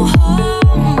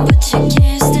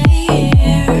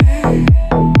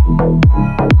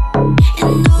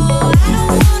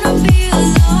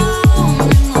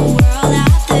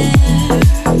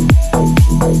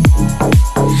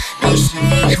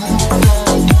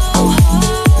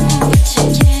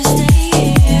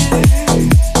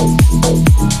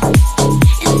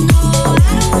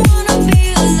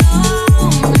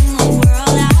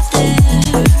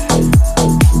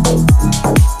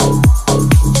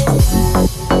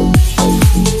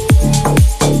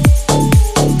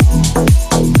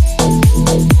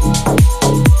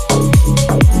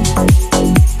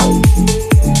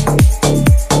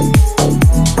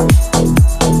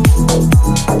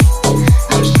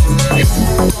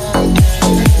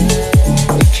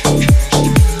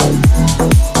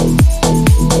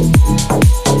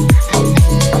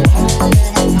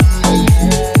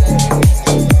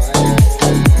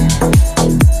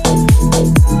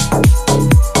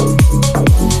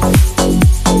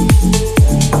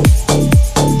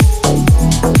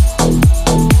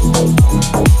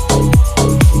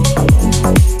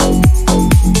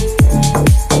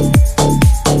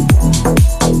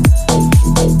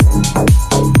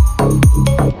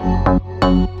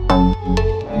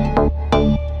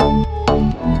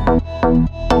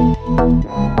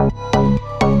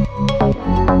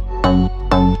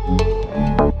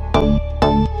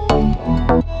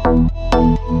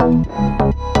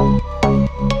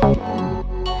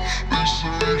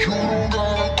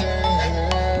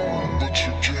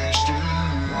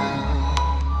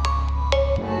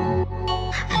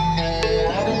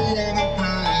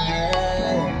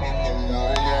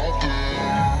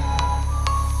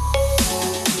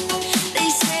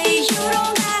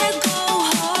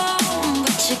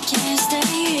stay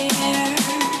here.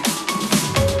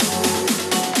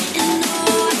 And no,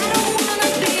 I don't wanna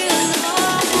be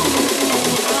alone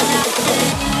out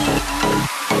there.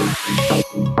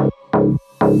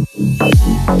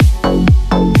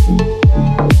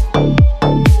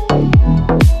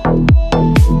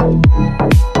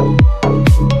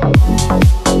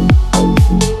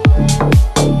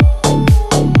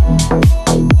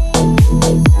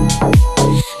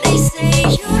 They say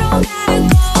you don't gotta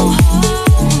go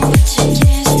home, but you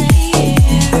can't stay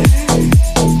here.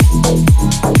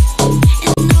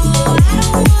 And no, I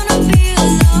don't wanna be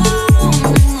alone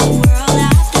in the world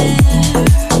out there.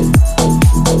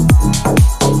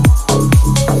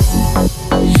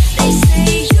 They say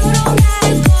you don't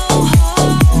gotta go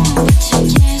home, but you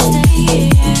can't stay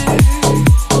here.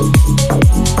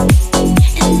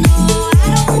 And no, I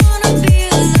don't wanna be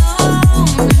alone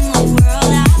in the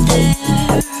world out there.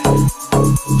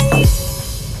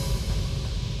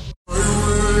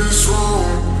 It's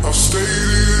wrong, I've stayed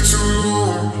here too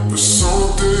long, but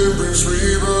something brings me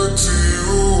back to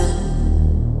you.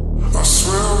 I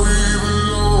swear we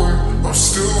belong, I'm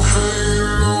still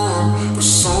hanging on, but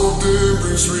something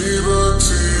brings me back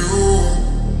to you.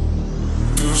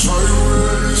 Feels right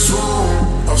when it's wrong,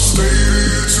 I've stayed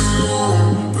here too long,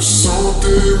 but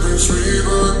something brings me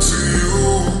back to you.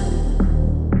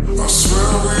 I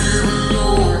swear we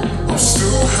belong, I'm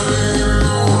still hanging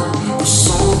on, but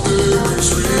something brings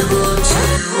me back to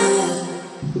you.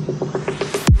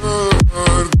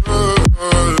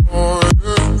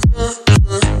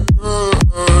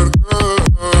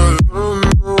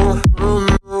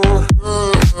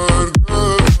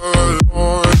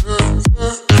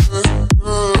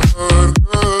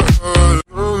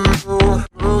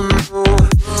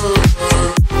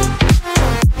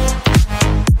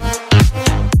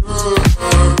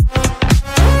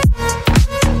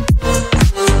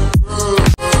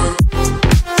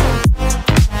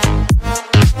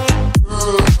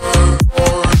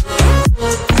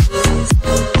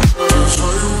 Feels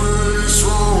right when it's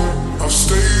wrong, I've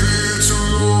stayed here too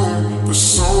long, but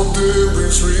something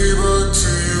brings me back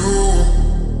to you.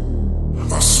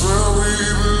 I swear we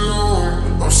belong,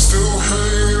 I'm still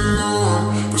hanging on,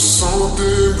 but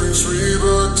something brings me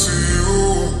back to you.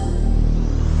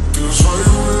 Feels right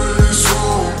when it's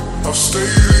wrong, I've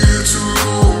stayed here too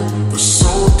long, but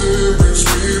something brings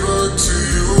me back to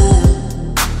you.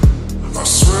 I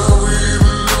swear we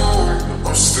belong,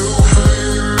 I'm still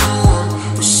hanging on,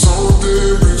 but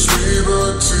something brings me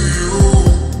back to you.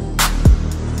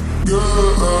 Good,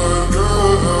 oh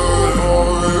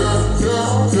yeah,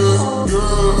 yeah, yeah,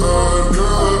 good,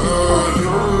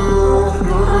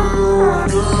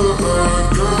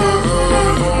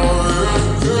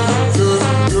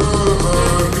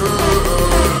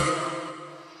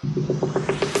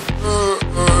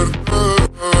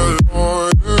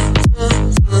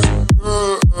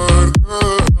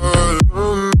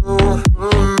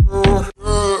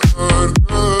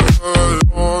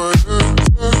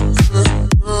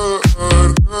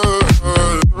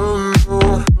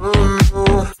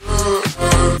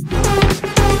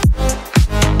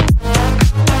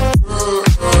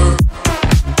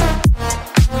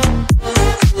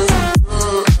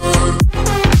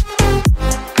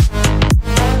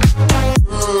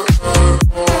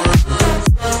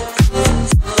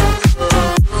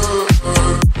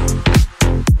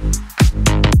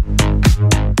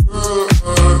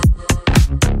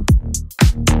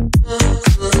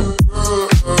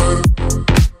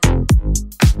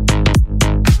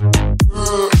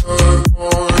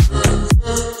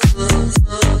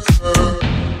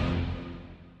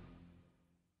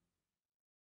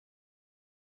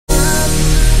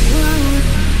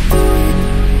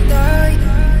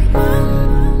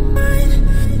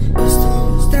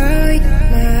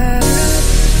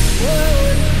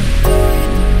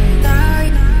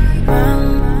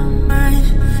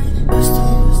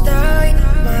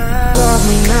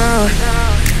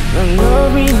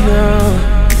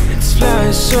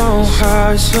 so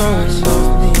high, so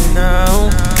love me now.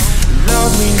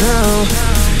 Love me now.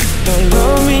 Don't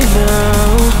love me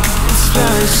now. It's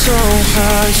flying so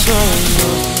high, so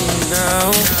love me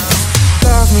now.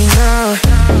 Love me now.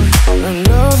 Don't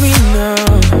love me now.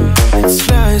 It's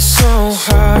flying so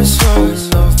high, so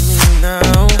love me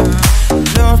now.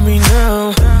 Love me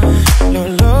now.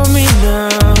 Don't love me now.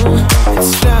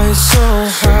 It's flying so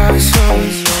high, so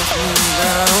love me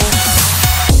now.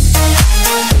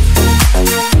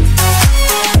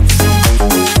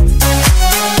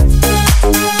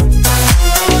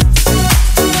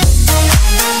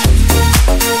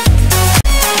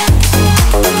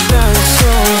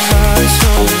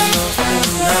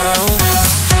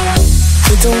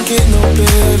 Don't get no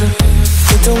better.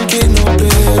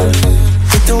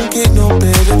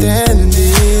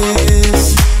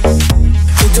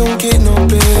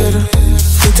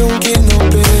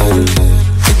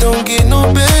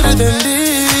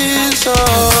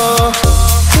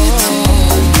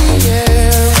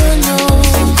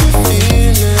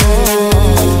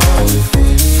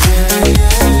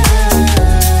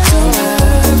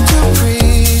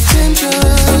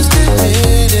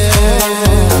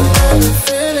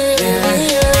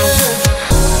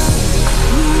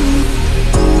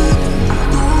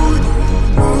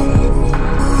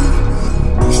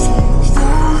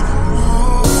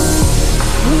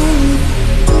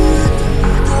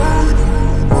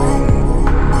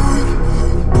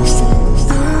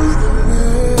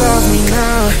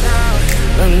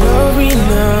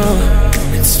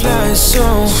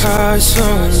 high, so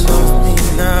love me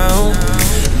now.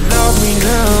 Love me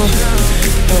now.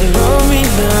 Don't love me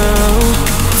now.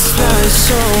 It's flying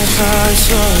so high,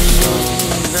 so love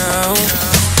me now.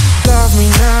 Love me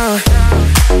now.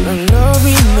 Don't love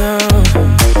me now.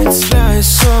 It's flying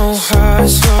so high,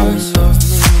 so love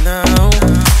me now.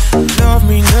 Love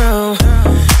me now.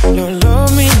 Don't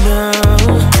love me now.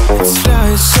 It's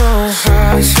flying so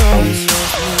high, so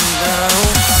love me now.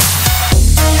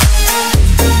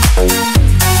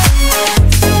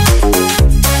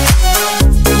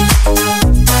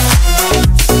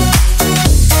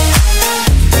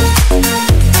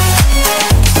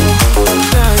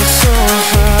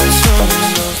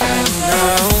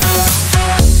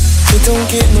 It don't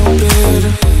get no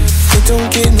better. It don't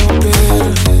get no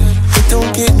better. It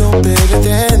don't get no better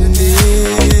than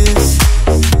this.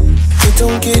 It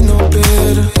don't get no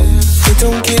better. It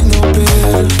don't get no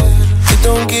better. It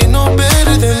don't get no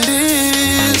better than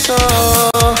this. Oh,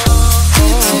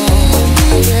 it's in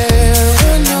the air.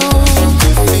 I know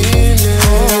you feel it.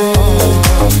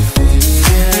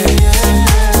 Yeah, yeah.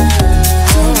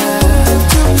 Don't have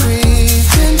to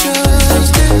pretend,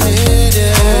 just admit it.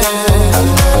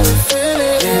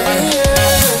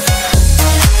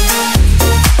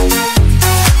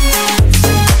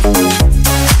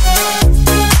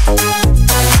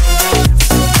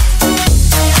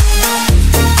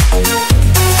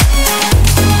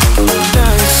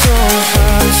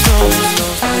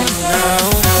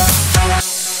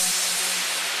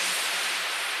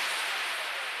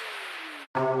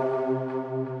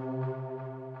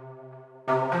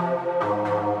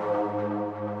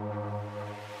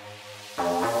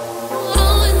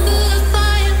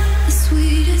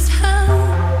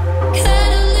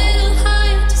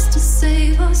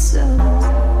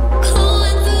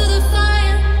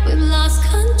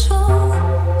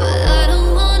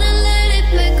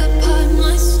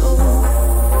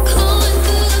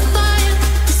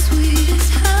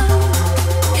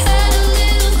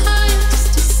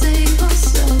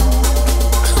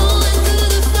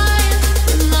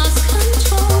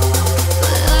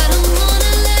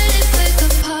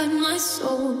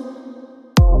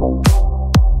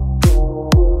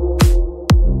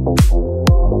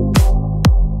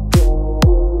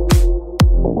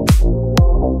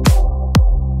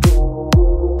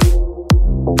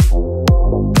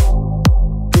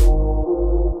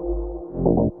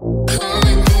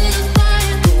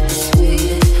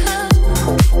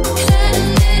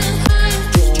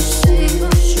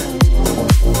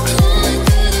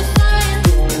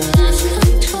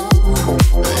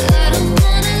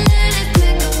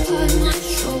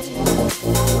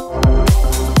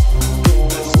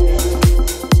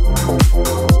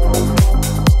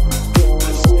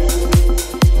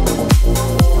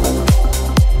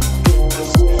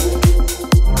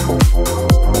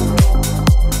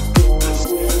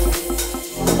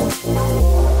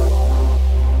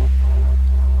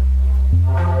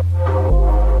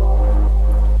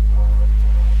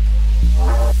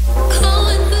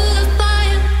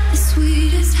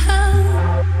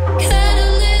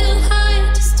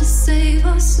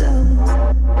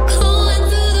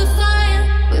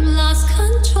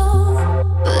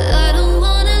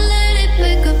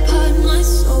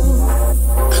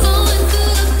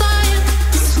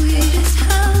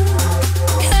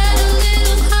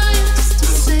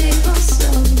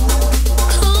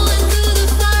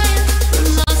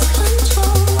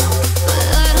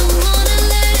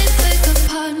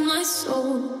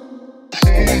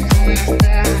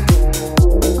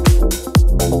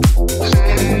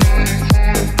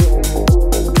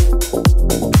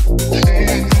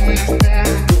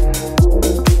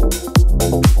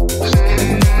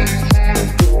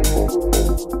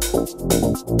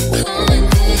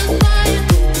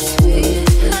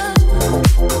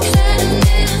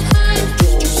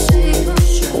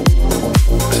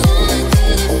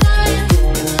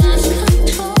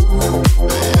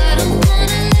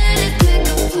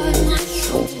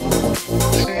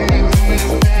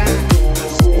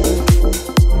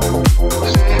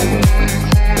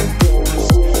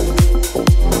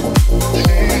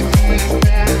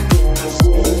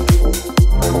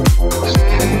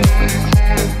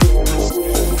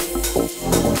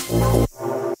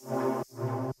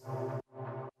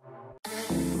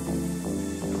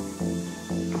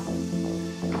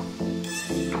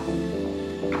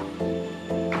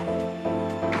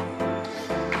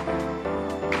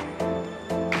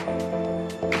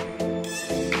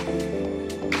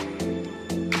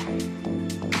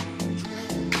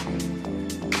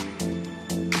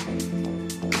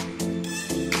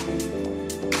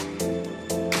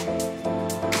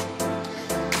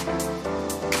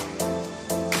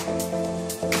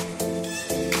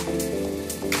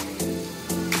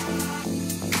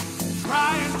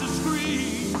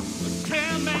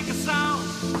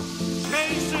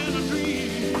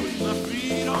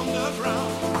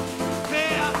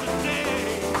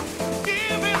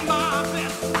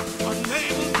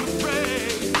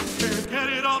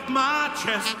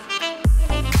 chest.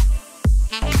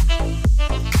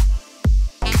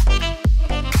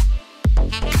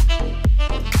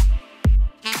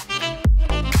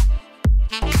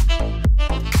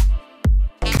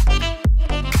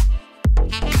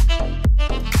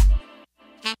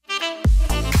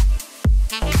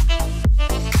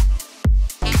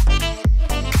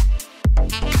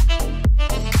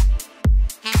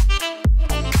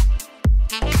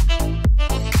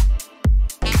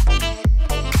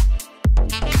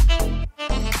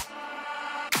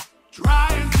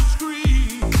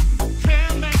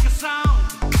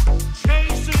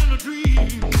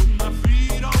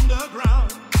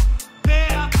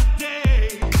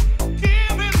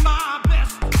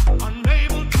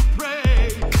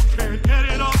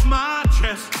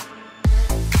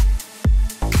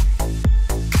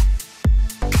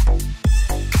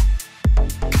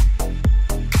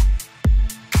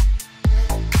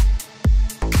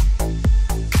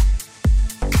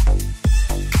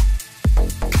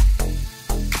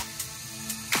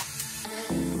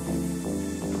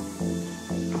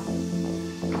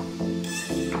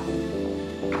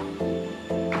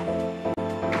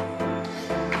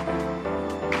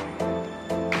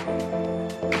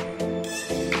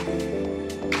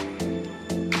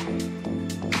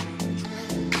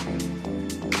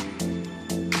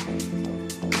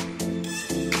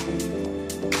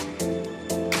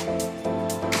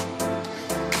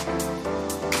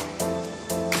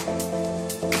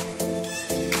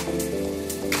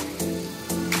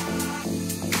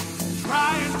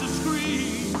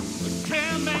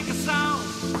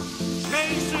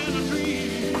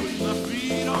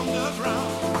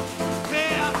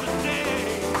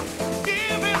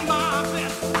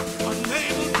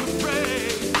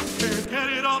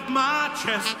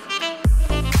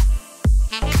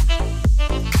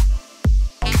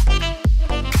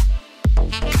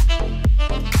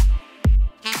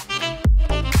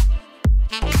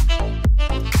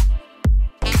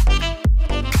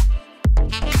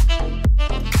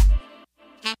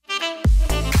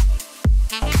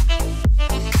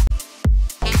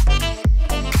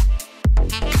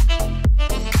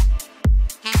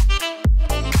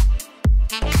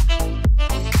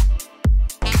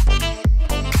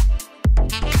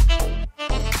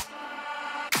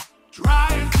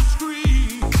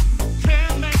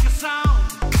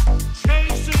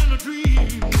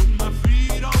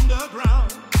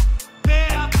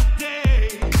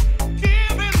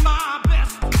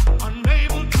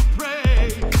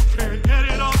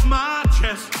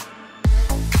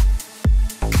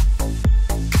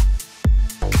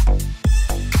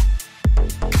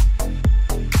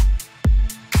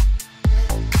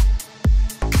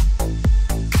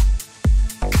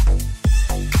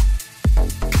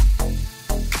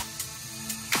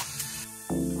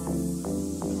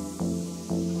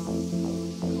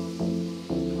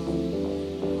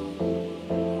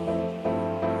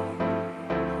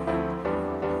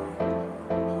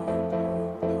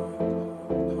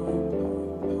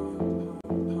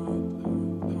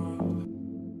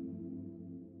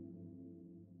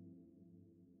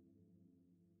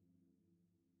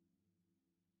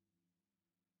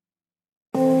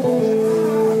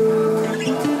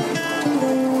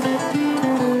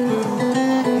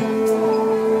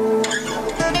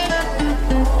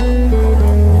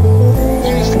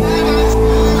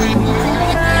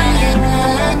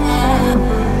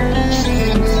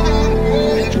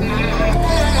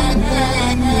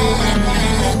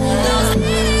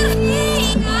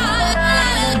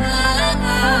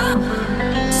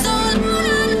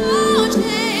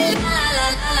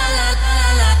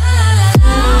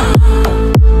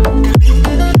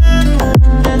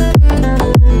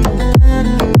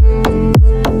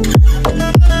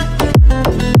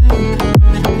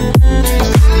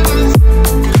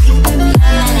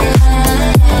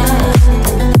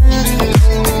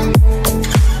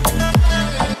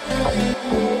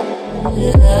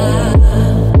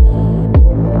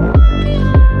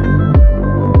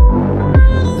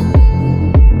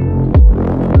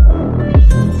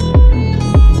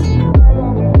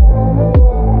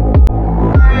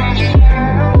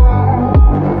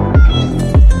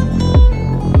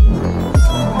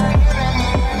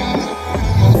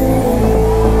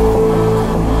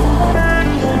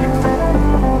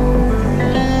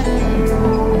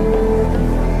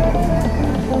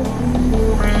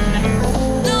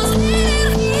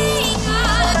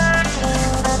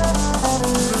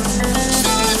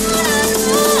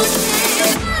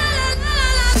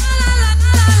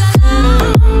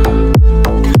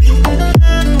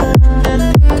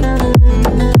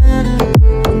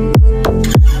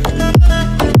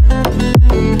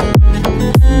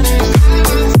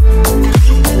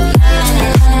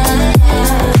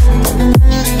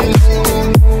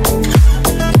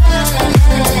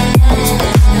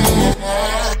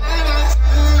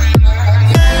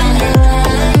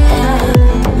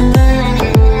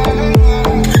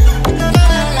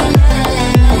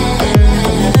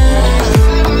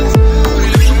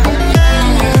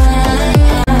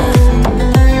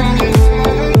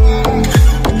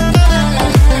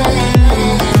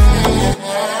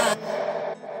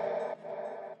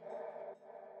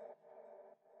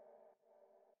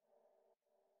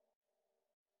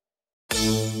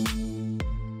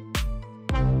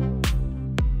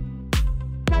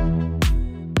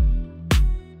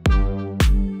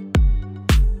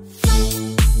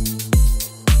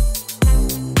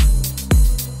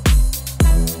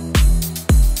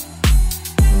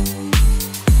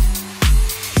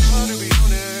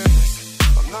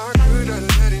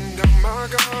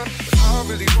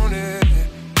 really want it.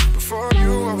 Before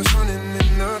you, I was running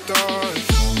in the dark.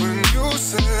 When you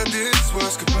said this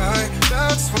was goodbye,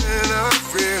 that's when I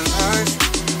realized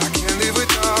I can't live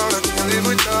without you.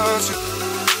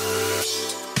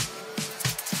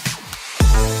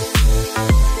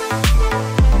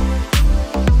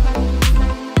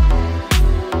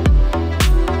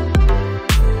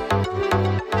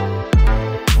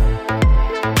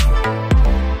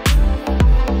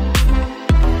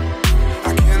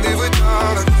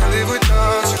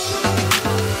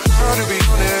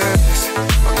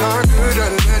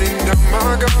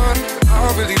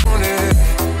 I really want it.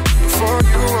 Before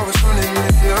you, I was running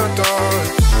in the dark.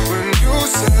 When you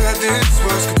said this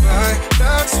was goodbye,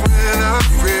 that's when I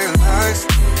realized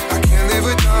I can't live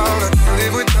without you.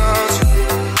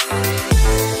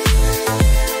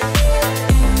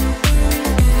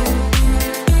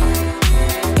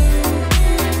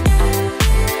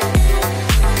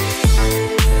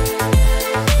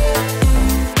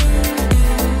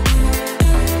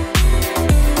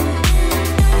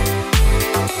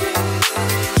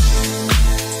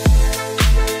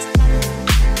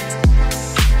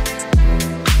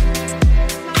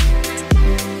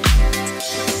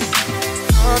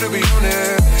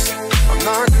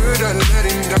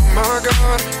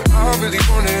 I really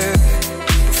want it.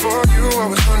 Before you, I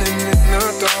was running in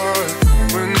the dark.